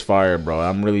 Mike is fire, bro.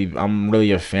 I'm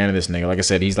really a fan of this nigga. Like I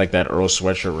said, he's like that Earl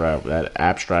Sweatshirt rap, that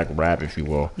abstract rap, if you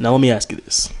will. Now let me ask you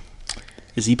this: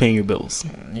 is he paying your bills?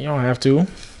 You don't have to.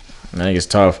 I think it's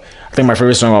tough. I think my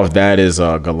favorite song off that is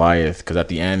Goliath, because at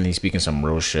the end he's speaking some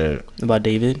real shit about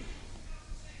David.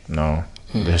 No,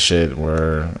 this shit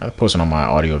where I posted on my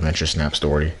Audio Adventure Snap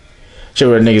story. Shit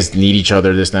where niggas need each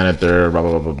other, this, that, and the third, blah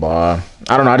blah blah blah blah.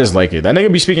 I don't know. I just like it. That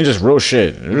nigga be speaking just real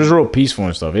shit. It was real peaceful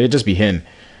and stuff. It just be him.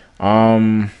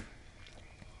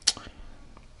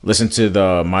 Listen to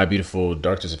the My Beautiful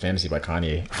Dark Twisted Fantasy by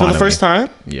Kanye for the first time.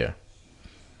 Yeah.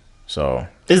 So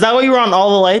is that why you were on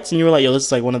All the Lights and you were like, "Yo, this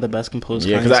is like one of the best composed"?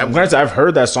 Yeah, because I've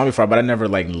heard that song before, but I never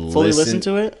like fully listened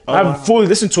to it. Oh, I've fully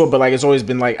listened to it, but like it's always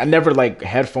been like I never like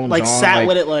headphones like on, sat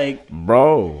with it like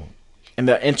bro. And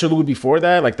the interlude before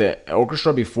that, like the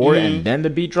orchestra before, and then the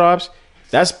beat drops.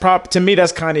 That's to me.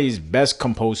 That's Kanye's best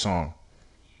composed song.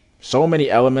 So many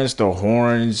elements, the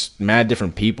horns, mad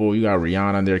different people. You got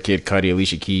Rihanna on there, Kid Cudi,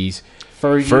 Alicia Keys.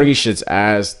 Fergie shit's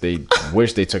ass. They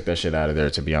wish they took that shit out of there,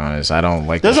 to be honest. I don't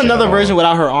like. There's another version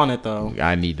without her on it though.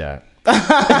 I need that.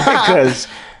 Because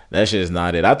that shit is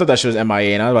not it. I thought that shit was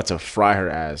MIA and I was about to fry her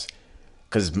ass.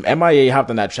 Because MIA hopped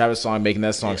on that Travis song, making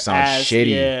that song sound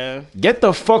shitty. Yeah. Get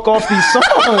the fuck off these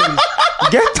songs.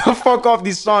 Get the fuck off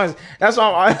these songs. That's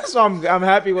why I'm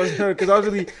happy it wasn't her. Because I was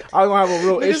gonna have a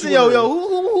real issue.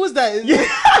 Who is that? Yeah.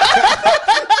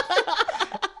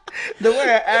 The way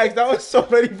I asked, that was so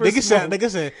ready for nigga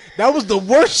said, that was the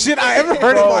worst shit I ever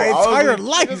heard in my entire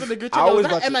life. I was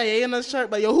that MIA in this chart,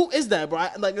 but yo, who is that, bro?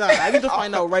 I need to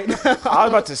find out right now. I was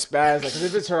about to spaz, like, cause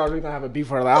if it's her, I was really gonna have a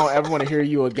beef with her. Like, I don't ever want to hear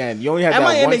you again. You only have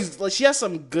that one. She has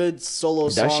some good solo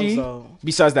songs. Does she? Though.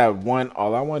 Besides that one,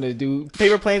 All I Want to Do,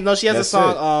 Paper Planes. No, she has a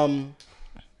song,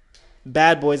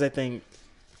 Bad Boys, I think.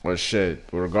 Well, shit.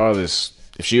 Regardless.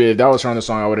 If that was her on the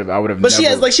song, I would have. But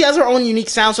never... she has her own unique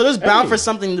sound, so there's bound for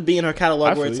something to be in her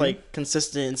catalog where it's like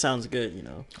consistent and sounds good. You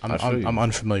know, I'm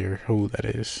unfamiliar who that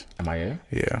is. MIA?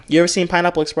 Yeah. You ever seen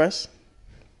Pineapple Express?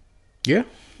 Yeah.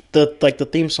 The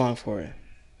theme song for it.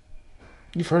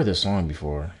 You've heard this song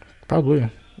before,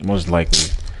 probably. Most likely.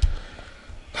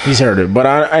 He's heard it,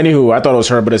 but anywho, I thought it was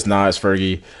her, but it's not. It's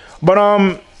Fergie.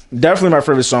 But definitely my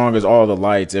favorite song is All the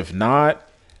Lights. If not,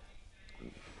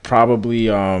 probably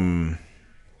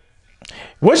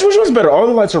Which one's better, All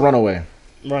the Lights or Runaway?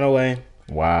 Runaway.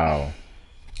 Wow.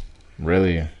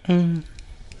 Really?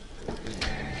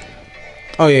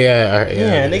 Oh yeah.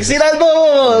 Nigga, see that?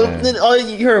 Oh,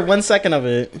 you heard 1 second of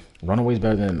it. Runaway's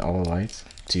better than All the Lights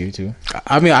to you too.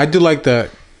 I mean, I do like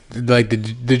the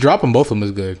drop on both of them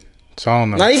is good. So I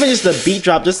don't know. Not even just the beat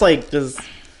drop, just I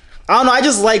don't know. I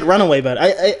just like Runaway better.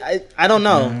 I don't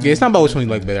know. Yeah, it's not about which one you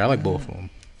like better. I like both of them.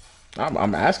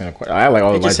 I'm asking a question. I like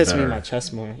All the Lights. It just hits me in my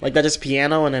chest more. Like that, just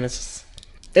piano, and then it's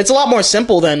a lot more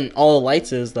simple than All the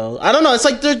Lights is, though. I don't know. It's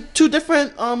like they're two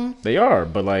different. They are,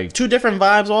 but like two different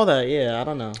vibes. All that. Yeah, I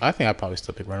don't know. I think I'd probably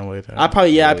still pick Runaway. Then. I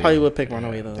probably would pick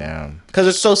Runaway though. Damn. Because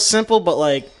it's so simple, but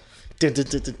like, and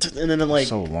then like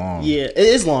so long. Yeah, it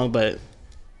is long, but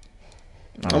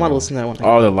I'm gonna listen to that one.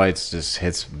 All the lights just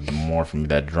hits more from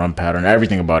that drum pattern,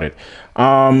 everything about it.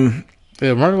 Yeah,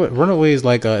 Runaway is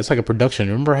like it's like a production.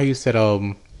 Remember how you said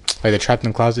like the Trapped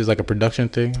in the Closet is like a production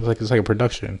thing? It's like a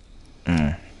production.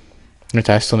 I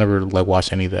still never like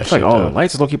watched any of that. It's like all the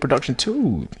lights is low key production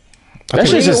too. What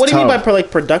do you mean by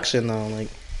like production though? Like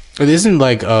it isn't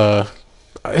like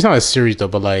it's not a series though,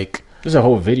 but like there's a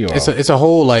whole video. It's a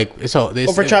whole like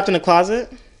for Trapped in the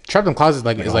Closet. Trapped in the Closet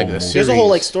is like a series. There's a whole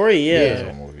like story,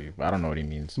 yeah. I don't know what he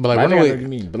means. But like, I know what he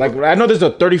means. But like, I know there's a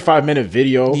 35-minute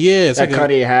video. Yeah, it's that like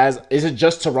Kanye has. Is it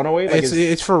just to Runaway? Like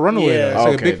it's for Runaway. Yeah. It's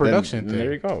like a big production thing.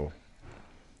 There you go.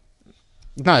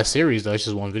 Not a series though. It's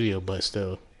just one video, but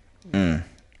still.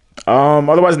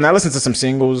 Otherwise, now listen to some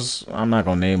singles. I'm not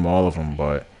gonna name all of them,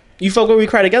 but you fuck with We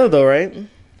Cry Together though, right?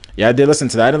 Yeah, I did listen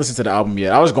to that. I didn't listen to the album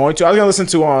yet. I was gonna listen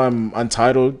to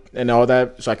Untitled and all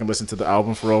that, so I can listen to the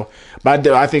album for real. But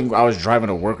I think I was driving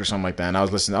to work or something like that, and I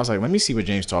was listening. I was like, let me see what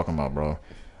James talking about, bro.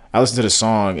 I listened to the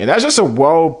song, and that's just a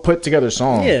well put together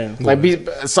song. Yeah, like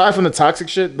aside from the toxic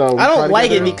shit, though, I don't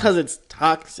like it because it's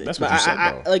toxic. That's what you said,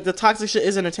 though. Like the toxic shit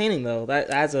is entertaining though.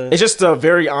 It's just a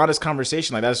very honest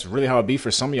conversation. Like that's really how it be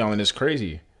for some of y'all, and it's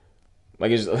crazy.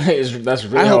 Like that's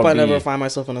really. I hope I never find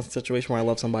myself in a situation where I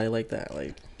love somebody like that.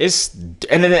 Like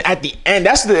and then at the end,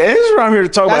 this is what I'm here to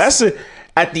talk about.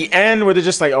 At the end where they're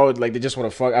just like, oh, like they just want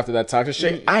to fuck after that toxic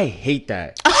shit. I hate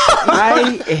that.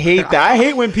 I hate that. I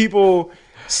hate when people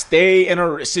stay in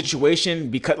a situation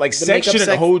because like sex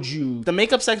shouldn't hold you. The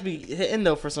makeup sex be hitting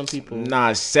though for some people.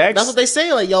 Nah, sex. That's what they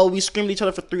say. Like, yo, we screamed at each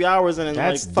other for 3 hours and then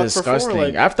that's like fuck disgusting. For 4.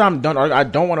 Like, after I'm done, I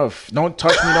don't want to. Don't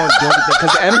touch me. Don't do anything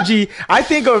because the energy. I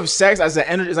think of sex as an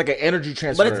energy. It's like an energy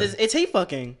transfer. But it's hate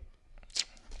fucking.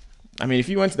 I mean, if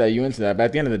you into that, you into that. But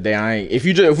at the end of the day, I ain't. If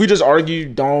we just argue,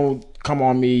 don't come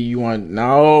on me. You want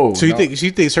no. So you think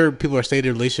certain people are staying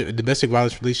in domestic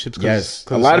violence relationships? Yes,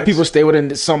 a lot of people stay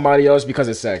with somebody else because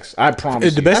of sex. I promise.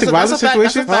 In domestic violence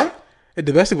situations, in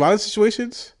domestic violence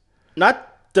situations,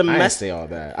 not domestic. I didn't say all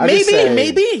that.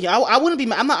 Maybe. I wouldn't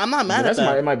be. I'm not mad at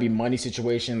that. It might be money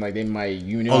situation. Like they might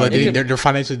they're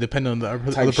financially dependent on the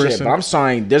other person. Shit. But I'm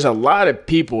saying there's a lot of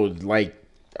people like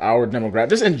our demographic,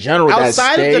 just in general,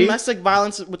 outside of domestic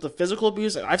violence with the physical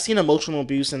abuse, I've seen emotional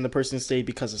abuse and the person stayed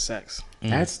because of sex.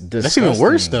 That's even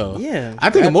worse though. Yeah, I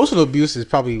think emotional abuse is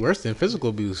probably worse than physical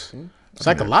abuse.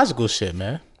 Psychological shit,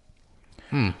 man.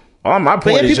 All my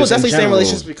point is people just definitely stay in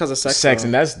relationships because of sex,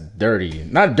 and that's dirty.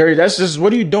 Not dirty. That's just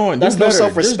what are you doing? That's no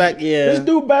self-respect. Just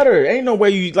do better. Ain't no way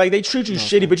you like they treat you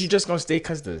shitty, but you just gonna stay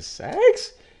because of the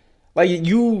sex. Like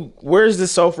where's the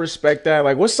self-respect at?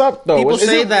 Like what's up though? People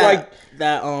say that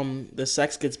the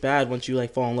sex gets bad once you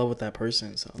like fall in love with that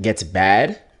person. So gets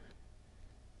bad.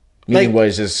 Meaning what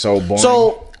is just so boring.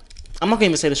 So I'm not gonna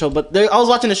even say the show, but I was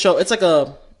watching the show. It's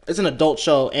an adult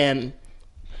show, and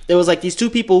there was like these two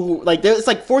people who like it's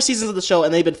like 4 seasons of the show,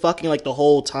 and they've been fucking like the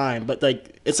whole time. But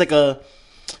like it's like a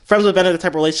friends with benefit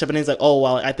type of relationship, and he's like, oh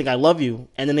well, I think I love you,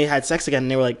 and then they had sex again,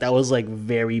 and they were like, that was like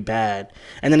very bad,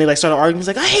 and then they like started arguing. He's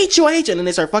like, I hate you, and then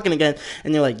they start fucking again,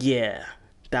 and they're like, yeah,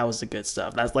 that was the good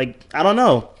stuff. That's like I don't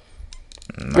know.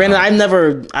 No. Granted, I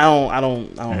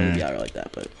don't really be out like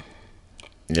that, but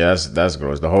yeah, that's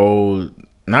gross. The whole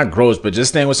not gross, but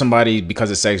just staying with somebody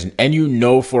because of sex, and you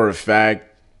know for a fact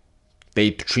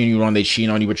they treat you wrong, they cheat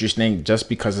on you, but you're staying just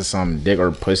because of some dick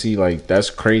or pussy, like that's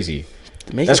crazy.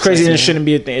 That's crazy, and it shouldn't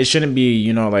be a thing. It shouldn't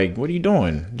be, like, what are you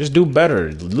doing? Just do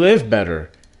better. Live better.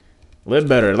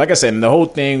 Like I said, the whole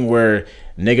thing where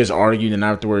niggas argued and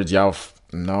afterwards y'all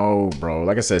no, bro.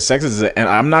 Like I said, sex is and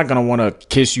I'm not gonna want to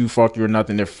kiss you, fuck you, or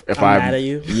nothing if I'm mad at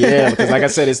you. Yeah, because like I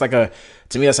said, it's like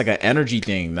to me that's like an energy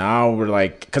thing. Now we're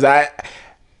like, because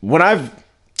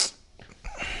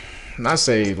not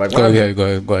say like go ahead,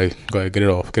 get it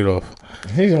off.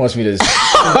 He wants me to,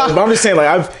 but I'm just saying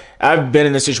like I've been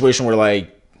in a situation where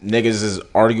like niggas is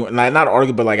arguing, like not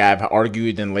argue, but like I've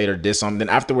argued and later did something. Then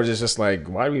afterwards, it's just like,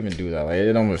 why do we even do that? Like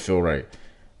it don't even feel right.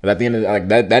 But at the end of like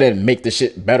that didn't make the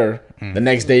shit better. The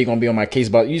next day you're gonna be on my case,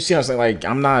 but you see what I'm saying? Like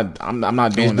I'm not doing that.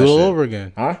 Do it all shit. over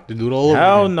again, huh? Do it all over.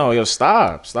 Hell again. no, yo,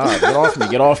 stop! Get off me!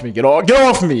 Get off me! Get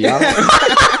off me!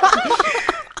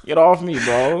 Get off me,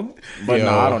 bro. But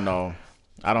no, I don't know.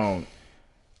 I don't.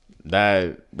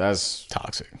 That's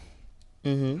toxic.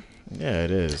 Mm-hmm. Yeah,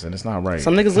 it is, and it's not right.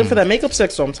 Some niggas live for that makeup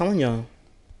sex, so I'm telling y'all.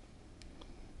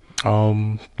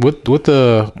 With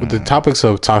the topics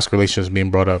of toxic relationships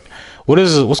being brought up,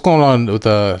 what's going on with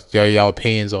y'all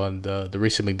opinions on the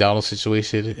recent McDonald's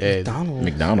situation and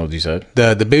McDonald's, you said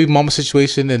the baby mama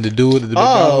situation and the dude at the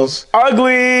McDonald's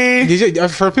ugly.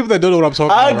 For people that don't know what I'm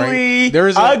talking about, right?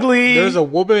 Ugly. There's a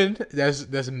woman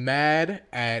that's mad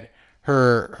at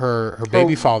her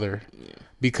baby father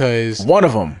because One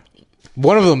of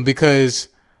them because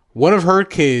one of her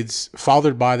kids,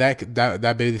 fathered by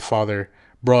that baby father,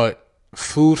 brought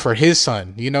food for his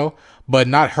son, but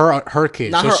not her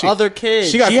kid. Not her other kid.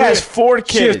 She has 4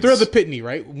 kids. She has 3 other pitney,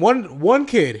 right? One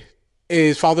kid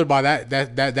is fathered by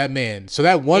that man. So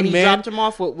that one and he man dropped him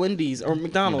off with Wendy's or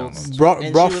McDonald's.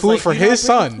 Brought food for his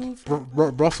son.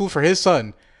 Brought food for his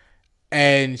son.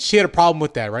 And she had a problem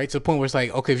with that, right? To the point where it's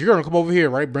like, okay, if you're gonna come over here,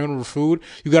 right, bring over food,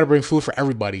 you gotta bring food for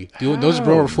everybody. Don't just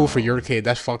bring over food for your kid.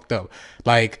 That's fucked up.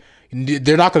 Like,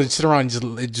 they're not gonna sit around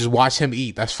and just watch him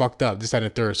eat. That's fucked up. This, that, and the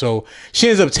third. So she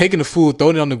ends up taking the food,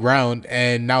 throwing it on the ground,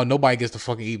 and now nobody gets to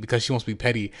fucking eat because she wants to be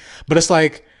petty. But it's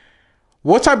like,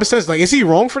 what type of sense? Like, is he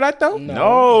wrong for that though?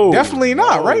 No, definitely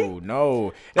not, right?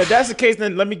 No. If that's the case,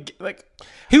 then let me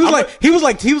He was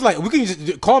like, we can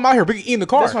just call him out here. We can eat in the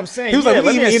car. That's what I'm saying. He was like,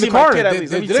 we can eat in the car. Let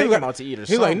me take him out to eat or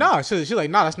He's like, something. nah. She's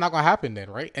like, nah, that's not gonna happen then,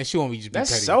 right? And she won't be just be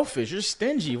That's petty. selfish. You're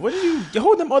stingy. What do you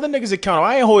hold them other niggas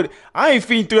accountable? I ain't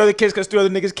feeding 3 other kids because 3 other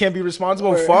niggas can't be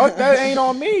responsible. Fuck, that ain't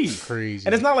on me. Crazy.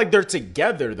 And it's not like they're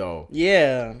together though.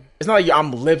 Yeah. It's not like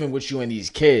I'm living with you and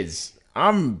these kids.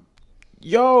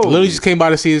 Literally just came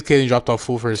by to see his kid and dropped off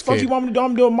food for his Fuck kid. you want me to do?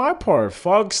 I'm doing my part.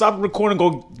 Fuck, stop recording.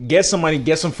 Go get some money.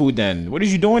 Get some food. Then what are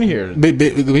you doing here? I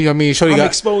mean, Shorty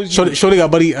got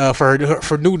buddy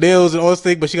for new nails and all this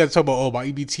thing, but she got to talk about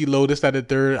my EBT low, this, that, and the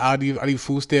third. I need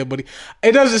food stamp, buddy.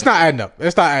 It's not adding up.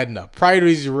 It's not adding up.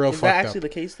 Priorities is real Is fucked that up. actually the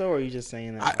case though, or are you just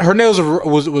saying that? Her nails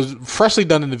was freshly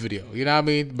done in the video. You know what I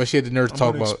mean? But she had the nerve to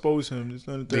talk about. Expose him. This,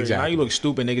 that, and the third. Exactly. Now you look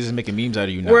stupid. Niggas is making memes out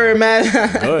of you now. We're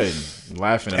mad. Good,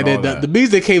 laughing at And all then that. the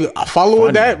beats that came following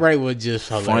Funny. that, right, was just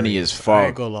hilarious. Funny as I fuck.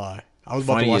 ain't gonna lie. I was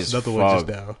about Funny to watch as another one just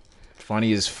fuck. now.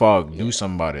 Funny as fuck. Do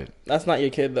something about it. That's not your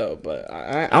kid though, but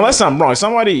Unless I'm wrong.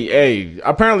 Somebody,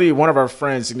 apparently one of our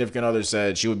friends' significant others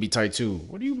said she would be tight too.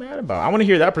 What are you mad about? I want to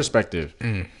hear that perspective.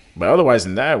 But otherwise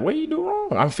than that, what do you do wrong?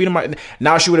 I'm feeding my...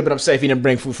 Now she would have been upset if he didn't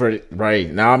bring food for...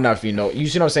 Right. Now I'm not feeding no... You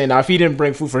see what I'm saying? Now if he didn't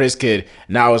bring food for his kid,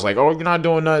 now it's like, oh, you're not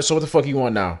doing nothing. So what the fuck you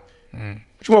want now?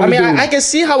 What you want I me mean, to do? I can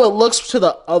see how it looks to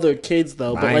the other kids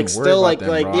though, but I like ain't worried still about like them,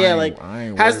 like bro. yeah, I like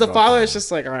ain't has worried the about father, them. it's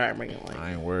just like, all right, bring it. Like,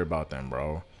 I ain't worried about them,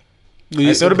 bro. So it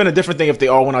would have been a different thing if they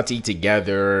all went out to eat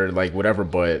together, like whatever.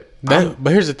 But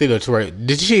here's the thing, though, too, right?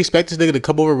 Did she expect this nigga to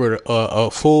come over with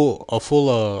a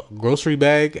full grocery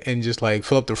bag and just like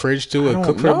fill up the fridge too and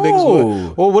cook for them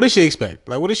niggas? What did she expect?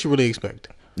 Like, what did she really expect?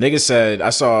 nigga said, I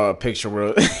saw a picture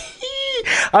where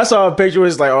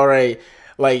it's like, all right,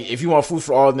 like if you want food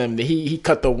for all of them, he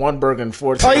cut the one burger in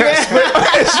 4. Oh yeah,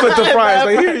 split the fries.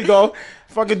 Like here you go,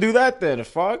 fucking do that then.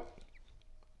 Fuck.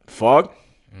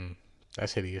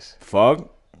 That's hideous. Fuck.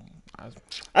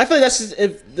 I feel like that's just,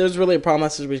 if there's really a problem,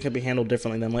 that situation can be handled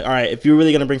differently. Than like, all right, if you're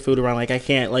really gonna bring food around, like I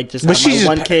can't like just have my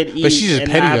one kid eat she's and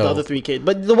petty, have the though. other 3 kids.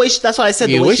 But the way that's why I said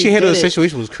Yeah, the way she handled the did it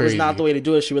situation was crazy. was not the way to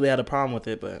do it. She really had a problem with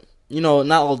it, but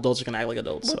not all adults are gonna act like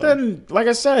adults. But So. then, like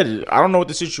I said, I don't know what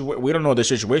the situation. We don't know the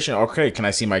situation. Okay, can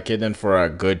I see my kid then for a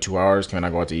good 2 hours? Can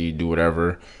I go out to eat, do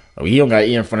whatever? He don't got to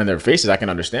eat in front of their faces. I can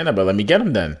understand that, but let me get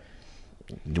him then.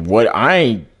 What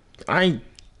I ain't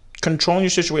controlling your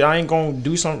situation. I ain't gonna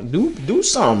do something. Do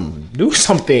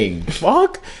something.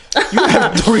 Fuck. You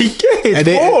have 3 kids.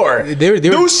 4.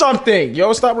 Do something.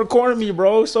 Yo, stop recording me,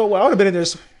 bro. So I would have been in there.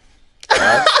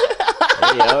 Hey,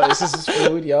 yo, this is his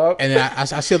food, yo. And then I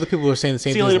see other people who are saying the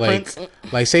same things.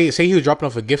 Like say he was dropping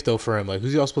off a gift though for him. Like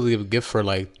who's he all supposed to give a gift for?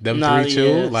 Like them 3 too.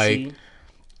 Yeah,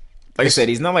 like I said,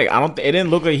 he's not like it didn't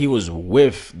look like he was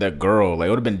with the girl. Like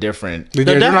it would have been different. They're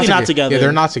definitely not together. Yeah,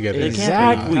 they're not together.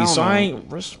 Exactly. So I ain't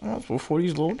responsible for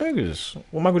these little niggas.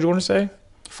 What Michael Jordan say?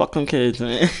 Fuck them kids,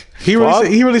 man. He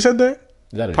really said that?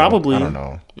 Is that Probably. I don't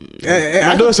know.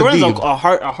 I know it's a Jordan's beef. a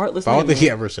heartless. I don't nigga, think he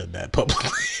man. ever said that publicly.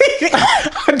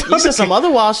 He said some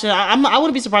other wild shit. I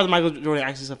wouldn't be surprised if Michael Jordan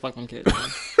actually said "fuck them kids."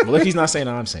 Well, if he's not saying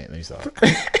it, I'm saying it. He's not.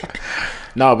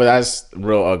 No, but that's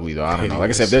real ugly though. I don't know. Like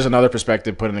I said, if there's another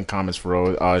perspective, put it in the comments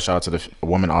for shout out to the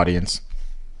woman audience.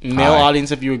 Male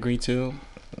audience, if you agree to.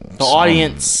 The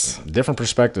audience. Different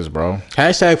perspectives, bro.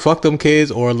 Hashtag fuck them kids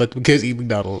or let them kids eat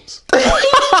McDonald's.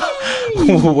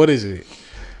 What is it?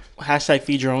 Hashtag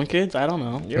feed your own kids. I don't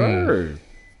know. You're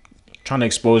trying to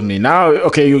expose me now.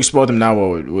 Okay, you expose them now.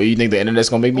 What you think the internet's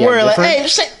gonna make me act Like, different? hey,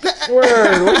 shit.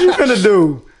 Word. What you gonna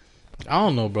do? I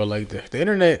don't know, bro. Like the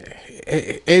internet,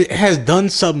 it has done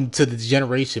something to the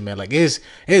generation, man. Like it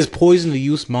has poisoned the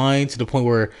youth's mind to the point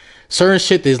where certain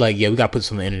shit is like, yeah, we gotta put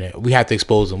this on the internet. We have to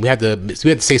expose them. We have to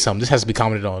say something. This has to be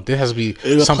commented on. This has to be It's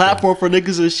a something. platform for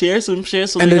niggas to share some shit.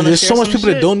 So And then there's so much people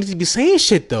shit. that don't need to be saying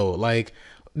shit though. Like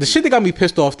the shit that got me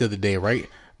pissed off the other day, right?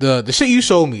 The shit you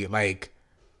showed me, like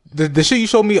the shit you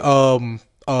showed me,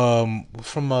 from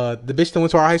the bitch that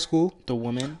went to our high school. The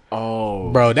woman.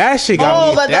 Oh, Bro, that shit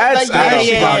got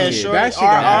me. Sure. That shit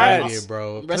got me out of here,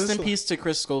 bro. Rest in peace to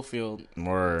Chris Schofield.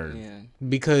 word. Yeah.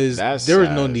 Because That's there was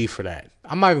no sad. need for that.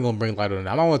 I'm not even gonna bring light on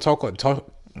that. I don't want to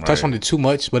touch on it too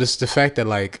much, but it's the fact that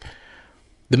like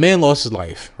the man lost his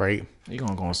life, right? You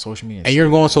gonna go on social media And you're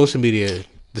going on social media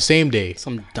the same day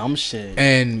Some dumb shit.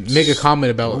 and make a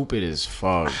comment about stupid as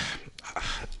fuck.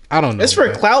 I don't know. It's for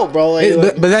man. clout, bro. Like,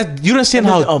 But that you understand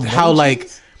how like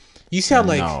you see how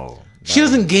like No, she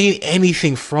doesn't gain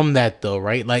anything from that though,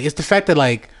 right? Like it's the fact that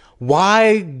like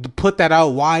why put that out?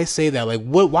 Why say that? Like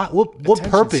what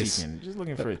attention purpose? seeking. Just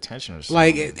looking for attention or something.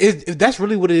 Like if that's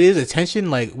really what it is, attention.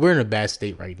 Like we're in a bad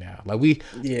state right now. Like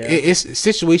it's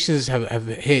situations have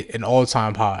hit an all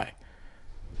time high.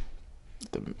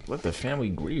 Let the family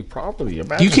grieve properly.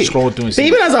 Imagine You can't- scroll through and but see.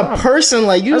 even as a person,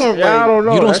 like you don't. I Like, don't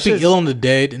know. You don't That speak shit's ill on the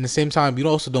dead, and at the same time, you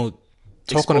also don't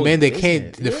talk on a man that can't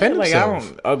exposed defend business.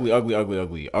 himself. I don't,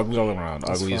 ugly all around.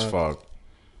 Ugly as fuck.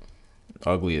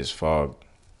 Ugly as fuck.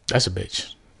 That's a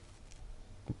bitch.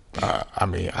 I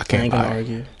mean, I I can't ain't gonna lie.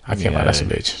 argue. I can't lie. That's a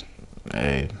bitch.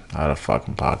 Hey, out of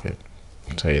fucking pocket.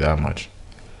 I'll tell you that much.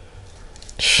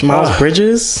 Miles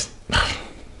Bridges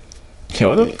Yo,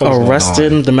 what the fuck's going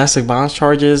arrested on? in domestic violence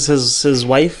charges. His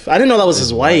wife. I didn't know that was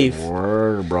his wife.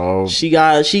 Word, bro.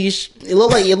 It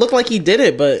looked like he did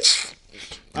it, but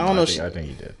I don't know. I think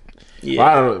he did. Yeah. Well,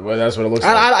 I don't know. Well, that's what it looks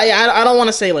like. I don't want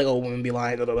to say like, oh, women be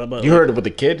lying. But You heard what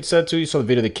the kid said too? You saw the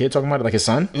video of the kid talking about it, like his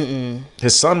son?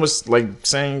 His son was like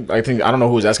saying, I don't know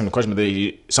who was asking the question,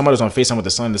 but somebody was on FaceTime with the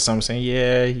son. The son was saying,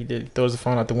 yeah, he did, throws the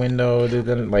phone out the window.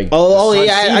 Like, Oh the son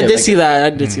yeah, seen I it, did like, see that. I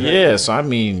did see that. Yeah, so I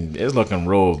mean, it's looking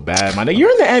real bad, my nigga. You're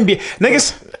in the NBA.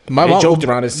 Niggas, they joked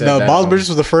around and said that. Miles Bridges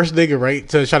was the first nigga, right,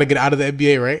 to try to get out of the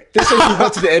NBA, right? This nigga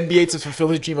went to the NBA to fulfill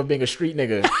his dream of being a street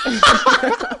nigga.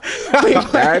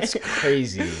 That's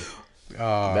crazy.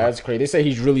 That's crazy. They say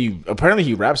he's really, apparently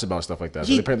he raps about stuff like that.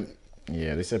 So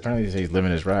they said apparently he's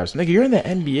living his raps. Nigga, you're in the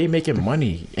NBA making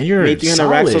money, and you're Making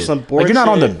solid. raps with some Like, you're not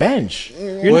on the bullshit. bench.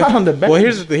 You're not on the bench. Well,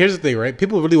 here's the thing, right?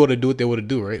 People really want to do what they want to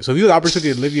do, right? So if you had the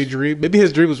opportunity to live your dream, maybe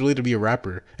his dream was really to be a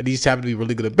rapper, and he just happened to be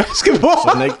really good at basketball.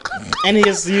 And he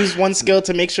has used one skill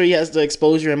to make sure he has the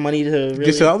exposure and money to really.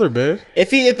 Get to the other, man.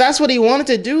 If that's what he wanted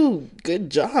to do, good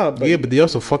job. But Yeah, but they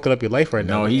also fucking up your life right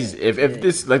now. No, he's if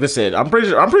this, like I said, I'm pretty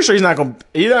sure he's not gonna.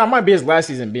 Either that might be his last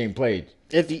season being played.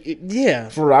 Yeah.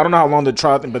 For I don't know how long the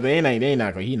trial thing, but he's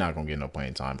not gonna get no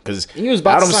playing time because He was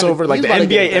about to Adam sign Silver, a- like he the was about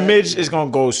to NBA get a bag. image is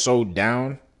gonna go so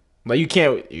down. Like you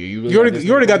can't. You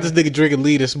already got this nigga drinking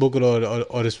lead and smoking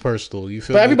on his personal. You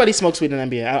feel? But me? everybody smokes weed in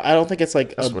the NBA. I don't think it's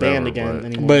like a whatever, band again but-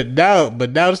 anymore. But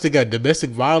now this nigga got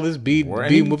domestic violence, being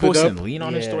whipped posting up. lean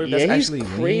on his Yeah, story. yeah, That's he's actually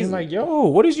crazy. crazy. Like, yo,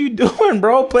 what is you doing,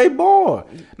 bro? Play ball.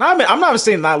 Now, I'm not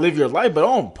saying not live your life, but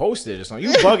don't post it or something.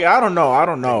 You bugging. I don't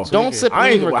know. Don't sip I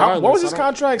ain't. lean What regardless. was his I don't-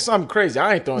 contract? Something crazy.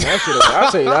 I ain't throwing that shit away.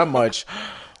 I'll tell you that much.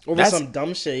 Over That's- some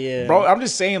dumb shit, yeah. Bro, I'm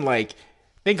just saying, like,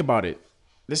 think about it.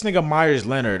 This nigga Myers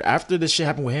Leonard, after this shit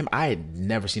happened with him, I had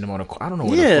never seen him on a. I don't know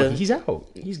where Yeah. the fuck he's out.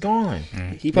 He's gone. he probably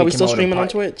They came still out with a streaming on pod-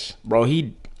 Twitch. Bro,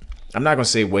 I'm not gonna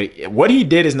say what he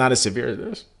did is not as severe as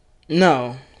this.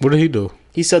 No, What did he do?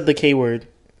 he said the K word.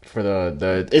 For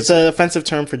the It's an offensive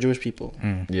term for Jewish people.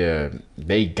 yeah,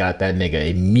 they got that nigga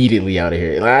immediately out of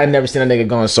here. Like, I never seen a nigga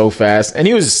going so fast, and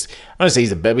he was. I don't say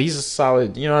he's a bet, but he's a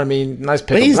solid. You know what I mean? Nice pick.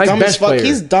 But he's nice dumb bench as fuck. player.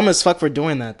 He's dumb as fuck for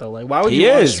doing that though. Like, why would He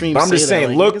you on is. stream But I'm say just that?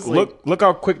 saying. Like, niggas, Look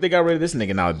how quick they got rid of this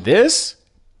nigga. Now this,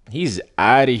 he's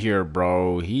out of here,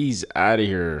 bro. He's out of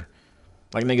here.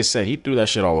 Like nigga said, he threw that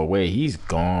shit all away. He's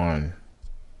gone.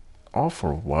 All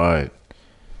for what?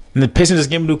 And the Pistons just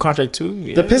gave him a new contract too.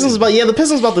 Yeah. The Pistons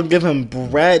about to give him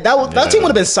bread. That team would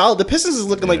have been solid. The Pistons is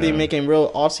looking like they're Yeah. making real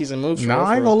offseason moves. Nah,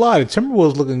 I ain't gonna lie. The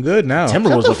Timberwolves looking good now. Shut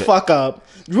Timberwolves the looking fuck up.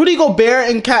 Rudy Gobert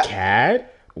and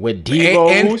cat with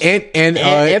Devo and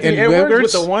Anthony Edwards Edwards.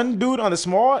 with the one dude on the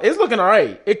small. It's looking all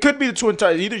right. It could be the two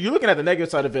entire. Either you're looking at the negative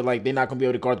side of it, like they're not gonna be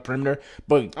able to guard the perimeter.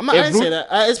 But I didn't say that.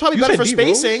 It's probably better for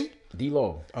spacing.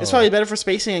 D-Lo. It's probably better for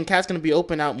spacing, and Cat's gonna be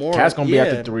open out more. Cat's gonna be Yeah.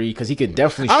 at the three because he could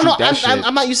definitely I shoot don't know. that shit.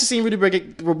 I'm not used to seeing Rudy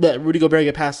Gobert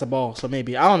get past the ball, so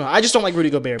maybe I don't know. I just don't like Rudy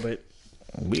Gobert, but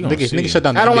We gonna see. Nigga shut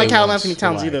down. I don't the like NBA Kyle once. Anthony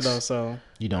Towns either, Relax. though. So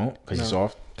You don't because he's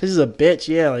soft. because he's a bitch,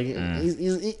 yeah. Like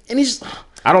and he's.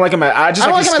 I don't like him. I just I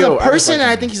don't like his him skill. as a person, like and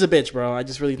I him. think he's a bitch, bro. I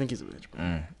just really think he's a bitch,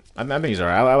 bro. I think he's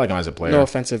alright. I like him as a player. No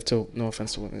offense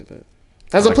to women, but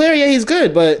as a player, yeah, he's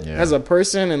good. But Yeah. as a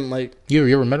person, and like, You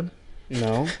ever met him?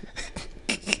 no,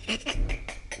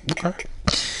 Okay.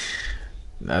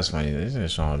 That's funny. This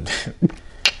is Sean.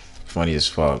 Funny as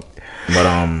fuck. But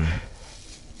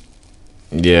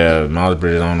Yeah, Miles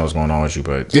Bridges. I don't know what's going on with you,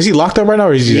 but Is he locked up right now,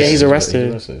 or is he? Yeah, he's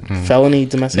arrested. Felony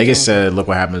domestic. Niggas said, look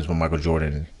what happens when Michael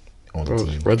Jordan on the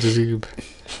team.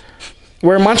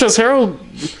 Where Montrezl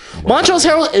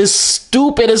Harrell is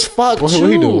stupid as fuck too. What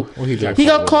he do? What he do? He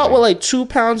got caught with like 2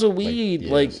 pounds of weed,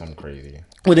 like something crazy,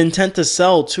 with intent to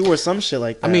sell too, or some shit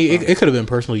like that. I mean, it could have been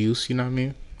personal use. You know what I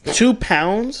mean? 2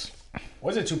 pounds.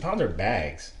 Was it 2 pounds or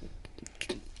bags?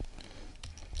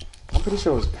 I'm pretty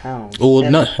sure it was pounds. Well,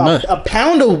 a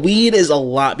pound of weed is a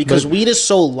lot because weed is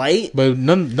so light. But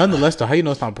nonetheless, though, how you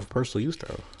know it's not for personal use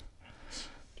though?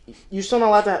 You're still not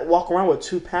allowed to walk around with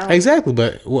 2 pounds. Exactly,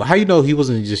 but how you know he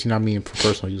wasn't just, you know what I mean, for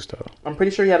personal use though? I'm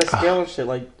pretty sure he had a scale and shit.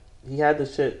 Like he had the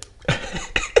shit.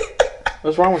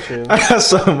 What's wrong with you? I got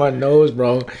something on my nose,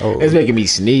 bro. Oh. It's making me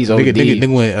sneeze.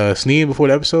 Nigga went skiing before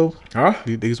the episode? Huh?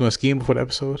 Niggas went skiing before the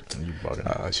episode? You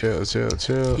bugging.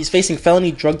 Chill. He's facing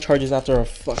felony drug charges after a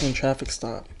fucking traffic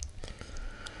stop.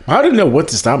 I didn't know what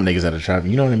to stop niggas out of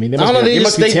traffic. You know what I mean? I don't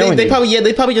know.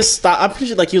 They probably just stopped. I'm pretty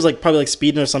sure like he was like probably like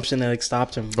speeding or something that like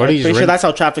stopped him. I'm pretty sure that's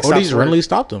how traffic stops. Or these randomly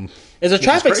stopped him. It's a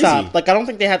traffic stop. Like I don't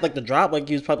think they had like the drop. Like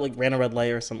he was probably like ran a red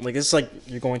light or something. Like it's like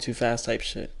you're going too fast type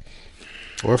shit.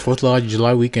 Or 4th of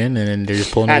July weekend, and then they're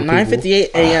just pulling at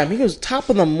 9:58 a.m. He was top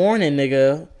of the morning,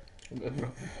 nigga.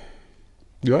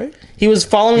 You right? He was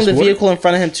following the vehicle in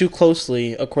front of him too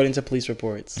closely, according to police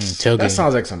reports. Tailgating. That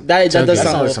sounds like some. That does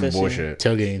sound like some bullshit.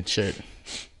 Tailgating shit.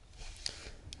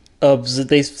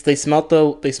 They smelled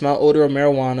odor of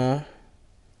marijuana.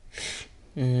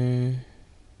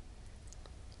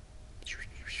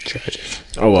 Tragic.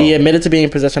 Oh well. He admitted to being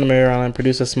in possession of marijuana and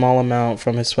produced a small amount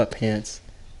from his sweatpants.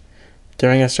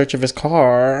 During a search of his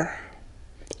car,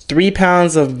 3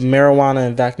 pounds of marijuana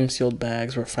in vacuum sealed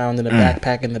bags were found in a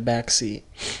backpack in the back seat.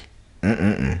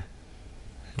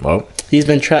 Well, he's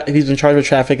been charged with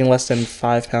trafficking less than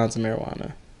 5 pounds of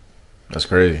marijuana. That's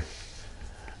crazy.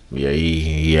 Yeah,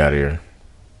 he out of here.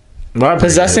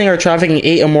 Possessing or trafficking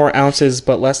 8 or more ounces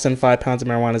but less than 5 pounds of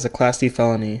marijuana is a Class D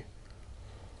felony.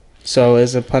 So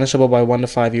is it punishable by 1 to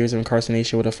 5 years of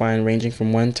incarceration with a fine ranging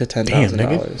from $1 to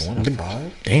 $10,000. 1 to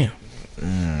 5? Damn.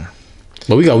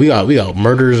 But we got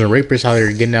murderers and rapists out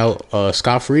here getting out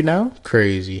scot free now.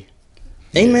 Crazy.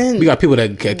 Hey man, we got people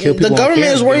that kill people. The government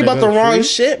is worried about the wrong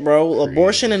shit, bro. Crazy.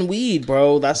 Abortion and weed,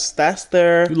 bro. That's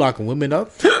their. You locking women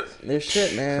up? Their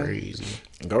shit, man. Crazy.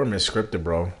 Government scripted,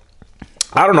 bro.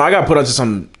 I don't know. I got put onto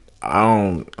some. I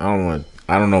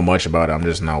don't know much about it. I'm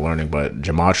just now learning. But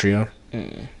gematria,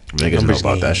 niggas know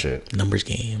about that shit. Numbers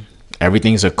game.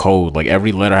 Everything's a code. Like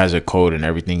every letter has a code, and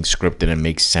everything's scripted and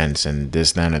makes sense. And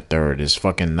this, that, and the third is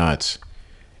fucking nuts.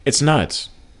 It's nuts.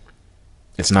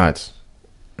 It's nuts.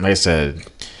 Like I said,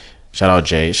 shout out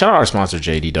Jay. Shout out our sponsor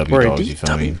JDW Dogs. You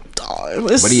feel me?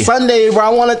 It's Sunday, bro. I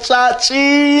want to chop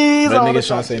cheese. What niggas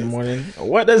trying to say in the morning?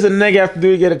 What does a nigga have to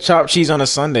do to get a chopped cheese on a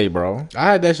Sunday, bro?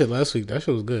 I had that shit last week. That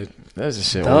shit was good. That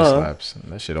shit always slaps.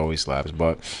 That shit always slaps.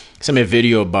 But sent me a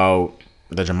video about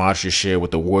the gematria shit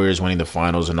with the Warriors winning the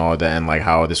finals and all that, and like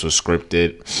how this was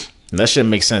scripted. And that shit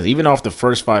makes sense. Even off the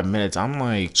first 5 minutes, I'm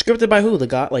like, scripted by who? The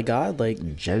God, like God,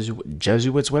 like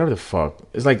Jesuits, whatever the fuck.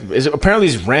 It's like apparently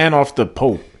it's ran off the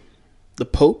Pope. The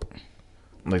Pope,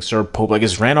 like Sir Pope, like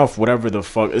it's ran off whatever the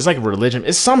fuck. It's like religion.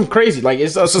 It's something crazy. Like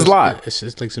it's a lot.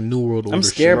 It's like some new world order. I'm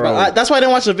scared, shit, bro. That's why I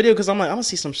didn't watch the video because I'm like, I'm gonna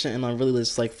see some shit and I really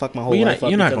just like fuck my whole life up.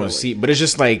 You're not gonna see, but it's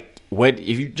just like what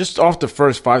if you just off the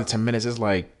first 5 to 10 minutes, it's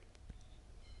like.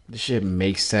 This shit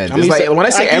makes sense. It's like when I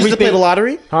say everything, used to play the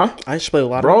lottery, huh? I used to play the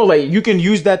lottery, bro. Like you can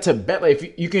use that to bet. Like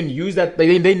if you can use that.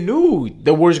 Like, they knew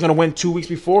the Warriors gonna win 2 weeks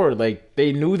before. Like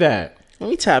they knew that. Let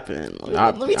me tap in.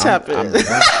 Let me tap in.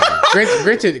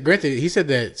 Granted, he said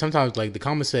that sometimes like the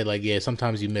comments said like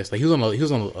sometimes you miss. Like he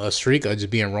was on a streak of just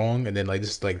being wrong, and then like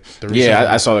this like the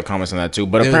I saw the comments on that too.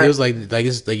 But it was like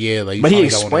it's like like. But he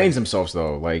explains himself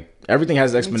though. Like everything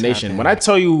has an explanation. When I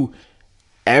tell you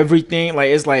everything,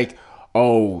 like it's like.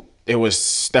 Oh, it was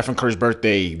Stephen Curry's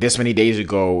birthday this many days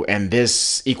ago, and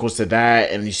this equals to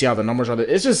that, and you see how the numbers are.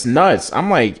 It's just nuts. I'm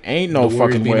like, ain't no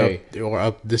fucking way. Or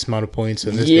up this amount of points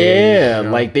in this day, you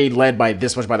know? Like they led by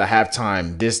this much by the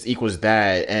halftime. This equals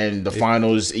that, and the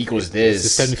finals equals this.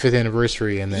 It's the 75th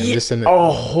anniversary, and then this and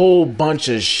a whole bunch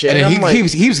of shit. And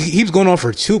he was going on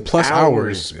for 2+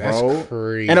 hours. Bro. That's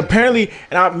crazy. And apparently,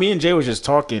 me and Jay was just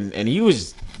talking, and he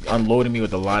was unloading me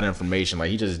with a lot of information. Like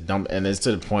he just dumped, and it's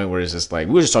to the point where it's just like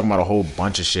we were just talking about a whole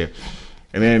bunch of shit.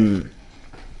 And then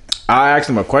I asked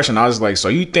him a question. I was like, so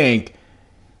you think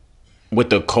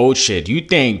with the code shit, you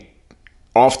think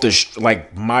off the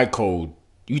like my code,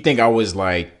 you think I was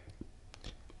like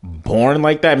born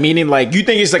like that? Meaning like you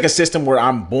think it's like a system where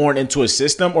I'm born into a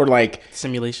system, or like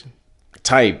simulation?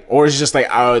 type, or it's just like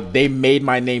they made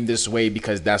my name this way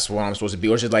because that's what I'm supposed to be,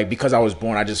 or it's just like because I was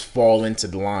born I just fall into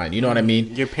the line, you know what I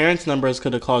mean? Your parents' numbers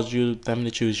could have caused them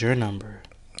to choose your number.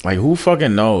 Like, who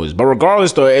fucking knows? But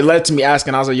regardless though, it led to me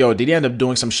asking, I was like, yo, did he end up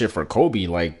doing some shit for Kobe?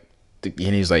 Like, and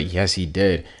he's like, yes he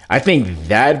did. I think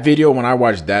that video, when I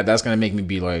watched that, that's gonna make me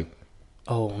be like,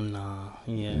 oh nah,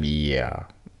 yeah.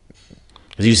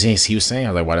 He was saying, I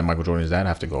was like, why did Michael Jordan's dad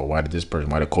have to go? Why did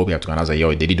Kobe have to go? And I was like,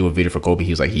 yo, did he do a video for Kobe? He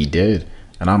was like, he did.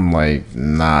 And I'm like,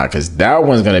 nah, because that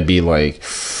one's going to be like,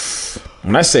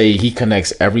 when I say he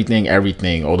connects everything,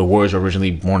 or the Warriors were originally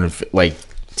born in, like,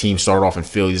 team started off in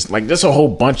Philly. Like, there's a whole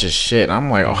bunch of shit. And I'm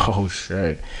like, oh,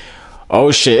 shit.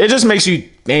 It just makes you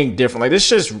think different. Like, this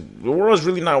shit's, the world's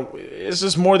really not, it's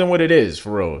just more than what it is,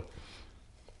 for real.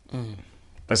 Like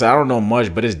I said, I don't know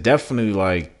much, but it's definitely,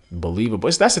 like, believable.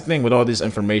 That's the thing with all this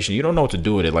information. You don't know what to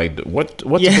do with it. Like what to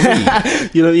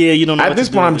believe. You don't know. At this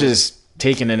point, I'm just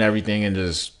taking in everything and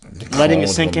just letting it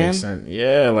sink in.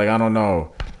 Yeah, like I don't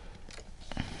know.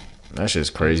 That shit's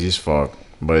crazy as fuck.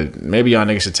 But maybe y'all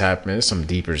niggas should tap in. It's some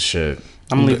deeper shit.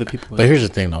 I'm gonna leave the people. But here's the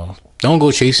thing though. Don't go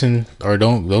chasing or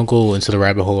don't go into the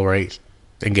rabbit hole, right?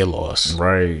 And get lost.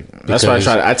 Right. That's why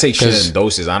I take shit in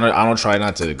doses. I don't try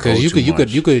not to go too much.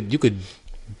 You could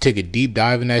take a deep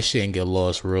dive in that shit and get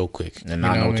lost real quick and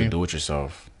not know what to do with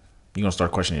yourself. You're gonna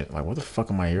start questioning it, like, what the fuck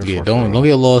am I here for? Yeah, don't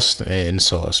get lost in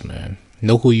sauce, man.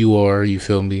 Know who you are, you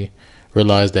feel me?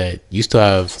 Realize that you still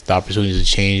have the opportunity to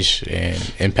change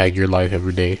and impact your life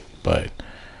every day. But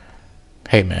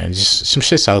hey man, just some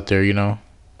shit's out there, you know.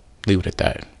 Leave it at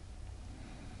that.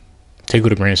 Take it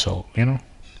with a grain of salt, you know?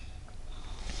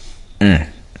 I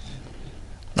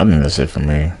think that's it for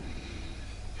me.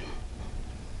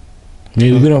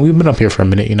 Yeah, we've been up here for a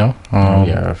minute, you know.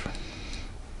 Yeah.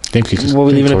 Thank you. What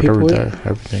we leaving the people with?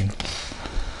 Everything.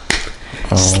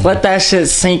 Just let that shit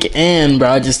sink in,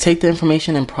 bro. Just take the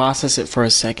information and process it for a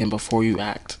second before you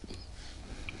act.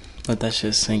 Let that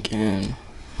shit sink in.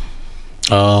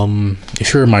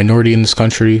 If you're a minority in this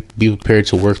country, be prepared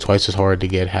to work twice as hard to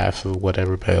get half of what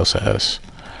everybody else has.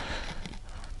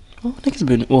 Well, niggas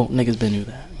been knew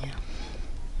that.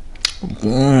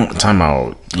 Time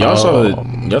out. Y'all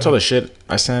saw the shit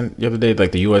I sent the other day,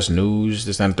 like the U.S. News,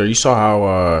 this and that. You saw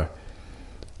how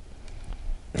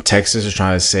Texas is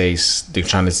trying to say they're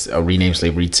trying to rename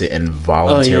slavery to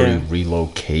involuntary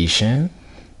relocation.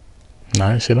 No, I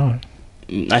didn't see that.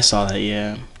 I saw that.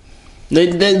 Yeah,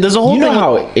 there's a whole. You know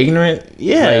how ignorant?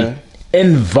 Yeah, like,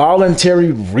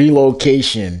 involuntary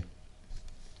relocation.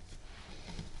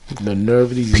 The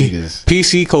nerve of these niggas.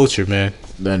 PC culture, man.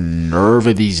 The nerve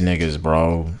of these niggas,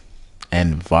 bro.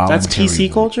 And voluntary. That's PC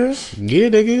culture? Yeah,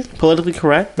 nigga. Politically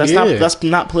correct? That's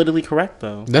not politically correct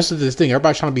though. That's the thing.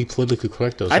 Everybody's trying to be politically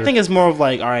correct though. I think it's more of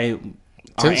like, all right,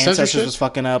 our ancestors censorship? was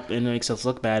fucking up and it makes us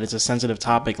look bad. It's a sensitive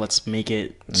topic. Let's make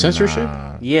it censorship.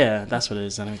 Yeah, that's what it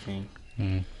is. I think.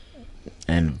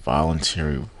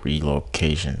 Involuntary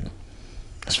relocation.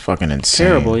 It's fucking insane.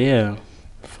 Terrible, yeah.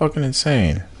 Fucking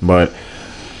insane. But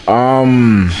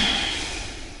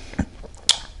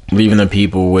leaving the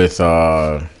people with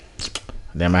damn,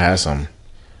 I had some.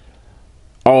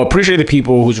 Oh, appreciate the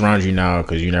people who's around you now,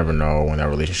 because you never know when that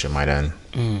relationship might end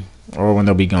or when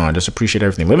they'll be gone. Just appreciate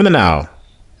everything. Live in the now.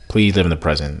 Please live in the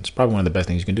present. It's probably one of the best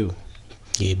things you can do.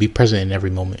 Yeah, be present in every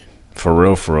moment. For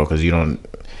real, because you don't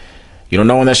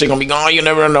know when that shit gonna be gone. You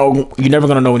never know. You're never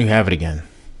gonna know when you have it again,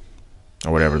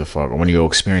 or whatever the fuck, or when you'll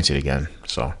experience it again.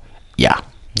 So, yeah.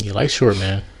 Life's short,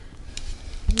 man.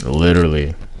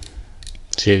 Literally.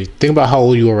 Shit, think about how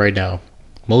old you are right now.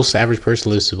 Most average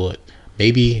person lives to what?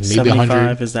 Maybe 75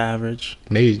 100 is the average.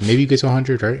 Maybe you get to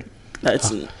 100, right?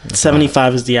 That's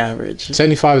 75 is the average.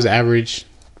 75 is the average.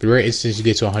 The rare instance you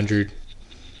get to 100.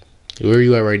 Where are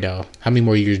you at right now? How many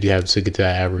more years do you have to get to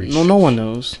that average? No one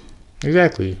knows.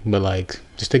 Exactly. But like,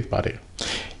 just think about it.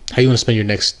 How you want to spend your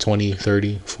next 20,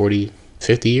 30, 40,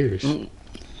 50 years? What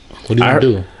do you want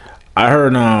to do? I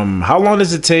heard how long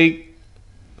does it take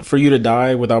for you to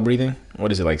die without breathing?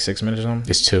 What is it, like 6 minutes or something?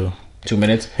 It's 2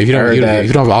 minutes. If you don't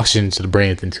have oxygen to the brain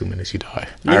within 2 minutes, you die.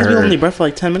 You have to be holding your breath for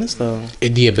like 10 minutes though.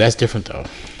 Yeah, but that's different though.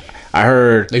 I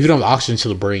heard if you don't have oxygen to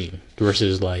the brain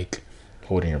versus like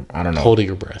holding your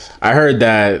breath. I heard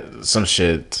that some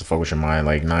shit to fuck with your mind,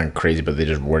 like not crazy, but they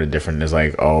just worded different. It's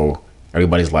like, oh,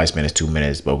 everybody's lifespan is 2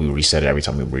 minutes, but we reset it every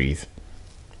time we breathe.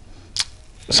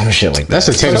 Some shit like that. That's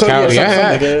a technicality.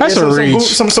 That's a reach.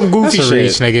 Some goofy shit.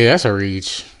 Reach, nigga. That's a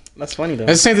reach. That's funny though.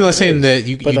 That's the same thing like saying that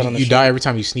you die every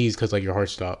time you sneeze because like your heart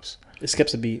stops. It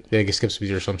skips a beat. Yeah, it skips a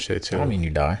beat or some shit too. I don't mean you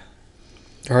die.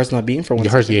 Your heart's not beating for one.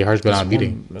 Your heart's not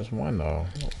beating. That's one though.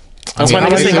 That's why how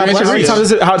niggas say God bless you. many times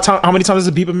is it? How many times is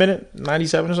it beep a minute?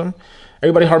 97 or something.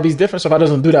 Everybody heartbeat's different. So if I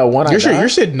doesn't do that one, your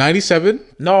shit 97.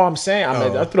 No, I'm saying I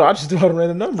just threw out a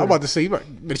random number. I'm about to say you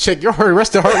better check your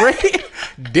rest of heart rate.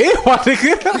 Damn, my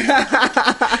nigga.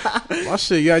 My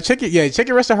shit, yeah, check it. Yeah, check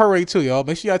your rest of heart rate too, y'all.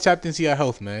 Make sure y'all tapped into your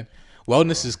health, man.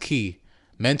 Wellness is key.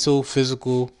 Mental,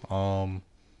 physical,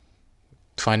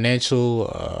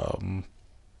 financial.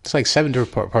 It's like 7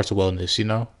 different parts of wellness. You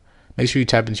know, make sure you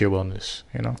tap into your wellness.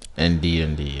 You know,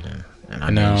 Indeed. And I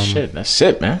mean, shit, that's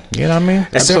it, man. You know what I mean?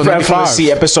 That's it for FLC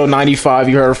episode 95.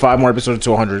 You heard 5 more episodes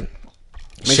to 100.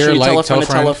 Make sure you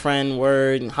tell a friend,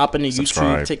 word, and hop into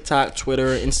YouTube, TikTok,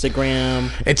 Twitter,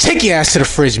 Instagram. And take your ass to the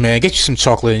fridge, man. Get you some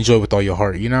chocolate, enjoy it with all your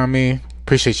heart. You know what I mean?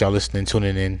 Appreciate y'all listening,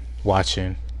 tuning in,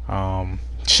 watching.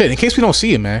 Shit, in case we don't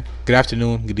see you, man. Good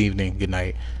afternoon, good evening, good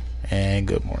night, and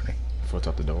good morning. Foot's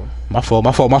out the door. My fault.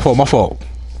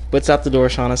 What's out the door,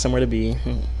 Shauna? Somewhere to be.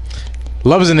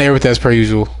 Love is in the air with that as per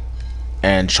usual.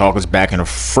 And chocolate's back in the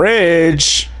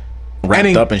fridge,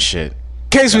 wrapped up and shit. In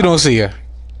case we don't see you,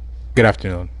 good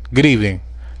afternoon, good evening,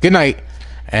 good night,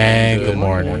 and good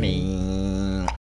morning.